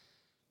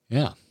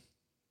yeah.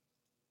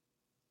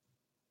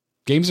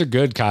 Games are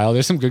good, Kyle.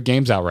 There's some good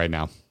games out right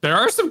now. There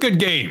are some good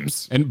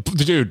games. And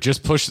dude,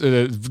 just push.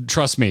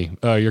 Trust me,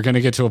 you're going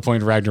to get to a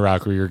point in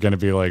Ragnarok where you're going to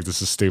be like,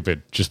 this is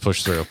stupid. Just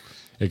push through.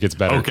 It gets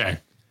better. Okay.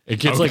 It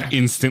gets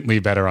instantly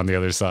better on the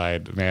other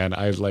side, man.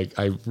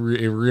 It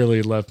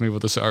really left me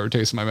with a sour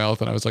taste in my mouth.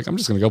 And I was like, I'm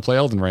just going to go play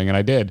Elden Ring. And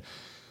I did.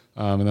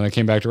 And then I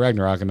came back to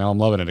Ragnarok and now I'm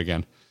loving it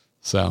again.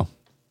 So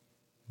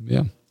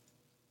yeah,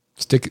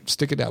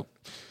 stick it out.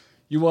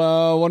 You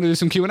want to do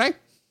some Q&A?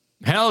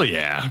 Hell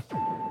yeah.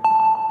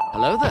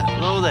 Hello there.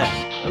 Hello there.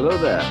 Hello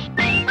there.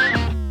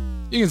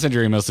 You can send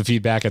your emails to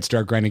feedback at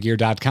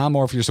startgrindinggear.com,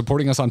 or if you're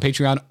supporting us on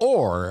Patreon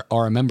or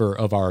are a member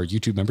of our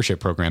YouTube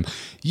membership program,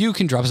 you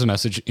can drop us a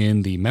message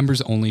in the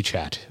members-only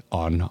chat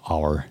on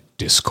our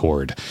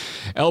Discord.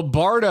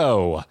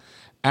 Elbardo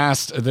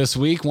asked this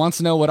week, wants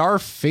to know what our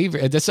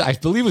favorite, this I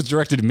believe was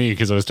directed to me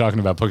because I was talking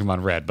about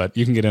Pokemon Red, but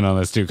you can get in on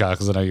this too, Kyle,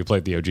 because I know you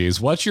played the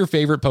OGs. What's your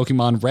favorite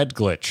Pokemon Red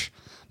glitch?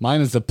 Mine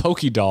is the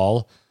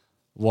Pokédoll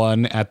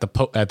one at the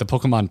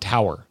Pokemon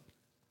Tower.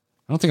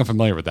 I don't think I'm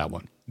familiar with that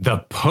one.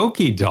 The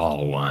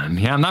Pokédoll one.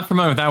 Yeah, I'm not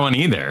familiar with that one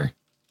either.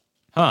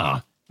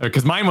 Huh.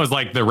 Because mine was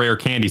like the rare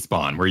candy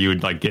spawn where you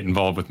would like get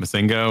involved with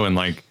Masingo and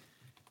like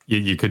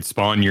you could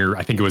spawn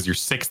I think it was your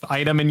 6th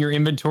item in your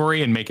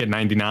inventory and make it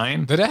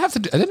 99. Did I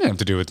didn't have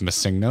to do with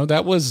Masingo.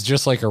 That was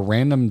just like a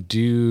random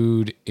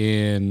dude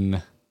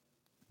in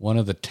one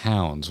of the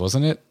towns,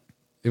 wasn't it?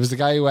 It was the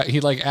guy who he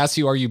like asked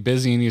you, "Are you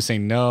busy?" and you say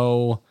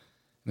no.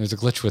 And there's a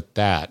glitch with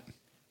that.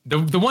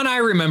 The one I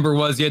remember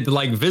was you had to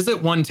like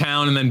visit one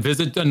town and then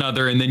visit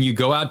another, and then you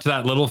go out to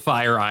that little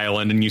fire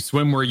island and you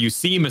swim where you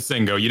see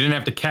Masingo. You didn't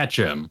have to catch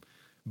him,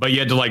 but you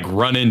had to like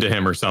run into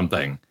him or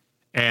something,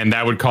 and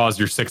that would cause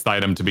your 6th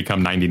item to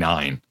become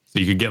 99. So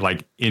you could get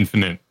like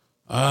infinite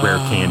rare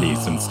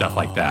candies and stuff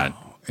like that.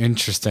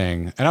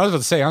 Interesting. And I was about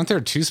to say, aren't there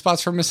 2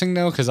 spots for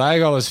Masingo? Because I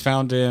always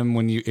found him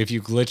if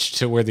you glitch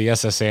to where the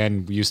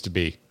SSN used to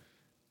be.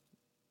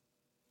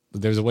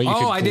 There's a way you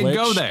could I didn't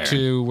go glitch there.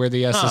 to where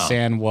the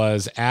SSN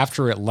was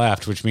after it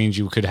left, which means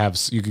you could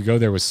go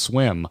there with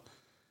swim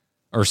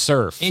or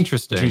surf.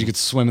 Interesting. Which means you could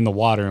swim in the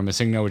water and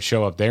Masingo would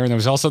show up there. And there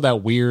was also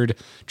that weird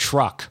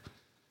truck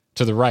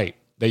to the right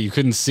that you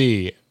couldn't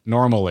see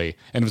normally.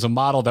 And it was a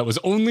model that was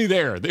only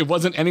there. It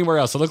wasn't anywhere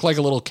else. It looked like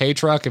a little K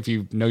truck if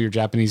you know your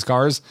Japanese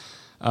cars.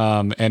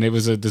 And it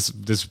was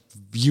this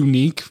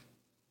unique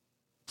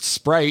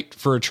sprite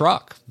for a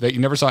truck that you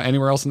never saw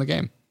anywhere else in the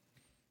game.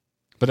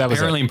 But that was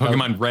apparently in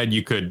Pokemon Red,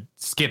 you could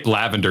skip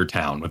Lavender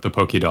Town with the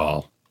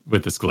Pokédoll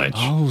with this glitch.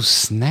 Oh,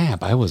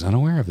 snap. I was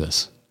unaware of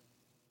this.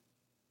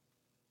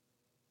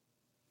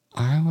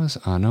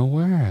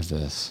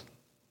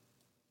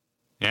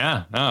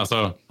 Yeah. Oh,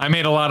 so I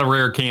made a lot of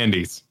rare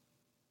candies.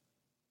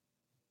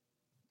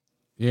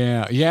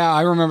 Yeah,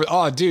 I remember.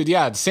 Oh, dude,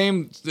 yeah,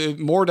 same.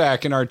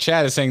 Mordak in our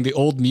chat is saying the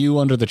old Mew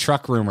under the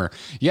truck rumor.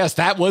 Yes,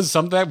 that was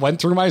something that went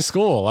through my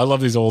school. I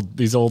love these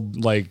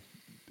old like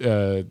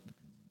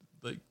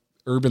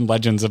urban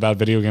legends about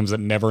video games that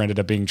never ended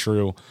up being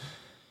true.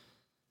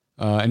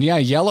 And yeah,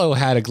 Yellow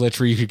had a glitch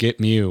where you could get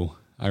Mew.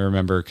 I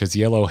remember because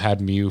Yellow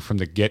had Mew from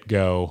the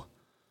get-go,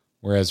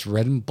 whereas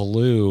Red and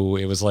Blue,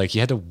 it was like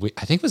you had to.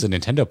 I think it was a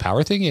Nintendo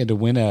Power thing. You had to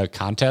win a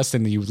contest,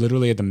 and you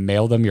literally had to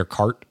mail them your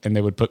cart, and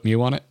they would put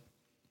Mew on it.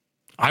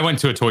 I went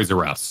to a Toys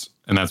R Us,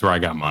 and that's where I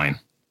got mine.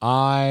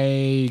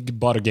 I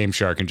bought a Game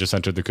Shark and just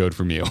entered the code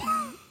for Mew.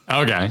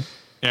 Okay.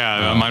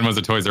 Yeah, mine was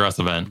a Toys R Us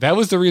event. That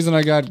was the reason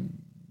I got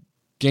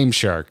Game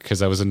Shark,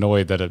 because I was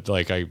annoyed that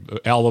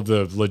all of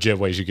the legit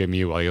ways you get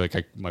Mew,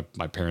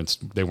 my parents,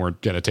 they weren't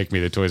gonna take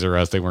me to Toys R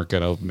Us, they weren't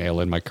gonna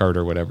mail in my card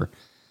or whatever.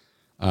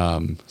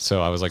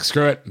 So I was like,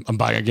 screw it, I'm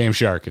buying a Game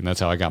Shark, and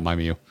that's how I got my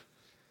Mew.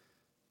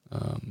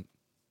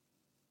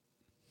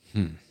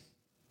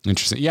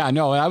 Interesting. Yeah,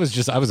 no, I was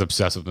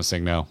obsessed with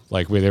Masingo.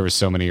 Like there were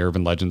so many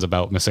urban legends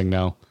about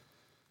Masingo.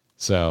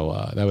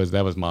 So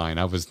that was mine.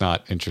 I was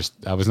not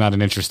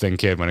an interesting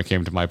kid when it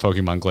came to my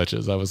Pokemon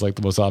glitches. That was like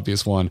the most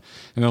obvious one.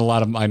 And then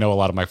I know a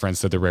lot of my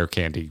friends did the rare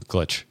candy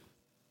glitch,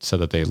 so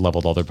that they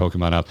leveled all their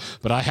Pokemon up.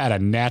 But I had a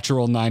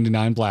natural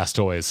 99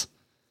 Blastoise.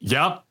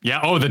 Yep.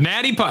 Yeah. Oh, the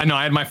Natty. No,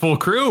 I had my full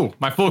crew.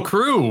 My full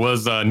crew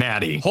was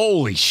Natty.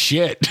 Holy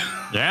shit.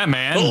 Yeah,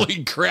 man.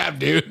 Holy crap,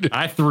 dude.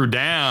 I threw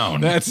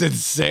down. That's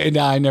insane.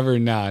 I never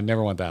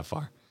went that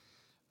far.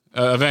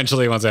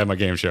 Eventually, once I had my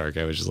Game Shark,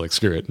 I was just like,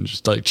 screw it, and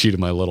just like cheated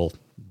my little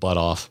butt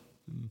off.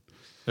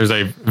 There's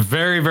a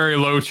very, very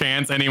low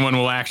chance anyone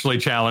will actually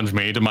challenge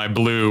me to my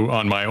blue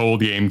on my old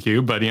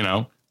GameCube, but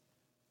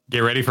get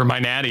ready for my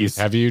natties.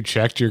 Have you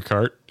checked your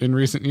cart in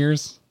recent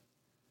years?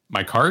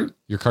 My cart?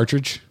 Your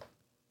cartridge?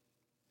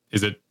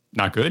 Is it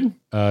not good?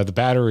 The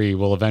battery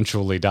will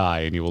eventually die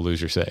and you will lose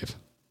your save.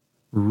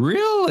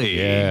 Really?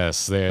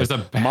 Yes. There's a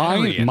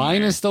battery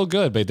mine is still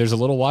good, but there's a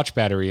little watch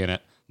battery in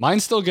it.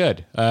 Mine's still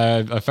good.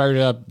 I fired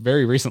it up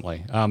very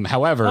recently.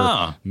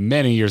 However,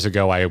 many years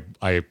ago,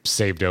 I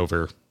saved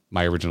over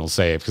my original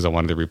save because I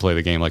wanted to replay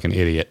the game like an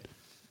idiot.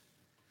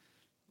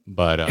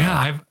 But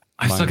yeah,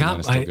 I still got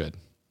it. Still good.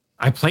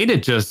 I played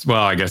it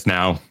I guess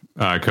now,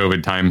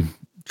 COVID time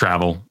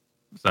travel.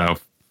 So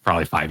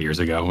probably 5 years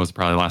ago was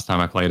probably the last time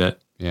I played it.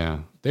 Yeah.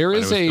 You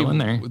looked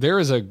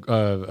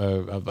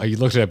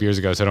it up years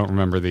ago, so I don't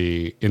remember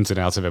the ins and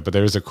outs of it, but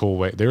there is a cool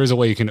way. There is a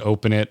way you can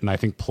open it and I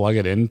think plug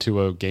it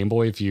into a Game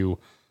Boy. If you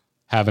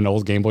have an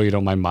old Game Boy, you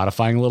don't mind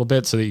modifying a little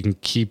bit so that you can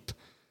keep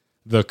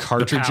the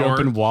cartridge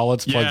open while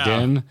it's plugged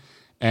in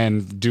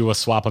and do a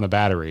swap on the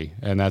battery.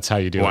 And that's how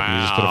you do it. You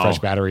just put a fresh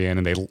battery in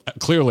and they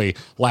clearly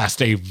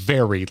last a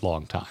very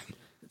long time.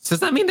 So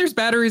does that mean there's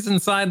batteries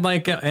inside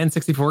like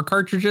N64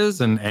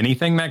 cartridges and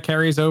anything that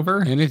carries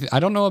over? Anything, I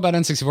don't know about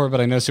N64, but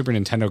I know Super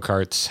Nintendo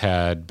carts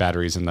had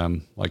batteries in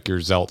them, like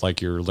your Zelda,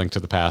 like your Link to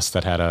the Past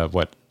that had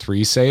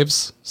three save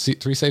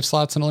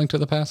slots in a Link to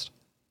the Past.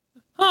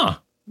 Huh?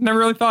 Never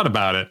really thought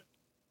about it.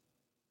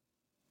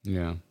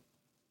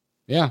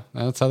 Yeah,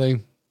 that's how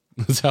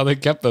they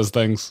kept those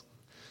things.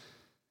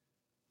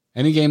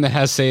 Any game that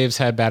has saves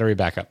had battery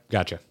backup.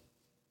 Gotcha.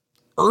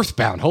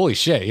 Earthbound, holy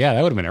shit! Yeah,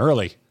 that would have been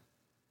early.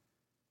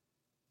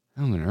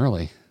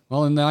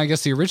 Well, and then I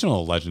guess the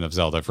original Legend of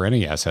Zelda for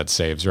NES had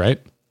saves,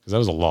 right? Because that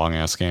was a long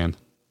ass game.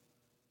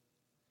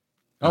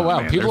 Oh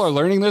wow, man, people are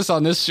learning this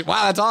on this.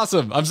 Wow, that's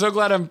awesome! I'm so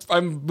glad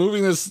I'm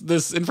moving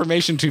this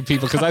information to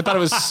people because I thought it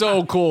was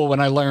so cool when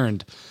I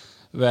learned.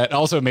 That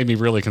also made me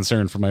really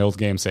concerned for my old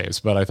game saves,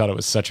 but I thought it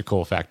was such a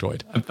cool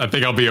factoid. I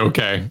think I'll be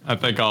okay. I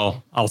think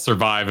I'll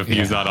survive if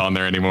he's not on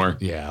there anymore.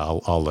 Yeah,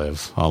 I'll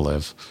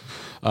live.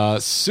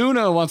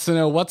 Suna wants to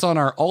know what's on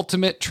our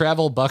ultimate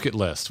travel bucket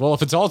list. Well,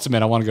 if it's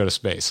ultimate, I want to go to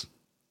space.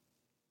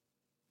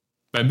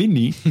 That'd be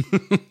neat.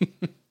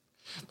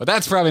 But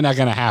that's probably not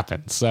going to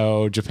happen.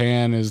 So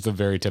Japan is the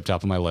very tip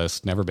top of my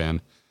list. Never been.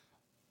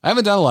 I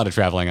haven't done a lot of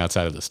traveling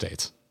outside of the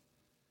States.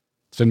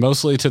 It's been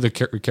mostly to the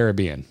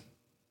Caribbean.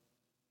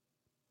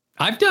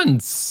 I've done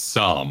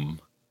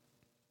some,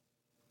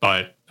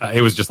 but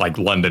it was just like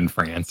London,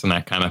 France, and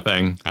that kind of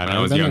thing when I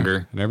was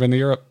younger. I've never been to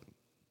Europe.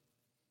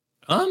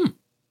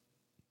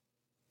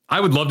 I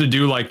would love to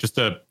do like just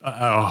a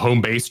home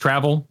base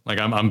travel. Like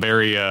I'm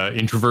very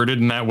introverted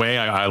in that way.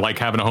 I like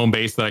having a home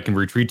base that I can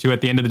retreat to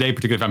at the end of the day,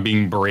 particularly if I'm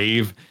being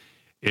brave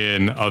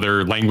in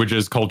other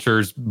languages,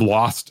 cultures,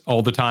 lost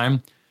all the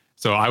time.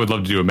 So I would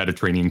love to do a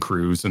Mediterranean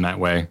cruise in that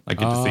way. I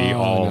get to see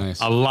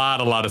a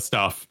lot of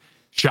stuff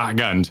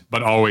shotgunned,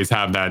 but always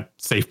have that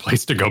safe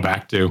place to go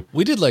back to.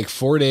 We did like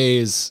 4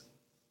 days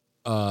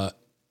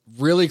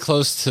really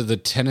close to the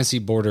Tennessee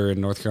border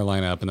in North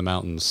Carolina up in the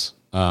mountains.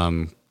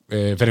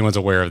 If anyone's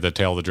aware of the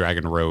Tail of the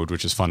Dragon Road,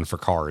 which is fun for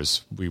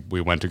cars,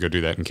 we went to go do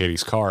that in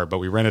Katie's car, but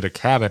we rented a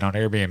cabin on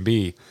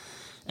Airbnb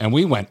and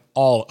we went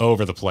all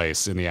over the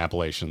place in the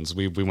Appalachians.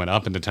 We went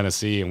up into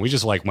Tennessee and we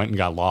just like went and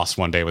got lost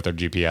one day with our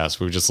GPS.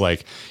 We were just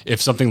like, if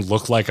something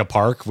looked like a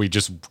park, we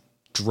just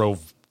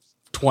drove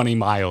 20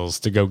 miles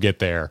to go get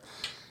there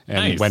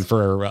and went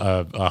for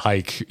a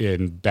hike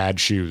in bad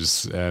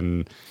shoes.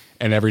 And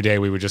every day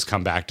we would just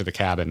come back to the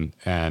cabin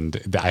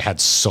and I had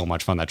so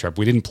much fun that trip.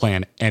 We didn't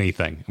plan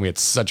anything. We had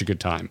such a good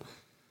time.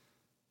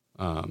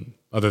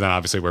 Other than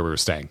obviously where we were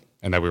staying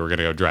and that we were going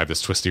to go drive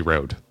this twisty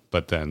road.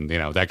 But then,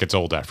 that gets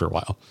old after a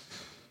while.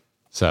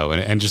 So,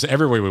 and just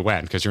everywhere we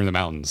went, because you're in the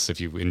mountains,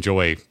 if you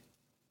enjoy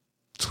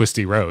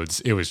twisty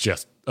roads, it was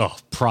just,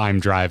 prime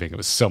driving. It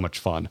was so much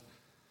fun.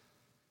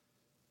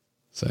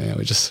 So yeah,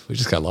 we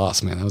just got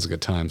lost, man. That was a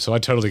good time. So I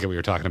totally get what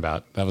you're talking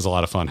about. That was a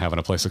lot of fun having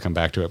a place to come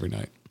back to every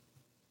night.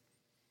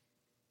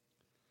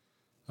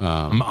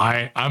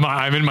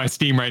 I'm in my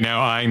Steam right now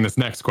eyeing this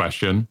next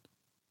question.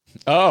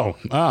 Well,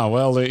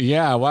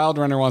 yeah. Wild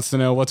Runner wants to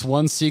know what's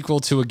one sequel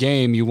to a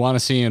game you want to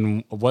see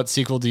and what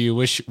sequel do you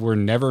wish were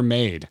never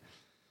made?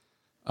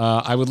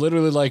 I would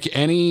literally like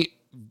any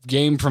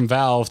game from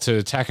Valve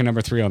to tack a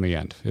number 3 on the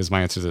end is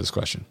my answer to this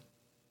question.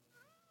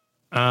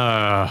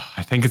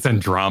 I think it's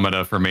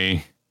Andromeda for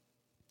me.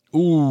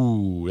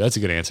 Ooh, that's a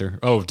good answer.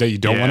 Oh, that you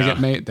don't want to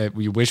get made, that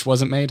you wish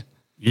wasn't made?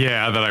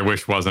 Yeah, that I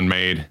wish wasn't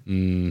made.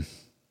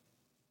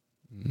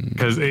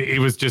 Because it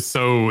was just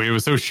so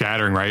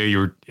shattering,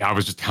 right? I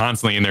was just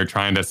constantly in there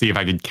trying to see if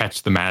I could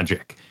catch the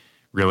magic,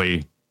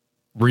 really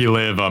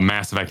relive a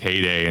Mass Effect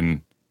heyday,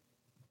 and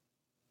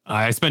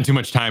I spent too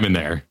much time in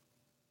there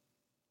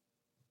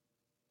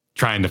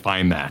trying to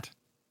find that.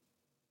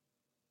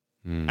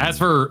 As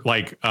for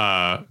like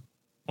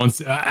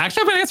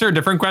actually I'm gonna answer a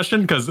different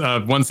question because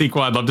one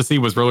sequel I'd love to see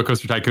was Roller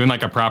Coaster Tycoon,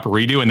 like a proper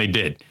redo, and they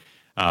did.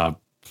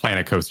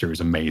 Planet Coaster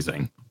is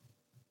amazing.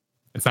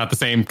 It's not the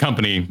same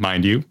company,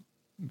 mind you,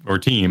 or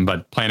team,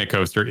 but Planet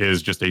Coaster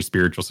is just a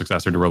spiritual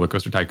successor to Roller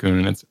Coaster Tycoon,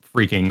 and it's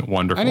freaking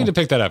wonderful. I need to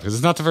pick that up because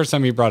it's not the first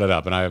time you brought it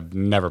up, and I've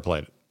never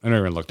played it. I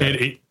never even looked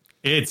at it.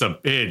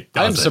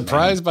 I'm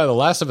surprised by the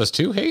Last of Us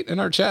 2 hate in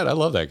our chat. I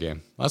love that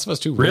game. Last of Us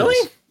 2 rules.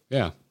 Really?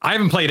 Yeah. I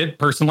haven't played it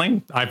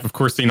personally. I've of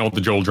course seen all the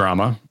Joel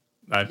drama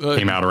that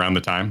came out around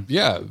the time.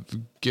 Yeah,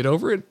 get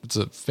over it. It's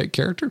a fake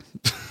character.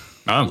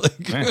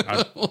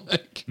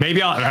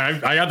 Maybe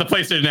I got the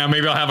PlayStation now.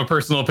 Maybe I'll have a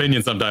personal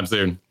opinion sometime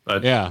soon.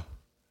 But yeah,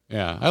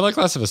 I like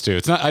Last of Us 2.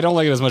 It's not. I don't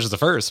like it as much as the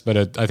first, but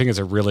I think it's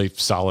a really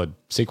solid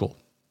sequel.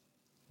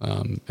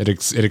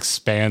 It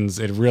expands.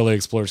 It really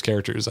explores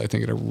characters, I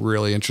think, in a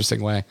really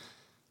interesting way.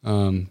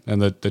 And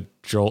the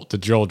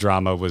Joel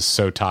drama was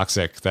so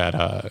toxic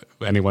that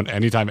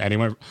anytime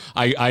anyone,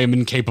 I am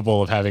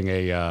incapable of having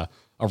a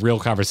real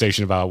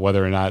conversation about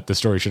whether or not the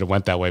story should have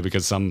went that way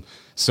because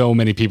so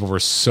many people were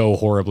so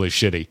horribly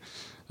shitty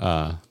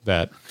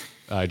that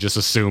I just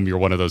assume you're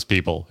one of those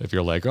people if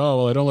you're like, oh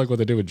well, I don't like what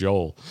they did with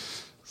Joel.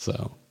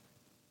 So,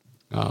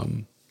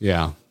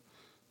 yeah,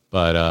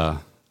 but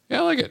yeah,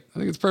 I like it. I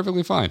think it's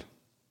perfectly fine.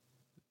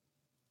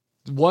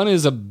 One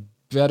is a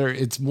better.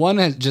 It's one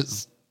that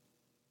just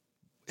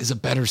is a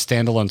better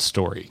standalone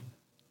story.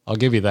 I'll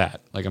give you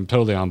that. Like, I'm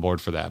totally on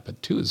board for that,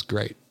 but 2 is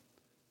great.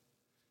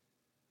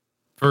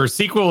 For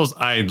sequels,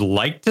 I'd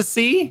like to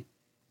see.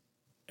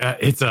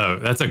 That's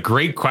a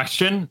great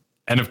question.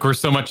 And of course,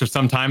 so much of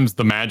sometimes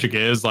the magic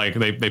is like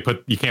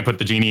you can't put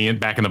the genie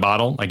back in the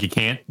bottle. Like, you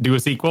can't do a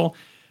sequel.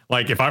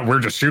 Like, we're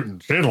just shooting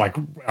shit like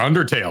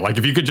Undertale. Like,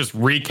 if you could just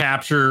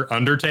recapture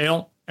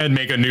Undertale and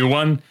make a new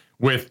one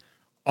with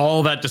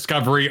all that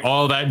discovery,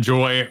 all that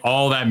joy,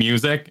 all that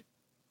music,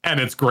 and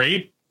it's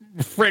great,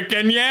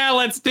 freaking yeah,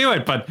 let's do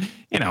it. But,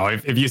 you know,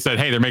 if you said,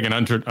 hey, they're making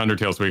Undertale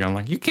Suikoden, I'm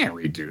like, you can't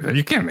redo that.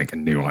 You can't make a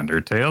new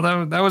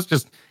Undertale. That was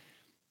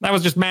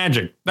just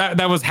magic.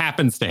 That was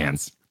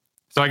happenstance.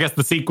 So I guess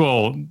the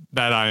sequel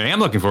that I am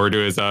looking forward to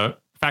is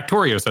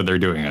Factorio said they're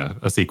doing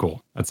a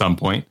sequel at some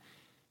point.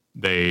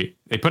 They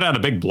put out a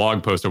big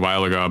blog post a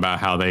while ago about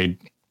how they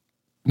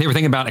were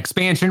thinking about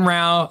expansion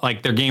route.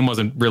 Like, their game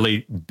wasn't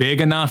really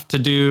big enough to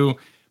do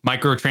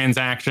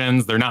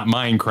microtransactions. They're not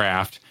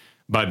Minecraft,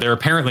 but they're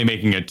apparently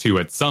making it 2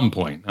 at some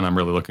point, and I'm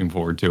really looking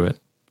forward to it.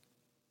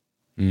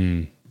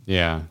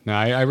 Yeah. No,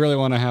 I really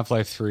want a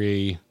Half-Life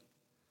 3.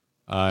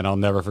 And I'll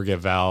never forget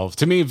Valve.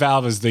 To me,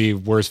 Valve is the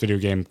worst video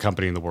game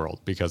company in the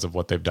world because of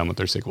what they've done with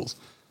their sequels.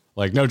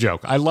 Like, no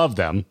joke. I love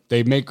them.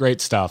 They make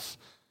great stuff.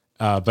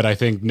 But I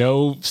think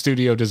no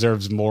studio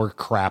deserves more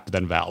crap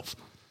than Valve.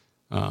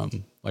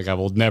 Like, I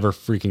will never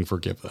freaking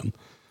forgive them.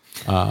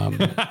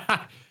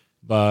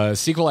 But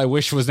sequel I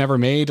wish was never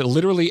made.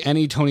 Literally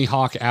any Tony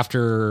Hawk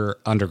after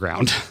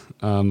Underground.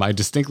 I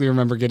distinctly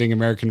remember getting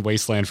American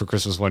Wasteland for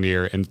Christmas one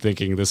year and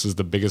thinking this is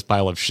the biggest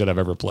pile of shit I've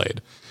ever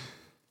played.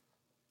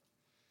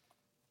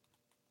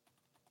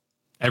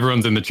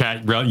 Everyone's in the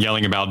chat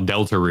yelling about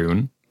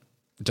Deltarune.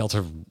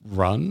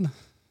 Deltarune?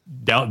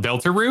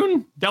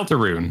 Deltarune?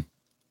 Deltarune.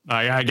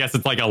 I guess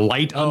it's like a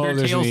light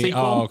Undertale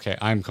sequel. Oh, okay.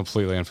 I'm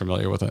completely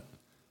unfamiliar with it.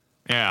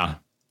 Yeah.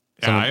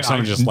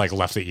 Someone just like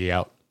left the E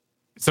out.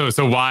 So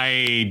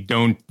why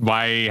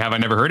have I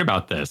never heard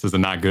about this? Is it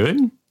not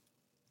good?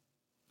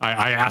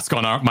 I ask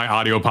on my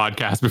audio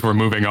podcast before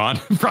moving on.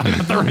 Probably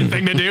not the right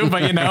thing to do,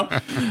 but you know,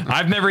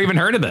 I've never even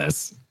heard of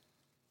this.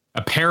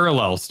 A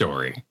parallel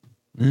story.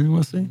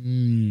 We'll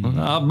see.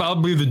 I'll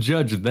be the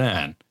judge of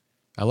that.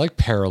 I like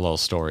parallel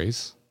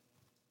stories.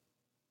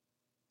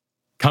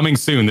 Coming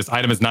soon. This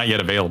item is not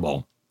yet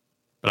available,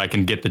 but I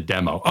can get the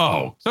demo.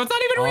 Oh, so it's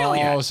not even real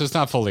yet. Oh, so it's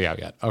not fully out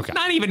yet. Okay.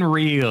 Not even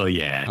real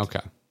yet. Okay.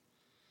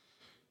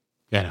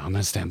 Yeah, no, I'm going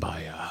to stand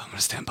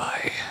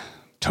by.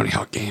 Tony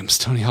Hawk games.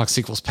 Tony Hawk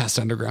sequels past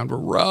Underground were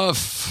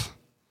rough.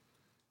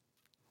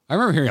 I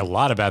remember hearing a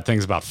lot of bad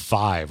things about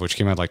 5, which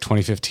came out like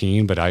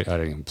 2015, but I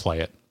didn't even play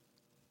it.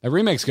 That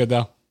remake's good,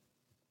 though.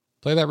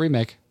 Play that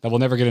remake. That we'll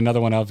never get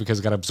another one of because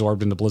it got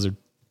absorbed into Blizzard.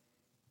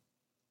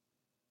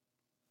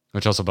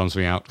 Which also bums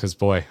me out because,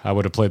 boy, I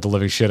would have played the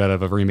living shit out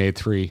of a remade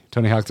 3.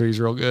 Tony Hawk 3 is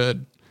real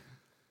good.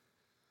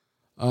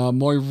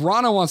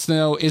 Moirana wants to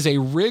know, is a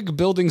rig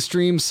building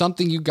stream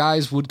something you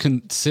guys would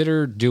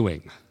consider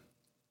doing?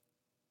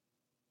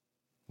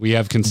 We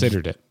have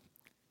considered it.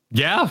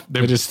 Yeah.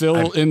 It is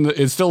still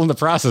it's still in the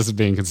process of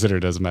being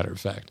considered, as a matter of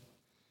fact.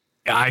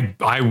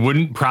 I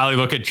wouldn't probably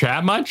look at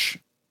chat much.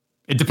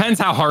 It depends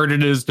how hard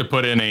it is to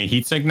put in a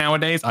heatsink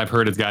nowadays. I've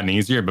heard it's gotten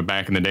easier, but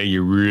back in the day,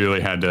 you really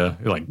had to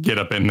like get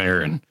up in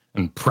there and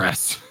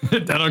press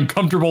that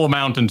uncomfortable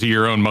amount into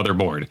your own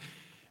motherboard.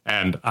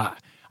 And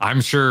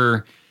I'm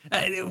sure,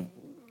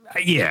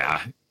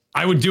 yeah,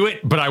 I would do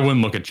it, but I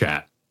wouldn't look at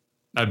chat.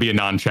 That'd be a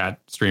non-chat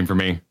stream for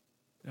me.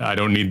 I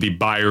don't need the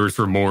buyer's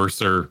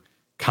remorse or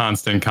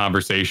constant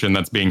conversation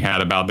that's being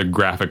had about the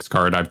graphics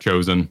card I've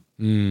chosen.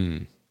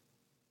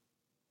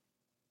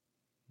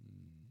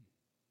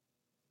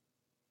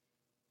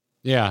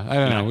 Yeah, I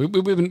don't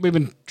know. We've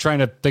been trying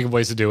to think of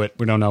ways to do it.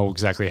 We don't know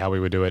exactly how we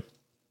would do it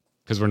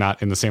because we're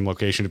not in the same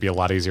location. It'd be a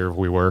lot easier if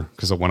we were,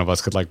 because one of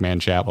us could like man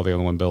chat while the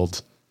other one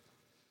builds,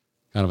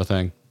 kind of a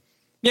thing.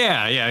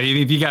 Yeah.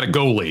 If you got a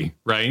goalie,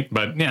 right?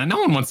 But yeah, no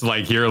one wants to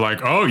like hear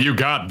like, oh, you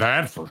got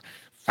that for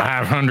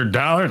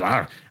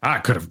 $500. I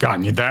could have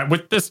gotten you that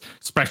with this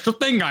special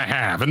thing I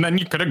have, and then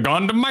you could have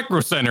gone to Micro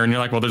Center, and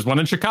you're like, well, there's one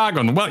in Chicago,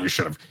 and well,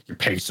 you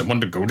pay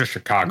someone to go to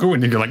Chicago,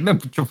 and you're like, no,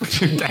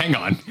 hang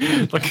on,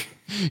 like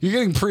you're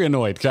getting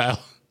pre-annoyed, Kyle.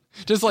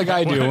 Just like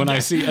I do when I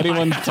see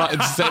anyone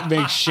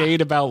make shade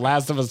about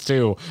Last of Us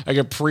 2, I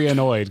get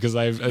pre-annoyed because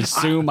I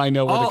assume I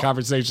know where the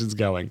conversation's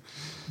going.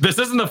 This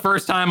isn't the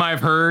first time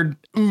I've heard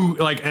ooh,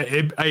 like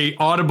a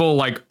audible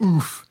like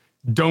oof.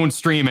 Don't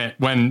stream it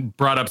when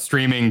brought up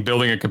streaming,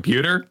 building a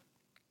computer.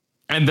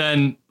 And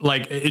then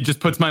like, it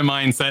just puts my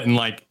mindset in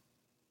like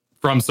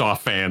FromSoft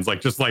fans, like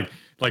just like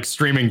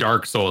streaming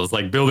Dark Souls,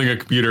 like building a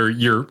computer,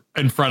 you're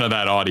in front of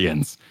that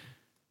audience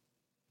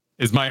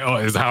is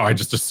how I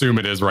just assume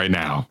it is right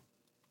now.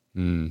 I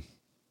think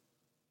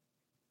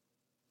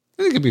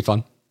it'd be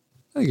fun.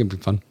 We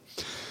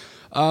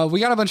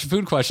got a bunch of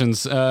food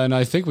questions and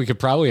I think we could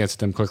probably answer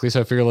them quickly. So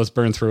I figure let's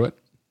burn through it.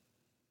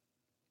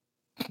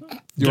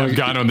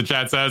 Gano in the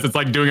chat says it's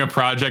like doing a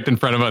project in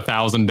front of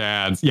 1,000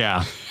 dads.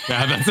 Yeah,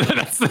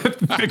 that's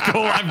the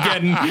goal I'm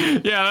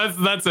getting. Yeah,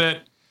 that's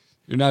it.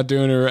 You're not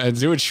doing it and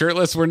do it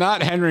shirtless. We're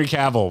not Henry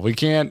Cavill.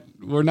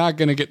 We're not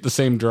going to get the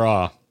same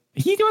draw.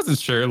 He wasn't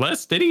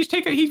shirtless. Did he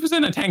he was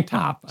in a tank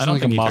top. It's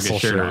like a muscle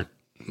shirt.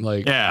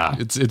 Like, yeah,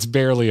 it's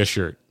barely a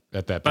shirt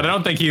at that point. But I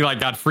don't think he like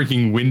got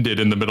freaking winded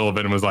in the middle of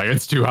it and was like,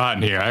 it's too hot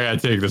in here. I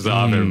got to take this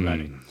off,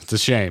 everybody. It's a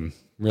shame.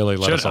 Really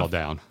let us all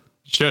down.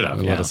 Should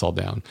have. Let us all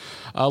down.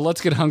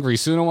 Let's get hungry.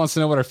 Suna wants to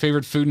know what our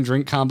favorite food and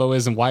drink combo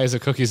is and why is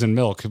it cookies and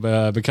milk?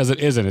 Because it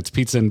isn't. It's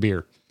pizza and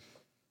beer.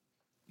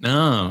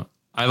 No,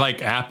 I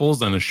like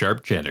apples and a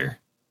sharp cheddar.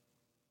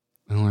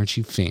 Oh, aren't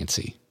you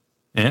fancy?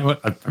 Yeah,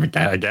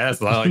 I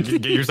guess. Like,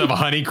 get yourself a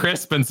Honey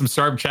Crisp and some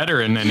sharp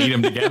cheddar and eat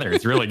them together.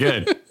 It's really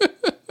good.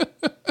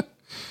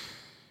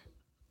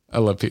 I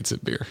love pizza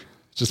and beer.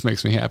 It just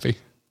makes me happy.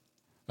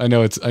 I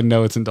know it's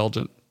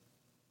indulgent.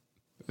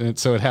 And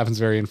so it happens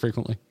very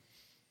infrequently.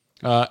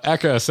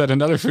 Eka said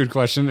another food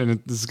question,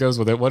 and this goes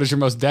with it. What is your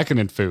most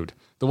decadent food?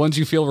 The ones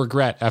you feel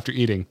regret after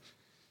eating.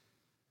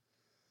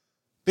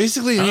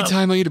 Basically,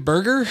 anytime I eat a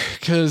burger,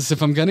 because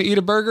if I'm going to eat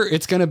a burger,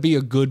 it's going to be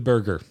a good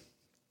burger.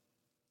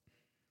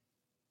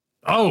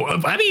 Oh,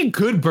 I mean,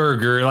 good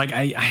burger. Like,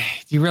 do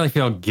you really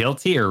feel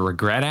guilty or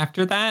regret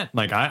after that?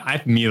 Like,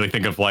 I immediately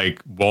think of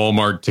like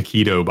Walmart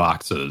taquito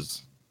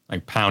boxes,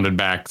 like pounded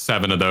back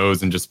 7 of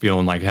those and just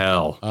feeling like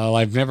hell. Oh,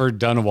 I've never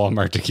done a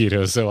Walmart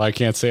taquito, so I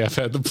can't say I've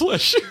had the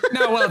pleasure.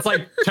 No, well, it's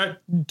like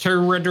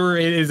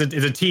is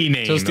a tea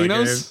name.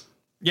 Tostino's?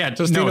 Yeah,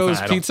 Tostino's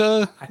no,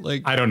 pizza.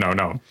 I don't know.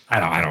 No,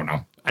 I don't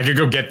know. I could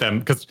go get them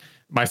because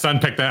my son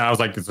picked that. I was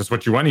like, "Is this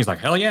what you want?" He's like,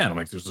 "Hell yeah!" And I'm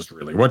like, "Is this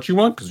really what you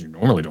want?" Because you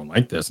normally don't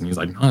like this. And he's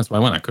like, "No, that's what I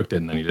want." I cooked it,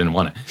 and then he didn't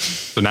want it.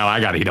 So now I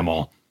got to eat them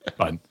all.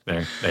 But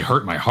they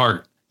hurt my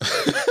heart.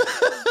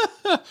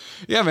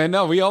 Yeah, man.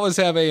 No, we always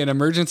have an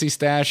emergency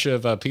stash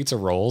of pizza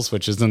rolls,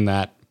 which is in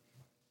that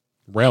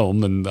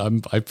realm,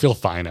 and I feel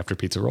fine after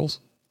pizza rolls.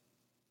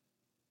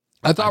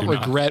 I thought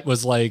regret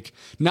was like,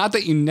 not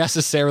that you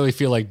necessarily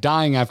feel like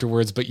dying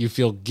afterwards, but you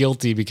feel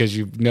guilty because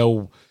you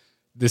know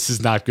this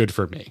is not good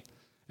for me.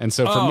 And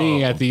so for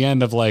me, at the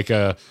end of like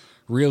a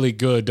really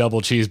good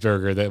double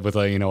cheeseburger that with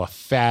a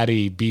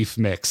fatty beef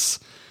mix,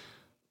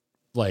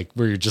 like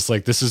where you're just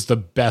like, this is the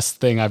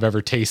best thing I've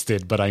ever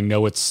tasted, but I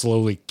know it's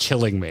slowly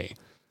killing me.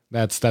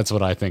 That's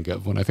what I think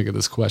of when I think of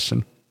this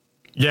question.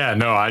 Yeah,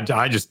 no,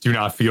 I just do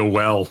not feel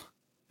well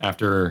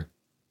after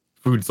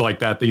foods like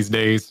that these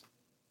days.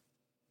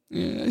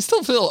 I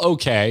still feel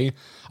okay.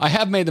 I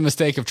have made the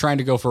mistake of trying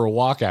to go for a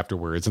walk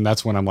afterwards, and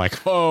that's when I'm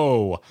like,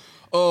 oh,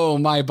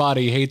 my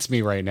body hates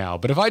me right now.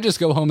 But if I just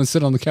go home and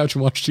sit on the couch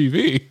and watch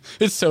TV,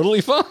 it's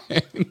totally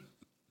fine.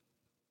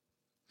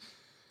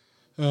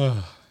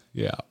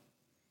 Yeah.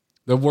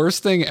 The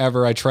worst thing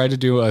ever, I tried to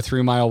do a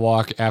 3-mile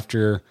walk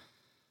after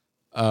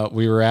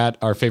we were at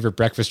our favorite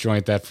breakfast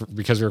joint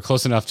because we were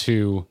close enough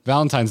to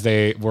Valentine's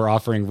Day, we're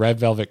offering red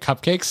velvet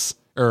cupcakes.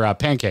 Or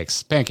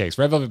pancakes,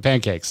 red velvet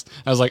pancakes.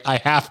 I was like, I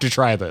have to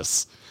try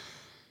this.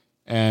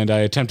 And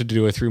I attempted to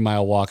do a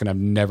 3-mile walk, and I've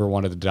never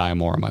wanted to die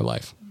more in my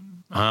life.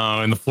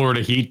 Oh, in the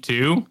Florida heat,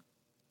 too?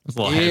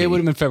 It would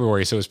have been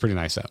February, so it was pretty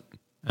nice out.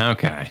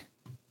 Okay.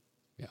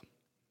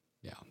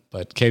 Yeah.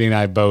 But Katie and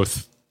I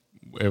both,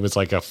 it was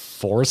like a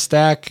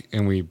 4-stack,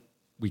 and we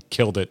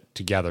killed it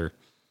together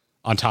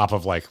on top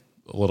of like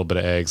a little bit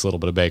of eggs, a little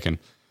bit of bacon.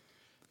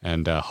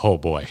 And oh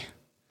boy,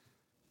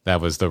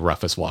 that was the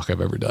roughest walk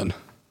I've ever done.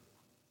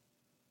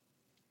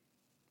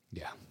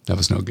 Yeah, that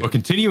was no good. Well,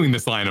 continuing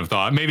this line of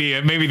thought, maybe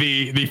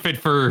the Fit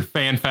for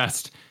Fan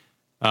Fest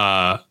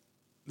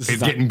is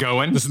getting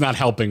going. This is not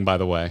helping, by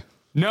the way.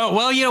 No,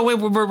 well,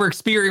 we're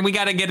experiencing. We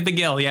got to get the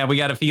gill. Yeah, we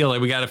got to feel it.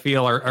 We got to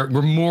feel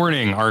we're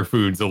mourning our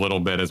foods a little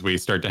bit as we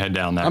start to head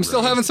down that road.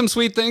 Still having some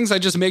sweet things. I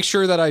just make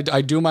sure that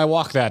I do my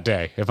walk that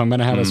day if I'm going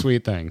to have a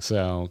sweet thing.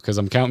 So, because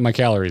I'm counting my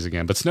calories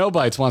again. But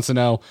Snowbites wants to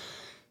know,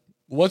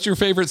 what's your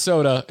favorite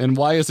soda and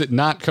why is it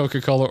not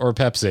Coca-Cola or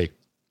Pepsi?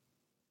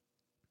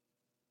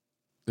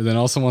 And then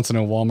also wants to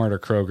know Walmart or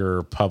Kroger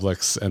or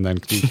Publix and then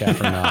decaf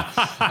or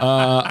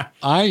not.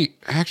 I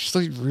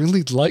actually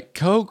really like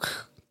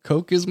Coke.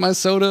 Coke is my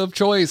soda of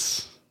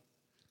choice.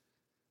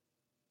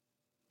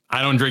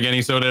 I don't drink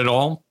any soda at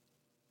all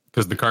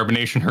because the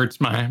carbonation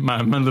hurts my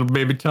little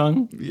baby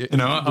tongue.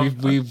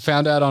 We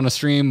found out on a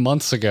stream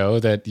months ago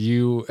that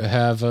you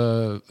have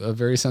a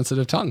very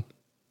sensitive tongue.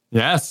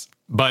 Yes,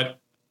 but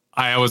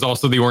I was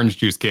also the orange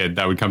juice kid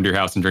that would come to your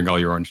house and drink all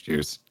your orange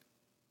juice.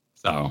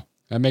 So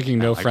I'm making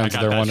no friends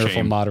with their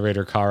wonderful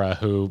moderator, Kara,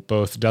 who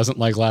both doesn't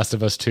like Last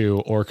of Us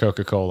 2 or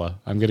Coca-Cola.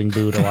 I'm getting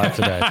booed a lot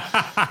today.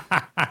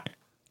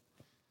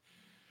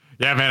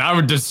 Yeah, man, I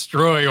would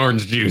destroy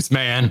orange juice,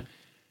 man.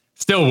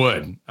 Still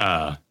would.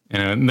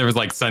 And there was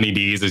like Sunny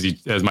D's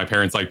as my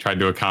parents like tried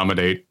to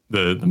accommodate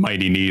the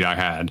mighty need I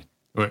had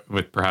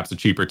with perhaps a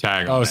cheaper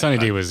tag. Oh, Sunny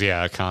D was,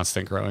 a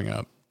constant growing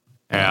up.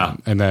 Yeah.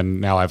 And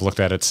then now I've looked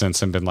at it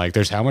since and been like,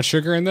 there's how much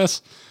sugar in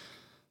this?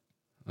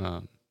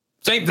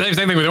 Same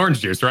thing with orange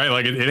juice, right?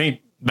 Like it ain't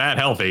that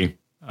healthy.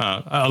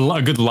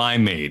 A good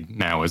limeade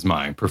now is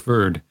my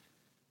preferred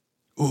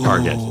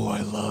target. Oh,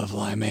 I love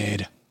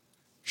limeade.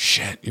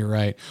 Shit, you're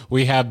right.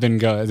 We have been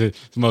the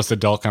most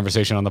adult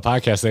conversation on the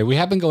podcast today. We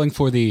have been going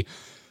for the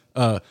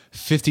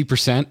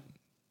 50%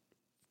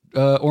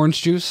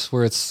 orange juice,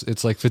 where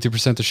it's like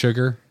 50% the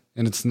sugar,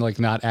 and it's like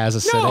not as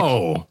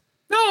acidic.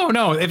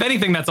 No. If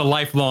anything, that's a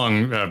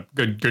lifelong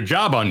good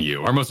job on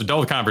you. Our most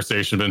adult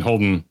conversation has been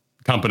holding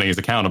companies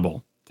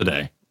accountable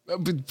today.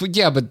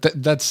 But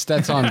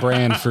that's on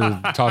brand for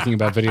talking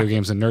about video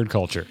games and nerd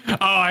culture. Oh,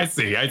 I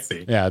see.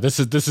 Yeah, this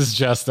is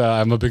just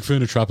I'm a big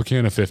fan of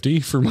Tropicana 50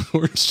 for my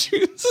orange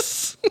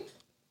juice.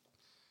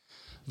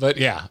 But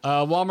yeah,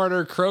 Walmart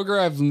or Kroger.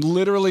 I've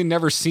literally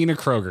never seen a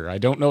Kroger. I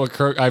don't know a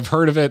Kroger. I've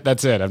heard of it.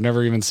 That's it. I've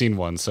never even seen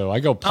one. So I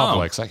go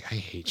Publix. I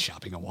hate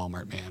shopping at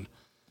Walmart, man.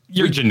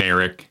 You're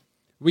generic.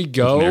 We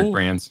go generic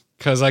brands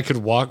because I could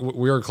walk.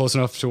 We were close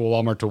enough to a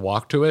Walmart to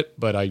walk to it,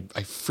 but I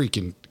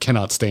freaking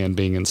cannot stand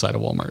being inside a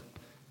Walmart.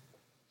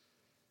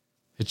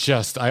 It's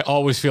just I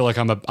always feel like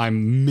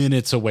I'm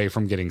minutes away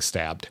from getting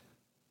stabbed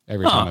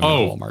every time I'm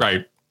in Walmart.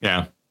 Right?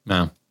 Yeah.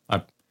 No.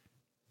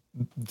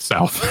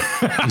 South.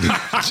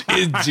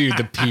 Dude,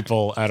 the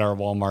people at our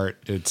Walmart,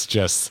 it's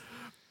just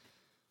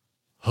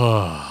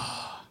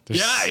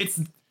it's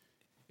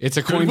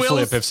a coin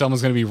flip if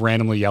someone's going to be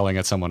randomly yelling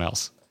at someone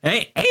else.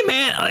 Hey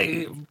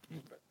man,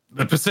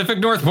 the Pacific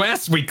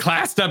Northwest, we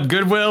classed up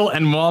Goodwill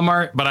and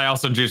Walmart, but I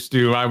also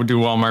I would do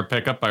Walmart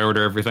pickup. I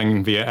order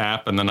everything via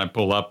app, and then I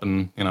pull up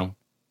and,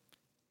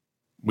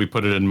 we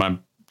put it in my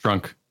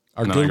trunk.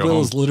 Our Goodwill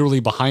is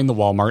literally behind the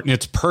Walmart, and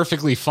it's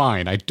perfectly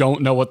fine. I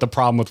don't know what the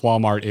problem with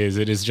Walmart is.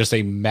 It is just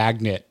a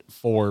magnet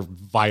for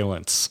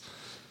violence.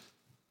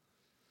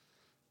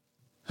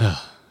 I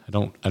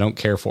don't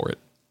care for it.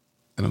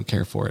 I don't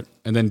care for it.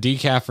 And then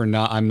decaf or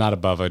not, I'm not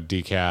above a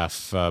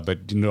decaf,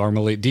 but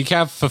normally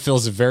decaf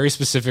fulfills a very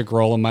specific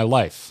role in my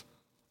life.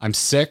 I'm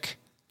sick,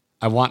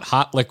 I want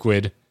hot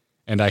liquid,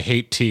 and I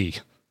hate tea.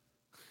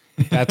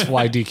 That's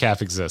why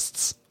decaf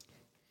exists.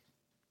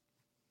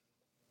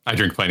 I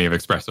drink plenty of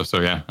espresso, so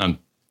yeah, I'm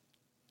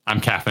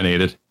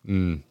caffeinated.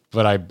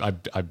 But I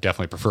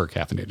definitely prefer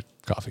caffeinated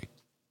coffee.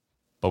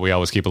 But we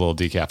always keep a little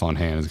decaf on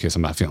hand in case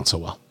I'm not feeling so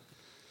well.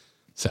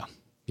 So,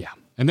 yeah.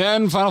 And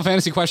then Final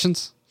Fantasy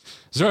questions.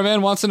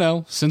 Zorman wants to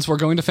know, since we're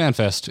going to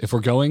FanFest, if we're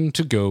going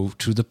to go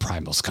to the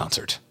Primals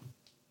concert.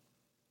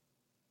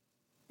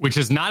 Which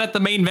is not at the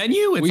main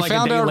venue? It's we like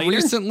found a day out later?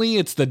 recently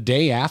it's the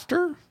day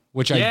after,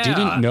 which I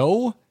didn't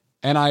know.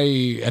 And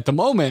I, at the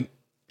moment,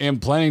 am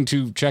planning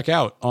to check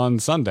out on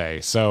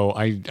Sunday. So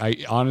I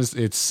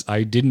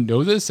didn't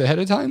know this ahead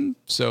of time.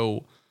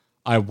 So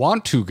I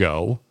want to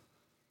go.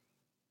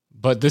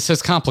 But this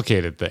has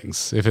complicated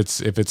things if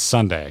it's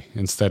Sunday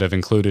instead of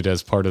included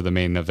as part of the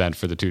main event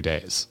for the 2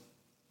 days.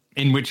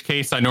 In which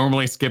case I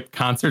normally skip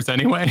concerts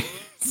anyway.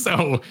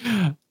 So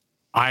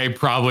I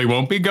probably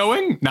won't be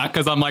going. Not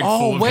because I'm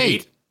full of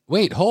hate.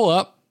 Wait, hold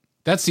up.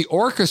 That's the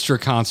orchestra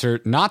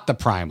concert, not the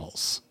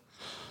Primals.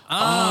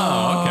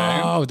 Oh,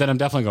 okay. Oh, then I'm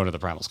definitely going to the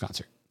Primals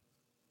concert.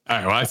 All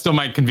right. Well, I still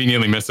might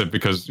conveniently miss it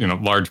because,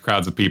 large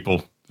crowds of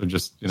people are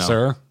just,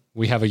 Sir,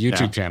 we have a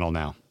YouTube channel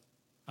now.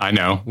 I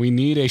know. We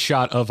need a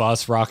shot of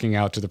us rocking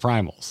out to the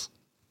Primals.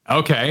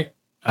 Okay.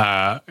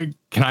 Can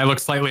I look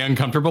slightly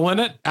uncomfortable in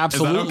it?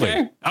 Absolutely. Is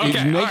that okay?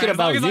 Okay. Make it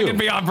about you.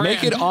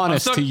 Make it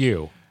honest to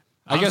you.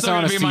 I guess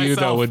honest to you,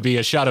 though, would be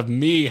a shot of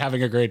me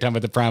having a great time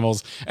with the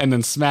Primals and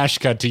then smash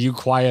cut to you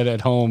quiet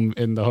at home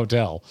in the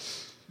hotel.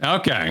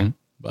 Okay.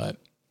 But,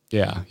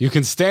 yeah, you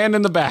can stand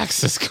in the back,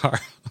 says Cara.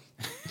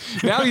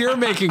 Now you're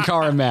making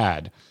Cara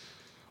mad.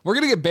 We're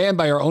going to get banned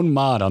by our own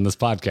mod on this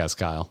podcast,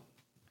 Kyle.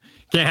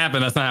 Can't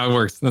happen. That's not how it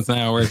works.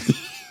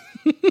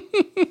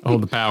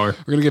 Hold the power.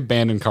 We're going to get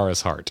banned in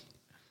Cara's heart.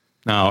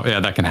 Oh, yeah,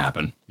 that can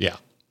happen. Yeah.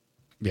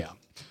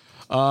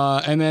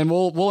 And then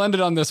we'll end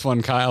it on this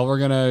one, Kyle. We're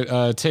going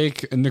to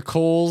take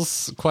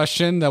Nicole's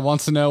question that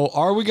wants to know,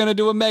 are we going to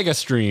do a mega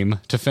stream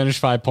to finish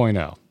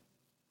 5.0?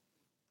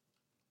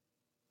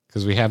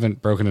 Because we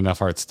haven't broken enough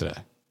hearts today.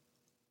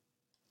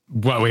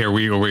 What, are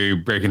we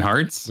breaking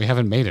hearts? We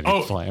haven't made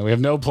any plan. We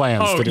have no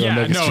plans to do a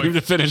mega stream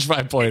to finish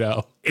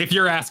 5.0. If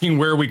you're asking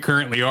where we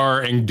currently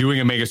are and doing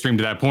a mega stream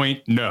to that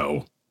point,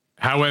 no.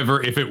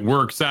 However, if it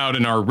works out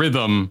in our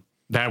rhythm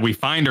that we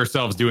find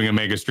ourselves doing a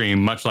mega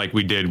stream, much like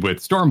we did with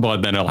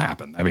Stormblood, then it'll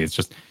happen. I mean, it's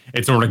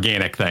an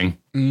organic thing,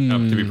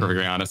 to be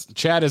perfectly honest.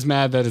 Chad is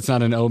mad that it's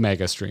not an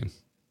Omega stream.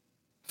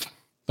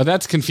 But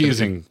that's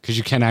confusing because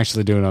you can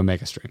actually do an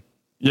Omega stream.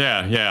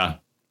 Yeah.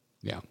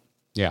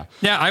 Yeah,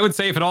 I would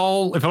say if it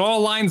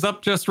all lines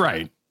up just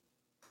right.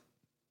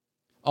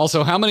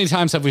 Also, how many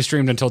times have we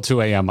streamed until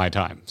 2 a.m. my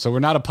time? So we're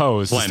not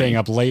opposed to staying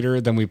up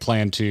later than we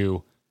plan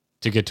to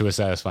get to a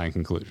satisfying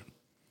conclusion.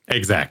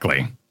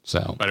 Exactly.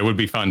 So, but it would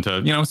be fun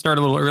to, start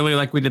a little early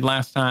like we did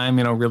last time,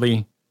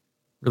 really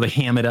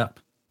ham it up.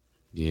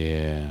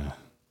 Yeah.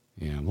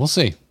 We'll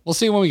see. We'll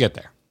see when we get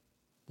there.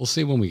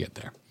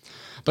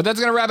 But that's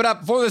going to wrap it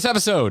up for this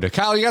episode.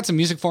 Kyle, you got some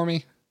music for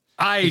me?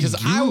 I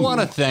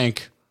want to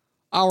thank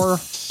our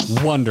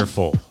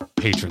wonderful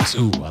patrons.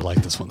 Ooh, I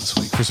like this one this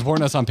week. For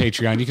supporting us on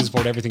Patreon, you can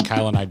support everything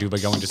Kyle and I do by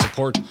going to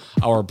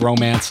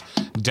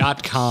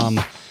supportourbromance.com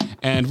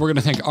And we're going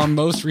to thank our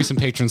most recent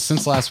patrons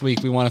since last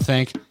week. We want to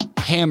thank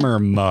Hammer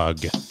Mug,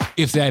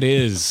 if that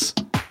is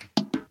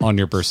on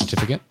your birth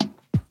certificate.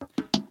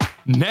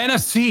 Nana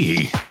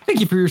C, thank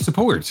you for your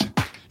support.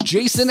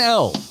 Jason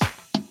L,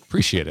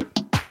 appreciate it.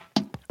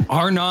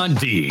 Arnon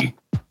D,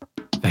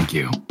 thank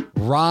you.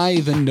 Rye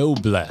the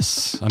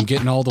Noblesse. I'm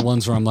getting all the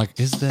ones where I'm like,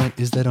 is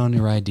that on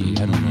your ID?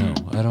 I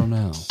don't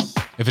know.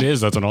 If it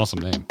is, that's an awesome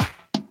name.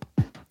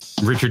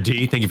 Richard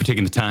D, thank you for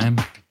taking the time.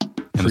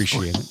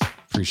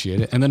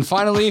 Appreciate it. And then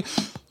finally,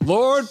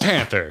 Lord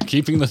Panther,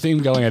 keeping the theme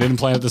going. I didn't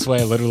plan it this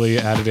way. I literally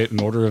added it in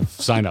order of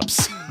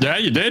signups. Yeah,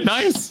 you did.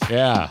 Nice.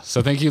 Yeah.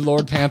 So thank you,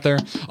 Lord Panther.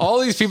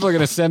 All these people are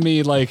going to send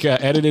me like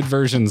edited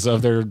versions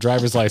of their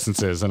driver's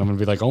licenses. And I'm going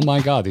to be like, oh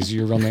my God, these are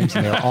your real names.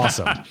 And they're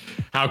awesome.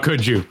 How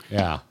could you?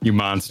 Yeah. You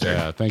monster.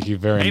 Yeah. Thank you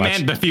very much. Hey,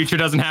 man, the future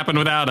doesn't happen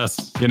without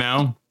us, you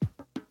know?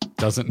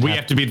 We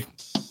have to be...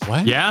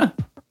 What? Yeah.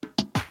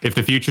 If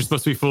the future's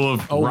supposed to be full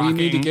of rocking, we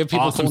need to give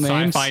people awesome cool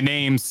names? sci-fi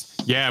names,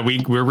 yeah,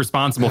 we're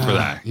responsible for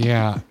that.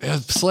 Yeah.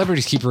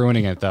 Celebrities keep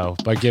ruining it, though,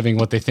 by giving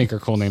what they think are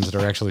cool names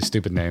that are actually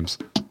stupid names.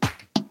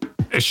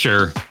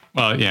 Sure.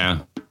 Well, yeah.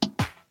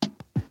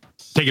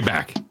 Take it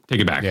back.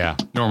 Yeah.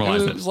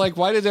 Normalize It was like,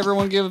 why did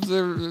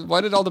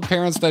all the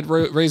parents that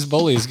raise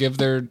bullies give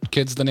their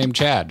kids the name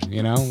Chad?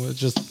 You know, it's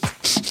just...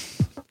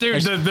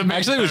 Dude,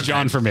 actually, it was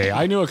John for me.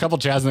 I knew a couple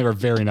Chads and they were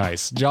very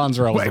nice. Johns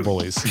are always the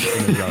bullies when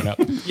they were growing up.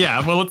 Yeah,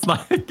 well, let's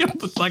not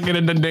get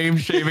into name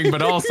shaming,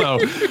 but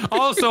also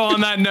on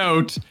that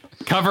note,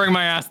 covering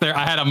my ass there,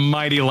 I had a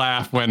mighty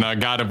laugh when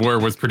God of War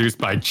was produced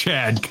by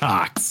Chad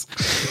Cox.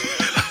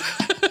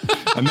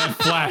 And that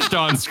flashed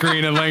on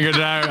screen and lingered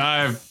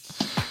out.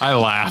 I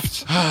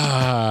laughed.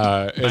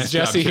 Is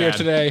Jesse here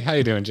today? How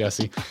you doing,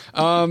 Jesse?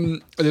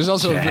 There's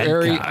also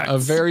a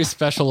very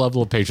special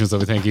level of patrons that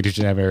we thank each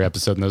and every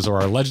episode, and those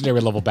are our legendary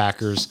level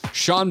backers: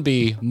 Sean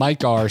B,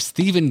 Mike R,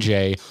 Stephen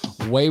J,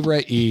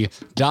 Wayra E,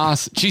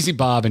 Das, Cheesy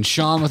Bob, and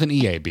Sean with an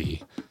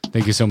EAB.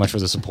 Thank you so much for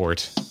the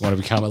support. Want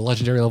to become a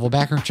legendary level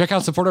backer? Check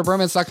out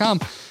supportourbromance.com,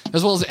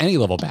 as well as any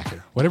level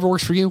backer. Whatever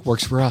works for you,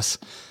 works for us.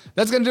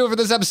 That's going to do it for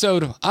this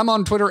episode. I'm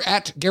on Twitter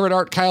at Garrett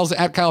Art. Kyle's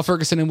at Kyle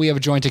Ferguson, and we have a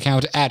joint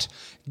account at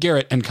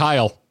Garrett and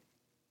Kyle.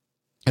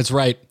 That's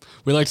right.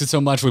 We liked it so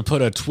much, we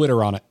put a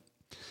Twitter on it.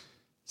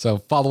 So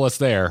follow us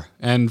there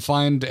and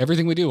find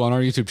everything we do on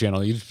our YouTube channel,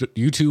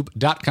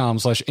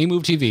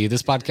 youtube.com/amovetv.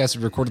 This podcast is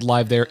recorded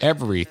live there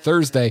every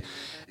Thursday,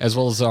 as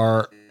well as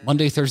our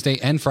Monday, Thursday,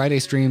 and Friday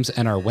streams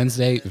and our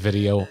Wednesday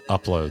video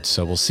uploads.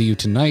 So we'll see you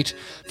tonight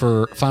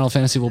for Final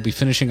Fantasy. We'll be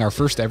finishing our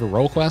first ever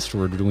role quest.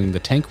 We're doing the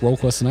tank role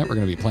quest tonight. We're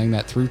going to be playing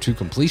that through to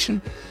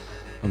completion.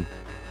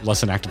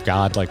 Unless an act of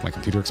God, like my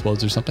computer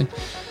explodes or something.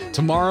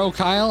 Tomorrow,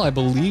 Kyle, I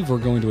believe we're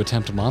going to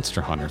attempt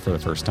Monster Hunter for the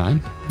first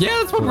time.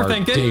 Yeah, that's what we're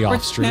thinking. Day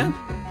off stream.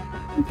 Yeah.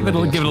 Give it a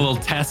little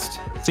test.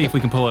 See if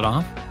we can pull it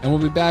off. And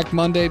we'll be back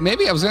Monday.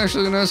 Maybe I was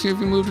actually going to ask you if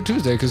we moved to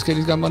Tuesday because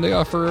Katie's got Monday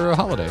off for a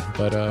holiday.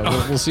 But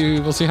we'll see.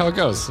 We'll see how it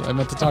goes. I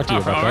meant to talk to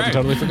you about that. Right. I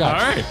totally forgot.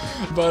 All right.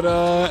 But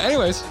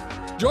anyways,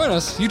 join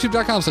us.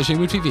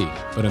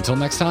 YouTube.com/amovetv. But until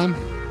next time,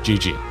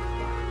 GG.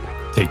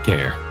 Take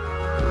care.